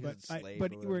the name, but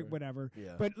whatever.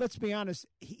 Yeah. But let's be honest,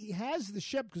 he has the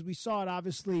ship because we saw it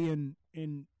obviously in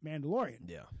Mandalorian.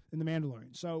 Yeah. In the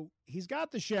Mandalorian. So he's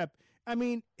got the ship. I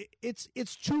mean, it's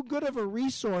too good of a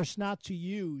resource not to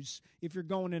use if you're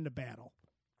going into battle.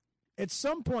 At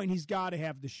some point, he's got to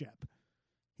have the ship.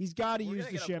 He's got to use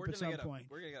the ship at some point.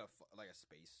 We're going to get a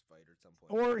space fight at some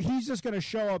point. Or he's just going to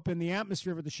show up in the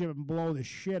atmosphere of the ship and blow the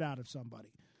shit out of somebody.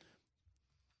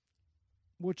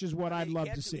 which is what I'd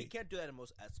love to see. He can't do that in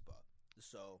most Espa.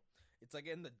 So it's like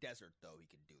in the desert, though, he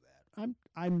can do that.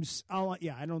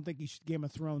 I don't think he should Game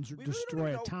of Thrones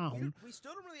destroy a town. We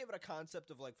still don't really have a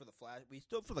concept of like for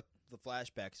the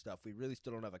flashback stuff. We really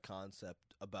still don't have a concept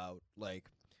about like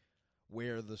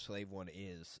where the slave one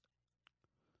is.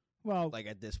 Well, like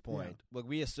at this point, like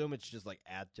we assume it's just like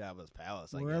at Jabba's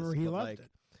palace, wherever he left it.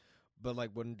 But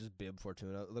like, when does Bib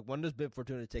Fortuna? Like, when does Bib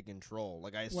Fortuna take control?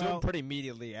 Like, I assume pretty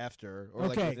immediately after, or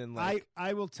like within like.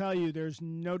 I will tell you, there's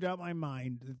no doubt in my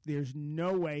mind that there's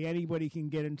no way anybody can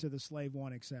get into the Slave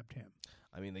One except him.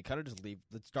 I mean, they kind of just leave.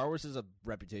 Star Wars has a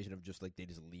reputation of just like they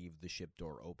just leave the ship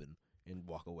door open and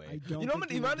walk away. I don't. You know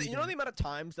the amount of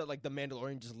times that like the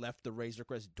Mandalorian just left the Razor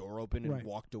Crest door open and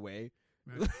walked away.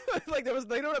 Right. Like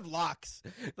they don't have locks.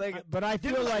 Like, but I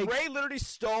feel like Rey literally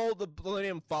stole the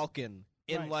Millennium Falcon.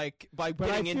 By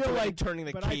getting into it and turning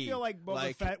the key. But I feel like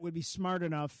Boba Fett would be smart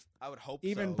enough. I would hope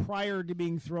even prior to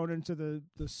being thrown into the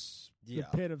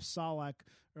pit of Salak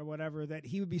or whatever, that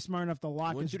he would be smart enough to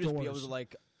lock his doors. Wouldn't you just be able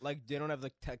to like they don't have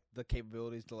the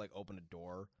capabilities to like open a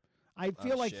door? I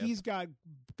feel like he's got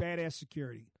badass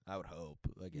security. I would hope.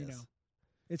 I guess. You know?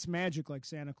 It's magic like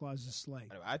Santa Claus's sleigh.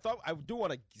 Anyway, I do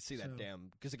want to see that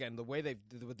because again, the way they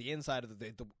with the inside of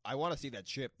I want to see that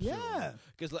ship. Yeah,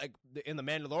 because like in the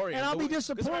Mandalorian, and I'll be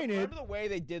disappointed. Remember the way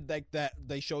they did like that?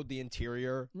 They showed the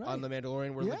interior on the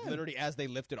Mandalorian, where like literally as they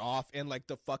lifted off and like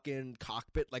the fucking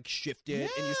cockpit like shifted,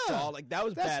 and you saw like that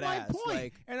was That's badass. My point.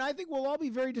 Like, and I think we'll all be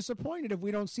very disappointed if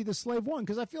we don't see the Slave One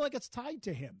because I feel like it's tied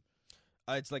to him.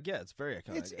 It's like, it's very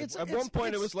iconic. At one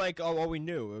point, it was like, all we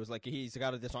knew. It was like, he's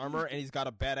got a disarmer and he's got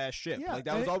a badass ship. Yeah, like,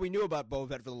 that was all we knew about Boba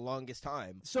Fett for the longest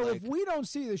time. So if we don't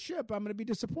see the ship, I'm going to be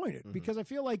disappointed because I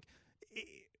feel like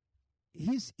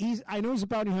he's. I know he's a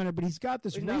bounty hunter, but he's got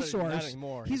this resource. Not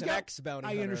anymore. He's an ex-bounty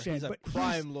hunter. I understand. He's a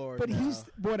crime lord But now. he's,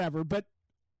 whatever, but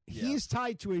he's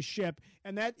tied to his ship,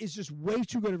 and that is just way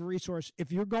too good of a resource.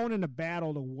 If you're going into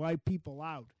battle to wipe people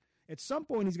out, at some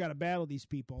point he's got to battle these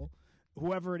people.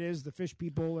 Whoever it is, the fish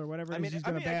people or whatever it is he's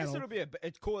going to battle. I guess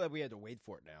it's cool that we had to wait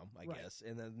for it now, I guess.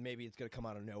 And then maybe it's going to come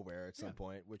out of nowhere at some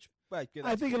point, which I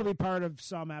think it'll be part of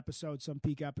some episode, some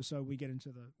peak episode we get into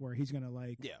where he's going to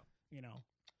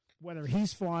whether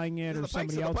he's flying it or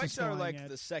somebody else is flying it. The Pikes are like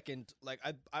the second, like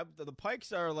the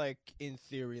Pikes are like in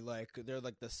theory like they're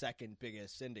like the second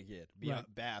biggest syndicate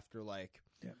after like.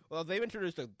 Yeah. Well, they've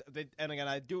introduced and again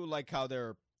I do like how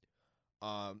they're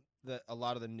a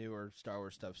lot of the newer Star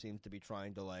Wars stuff seems to be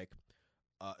trying to like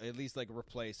at least like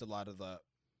replace a lot of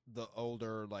the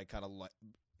older like kind of like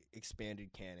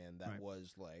expanded canon that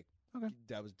was like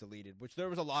that was deleted, which there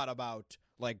was a lot about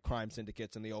like crime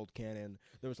syndicates in the old canon.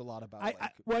 There was a lot about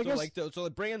so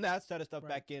bringing that set of stuff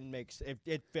back in makes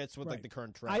it fits with like the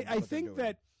current trend.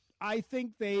 I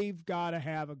think they've got to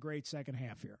have a great second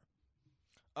half here.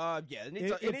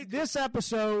 This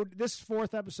episode, this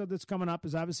fourth episode that's coming up,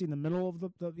 is obviously in the middle of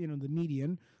the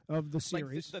median of the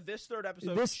series. Like this third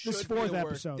episode, this fourth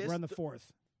episode, we're on the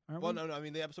fourth. Well, no, I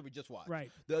mean the episode we just watched.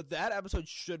 Right, that episode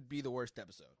should be the worst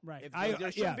episode. Right,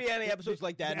 there shouldn't be any episodes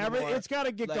like that anymore. It's got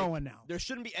to get going now. There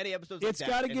shouldn't be any episodes. It's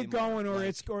got to get going, or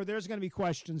there's going to be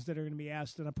questions that are going to be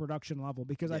asked on a production level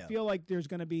because I feel like there's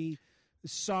going to be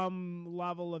some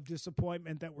level of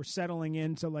disappointment that we're settling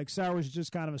into. Like Star Wars is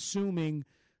just kind of assuming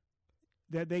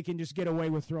that they can just get away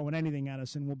with throwing anything at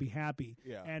us and we'll be happy.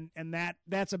 Yeah. And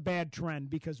that's a bad trend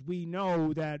because we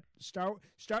know that Star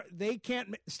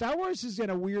Wars is in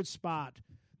a weird spot.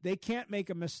 They can't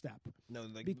make a misstep. No,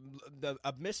 like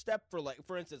a misstep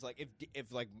for instance, like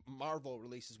if like Marvel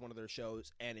releases one of their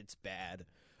shows and it's bad,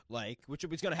 like which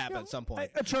is going to happen at some point.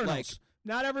 Eternals. Like,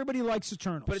 not everybody likes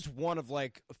Eternals, but it's one of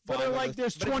like five. But like,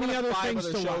 there's 20 other things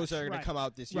to shows watch. that are going to come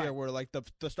out this year. Where like the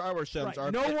Star Wars shows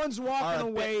are no one's walking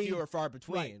away. Few or far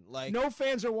between. Like no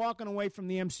fans are walking away from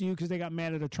the MCU because they got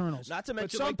mad at Eternals. Not to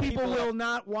mention, but some people will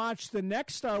not watch the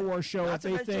next Star Wars show if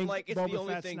they think like it's Boba the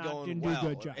only Fett's thing not going do well. a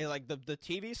good job. And like the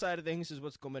TV side of things is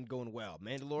what's been going well.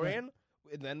 Mandalorian,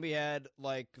 and then we had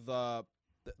like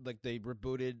they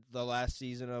rebooted the last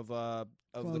season of the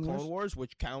Clone Wars,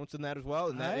 which counts in that as well,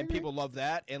 and people love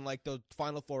that. And like the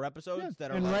final 4 episodes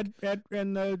that are and like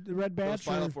the Red Batch, those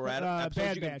final 4 episodes,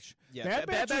 Bad Batch. Yeah, Bad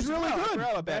Batch is really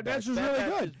good. Bad Batch is really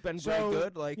good. Has been very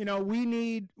good. Like we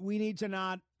need to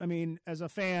not. I mean, as a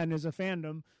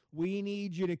fandom, we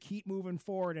need you to keep moving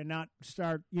forward and not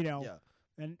start.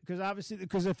 And because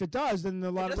if it does, then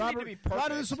a lot of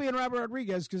this will be in Robert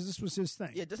Rodriguez because this was his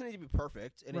thing. Yeah, it doesn't need to be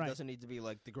perfect, and it doesn't need to be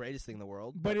like the greatest thing in the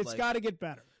world. But it's got to get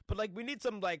better. But like we need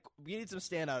some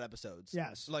standout episodes.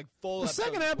 Yes, like full. The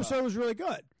second episode was really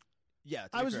good. Yeah,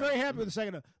 I was very happy with the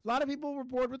second. A lot of people were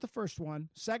bored with the first one.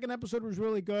 Second episode was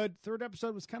really good. Third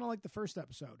episode was kind of like the first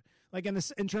episode, like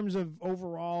in terms of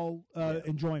overall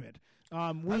enjoyment.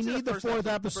 We need the fourth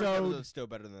episode. The first episode is still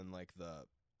better than like the.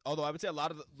 Although I would say a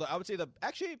lot of the.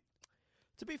 Actually,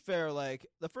 to be fair, like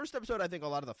the first episode, I think a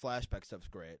lot of the flashback stuff's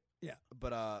great. Yeah.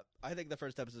 But I think the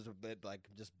first episode's a bit like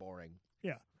just boring.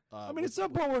 Yeah. I mean, at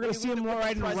some point, we're going to see him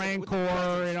riding a Rancor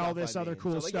and all this other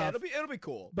cool stuff. Yeah, it'll be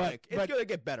cool. But like, it's going to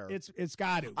get better. It's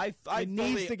got to. It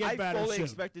needs to get better. I fully soon.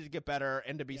 expect it to get better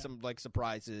and to be some like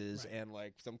surprises and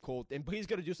like some cool. And he's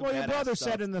going to do some. Well, your brother stuff,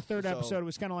 said in the third episode it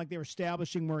was kind of like they were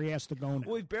establishing where he has to go now.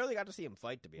 Well, we barely got to see him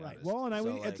fight, to be honest. Well,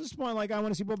 and at this point, like I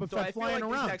want to see Boba Fett flying like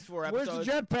around. Next 4 Where's episodes,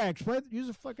 the jetpacks? Use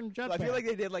a fucking jetpack. I feel like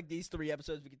they did like these 3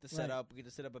 episodes. We get to set up. We get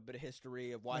to set up a bit of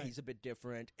history of why he's a bit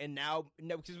different. And now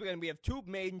because we have 2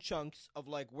 main chunks of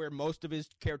like where most of his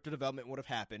character development would have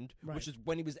happened, which is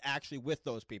when he was actually with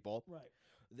those people. Right.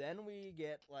 Then we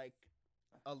get like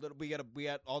a little. We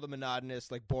got all the monotonous,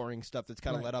 like boring stuff that's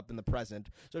kind of let up in the present.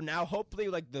 So now, hopefully,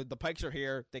 like the Pikes are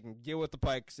here. They can deal with the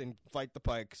Pikes and fight the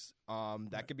Pikes.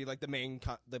 That could be like the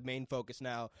main focus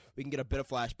now. We can get a bit of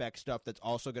flashback stuff that's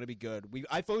also going to be good.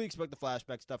 I fully expect the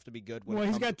flashback stuff to be good. Well,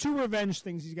 he's got 2 revenge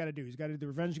things he's got to do. He's got to do the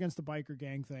revenge against the biker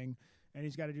gang thing. And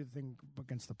he's got to do the thing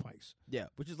against the Pikes. Yeah,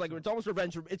 which is like it's almost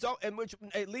revenge. It's all, and which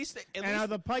at least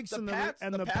the Pikes the and paths,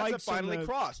 the paths Pikes have finally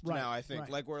crossed right, now. I think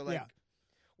like we're like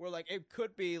it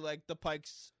could be like the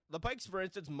Pikes. The Pikes, for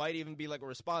instance, might even be like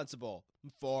responsible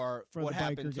for what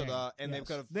happened to the and they've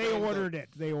kind of they ordered it.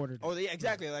 They ordered it. Oh,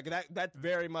 exactly. Like that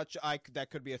very much. That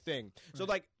could be a thing. So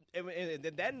like, and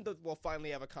then we'll finally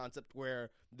have a concept where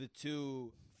the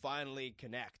 2 finally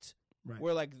connect. Right.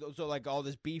 Where like all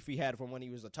this beef he had from when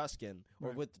he was a Tusken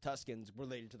or with the Tuskens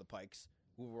related to the Pikes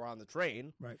who were on the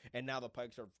train, right? And now the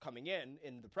Pikes are coming in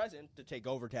the present to take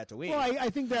over Tatooine. Well,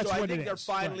 I think that's what it is. I think they're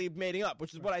finally mating up,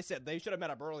 which is what I said. They should have met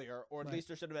up earlier, or at least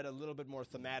there should have been a little bit more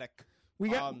thematic. We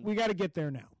got to get there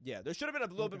now. Yeah, there should have been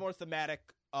a little bit more thematic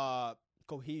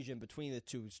cohesion between the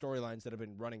 2 storylines that have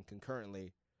been running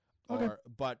concurrently.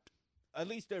 But at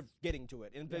least they're getting to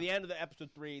it. And by the end of the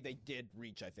episode 3, they did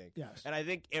reach, I think. Yes. And I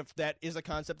think if that is a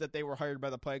concept that they were hired by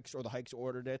the Pikes or the Hikes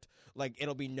ordered it, like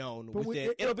it'll be known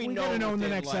it'll be known in the within,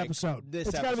 next like, episode.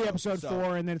 It's got to be episode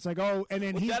 4, and then it's like, and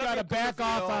then he's got to back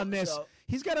off on this. So.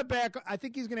 He's got to back. I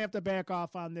think he's going to have to back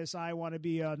off on this. I want to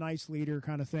be a nice leader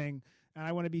kind of thing. And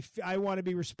I want to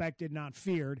be respected, not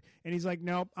feared. And he's like,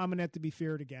 nope, I'm gonna have to be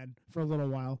feared again for a little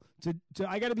while.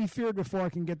 I got to be feared before I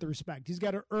can get the respect. He's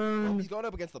got to earn. Well, he's going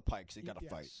up against the Pikes. He got to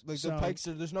fight. Like the Pikes,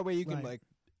 there's no way you can like.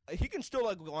 He can still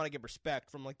like want to get respect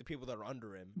from like the people that are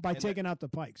under him by taking out the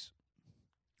Pikes.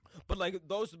 But like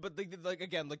those, like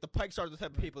again, like the Pikes are the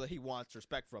type of people that he wants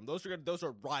respect from. Those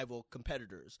are rival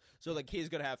competitors. So like he's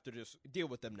gonna have to just deal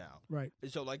with them now, right? And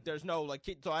so like there's no like.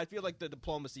 So I feel like the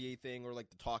diplomacy thing or like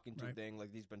the talking to thing,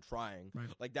 like he's been trying,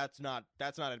 like that's not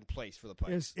in place for the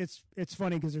Pikes. It's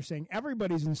funny because they're saying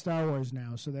everybody's in Star Wars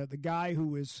now. So that the guy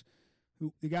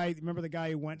remember the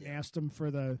guy who went and asked him for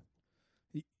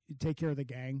take care of the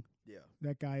gang. Yeah,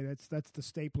 that guy. That's the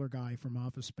stapler guy from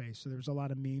Office Space. So there's a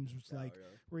lot of memes. It's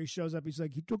where he shows up. He's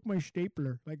like, he took my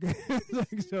stapler. Like,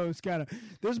 so it's kind of.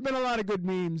 There's been a lot of good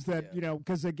memes that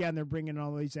because again they're bringing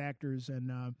all these actors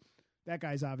and that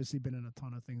guy's obviously been in a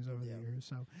ton of things over the years.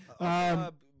 So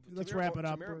let's wrap it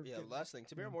up. Last thing.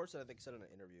 Tamir Morrison I think said in an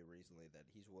interview recently that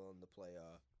he's willing to play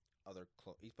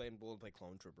he's willing to play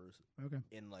clone troopers. Okay.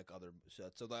 In like other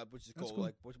sets, so that which is That's cool.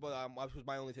 Like,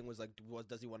 my only thing was like,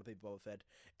 does he want to play Boba Fett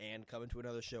and come into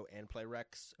another show and play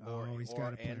Rex? He's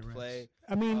got to play Rex.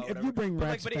 I mean, if you bring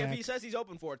Rex but back, if he says he's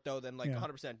open for it though, then like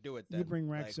 100% do it. Then you bring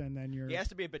Rex and then he has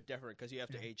to be a bit different because you have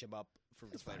to age him up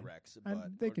to play Rex.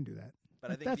 But they can do that. But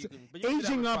I think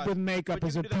aging up with makeup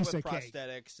is a piece of cake.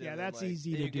 Yeah, that's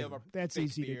easy to do. That's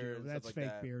easy to do. That's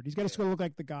fake beard. He's got to look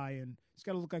like the guy, and he's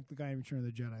got to look like the guy in Return of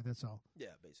the Jedi. That's all. Yeah,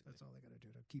 basically. That's all they got to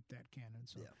do to keep that canon.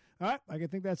 So, all right, I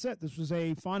think that's it. This was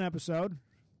a fun episode.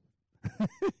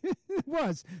 It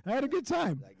was. I had a good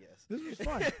time. I guess this was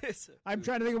fun. I'm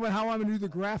trying to think about how I'm going to do the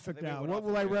graphic now. What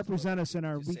will I represent us in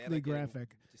our weekly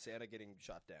graphic? Santa getting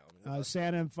shot down.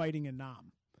 Santa fighting in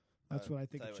Nam. That's what I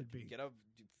think it should be. Get a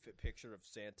picture of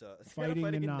Santa fighting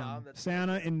in Nam.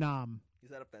 Santa in Nam. Is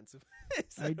that offensive?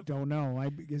 I don't know. I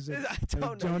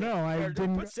don't know. I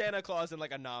didn't put Santa Claus in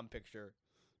like a Nam picture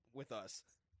with us.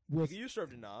 You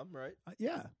served a Nam, right?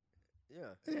 Yeah.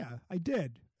 Yeah, I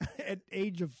did at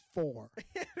age of 4.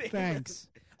 Thanks.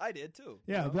 I did too.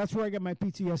 Yeah, you know? that's where I got my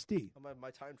PTSD. I'm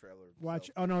my time traveler. Watch.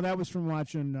 self. Oh no, that was from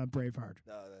watching Braveheart.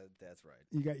 That's right.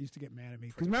 You used to get mad at me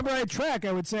because remember I had track.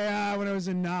 I would say when I was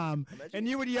in Nam, and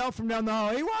you would yell from down the hall.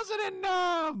 He wasn't in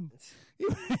Nam.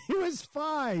 He was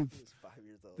 5. He was 5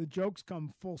 years old. The jokes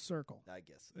come full circle. I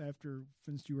guess. After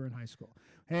since you were in high school.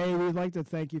 Hey, we'd like to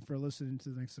thank you for listening to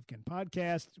the Next of Kin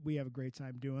podcast. We have a great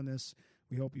time doing this.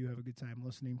 We hope you have a good time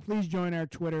listening. Please join our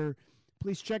Twitter.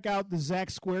 Please check out the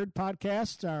Zach Squared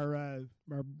podcast. Our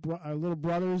little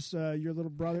brothers, your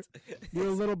little brother, your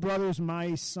little brother's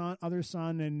my son, other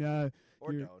son, and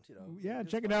Or don't, Yeah,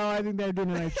 check it out. I think they're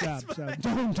doing a nice job. So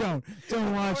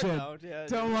don't watch it.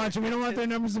 Don't watch it. We don't want their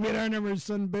numbers to be our numbers,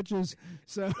 son bitches.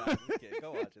 So okay,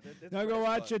 go watch it. Now go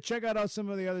watch it. Check out some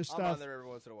of the other stuff. I'm on there every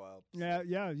once in a while. So.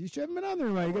 Yeah. You should have been on there,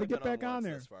 right? You got to get back on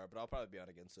there. Far, but I'll probably be on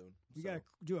again soon. We got to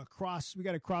do a cross. We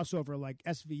got a crossover like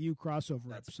SVU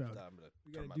crossover episode. I'm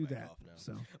we got turn to do my mic that. off now.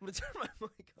 So I'm gonna turn my mic off.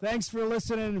 thanks for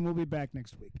listening, and we'll be back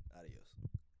next week.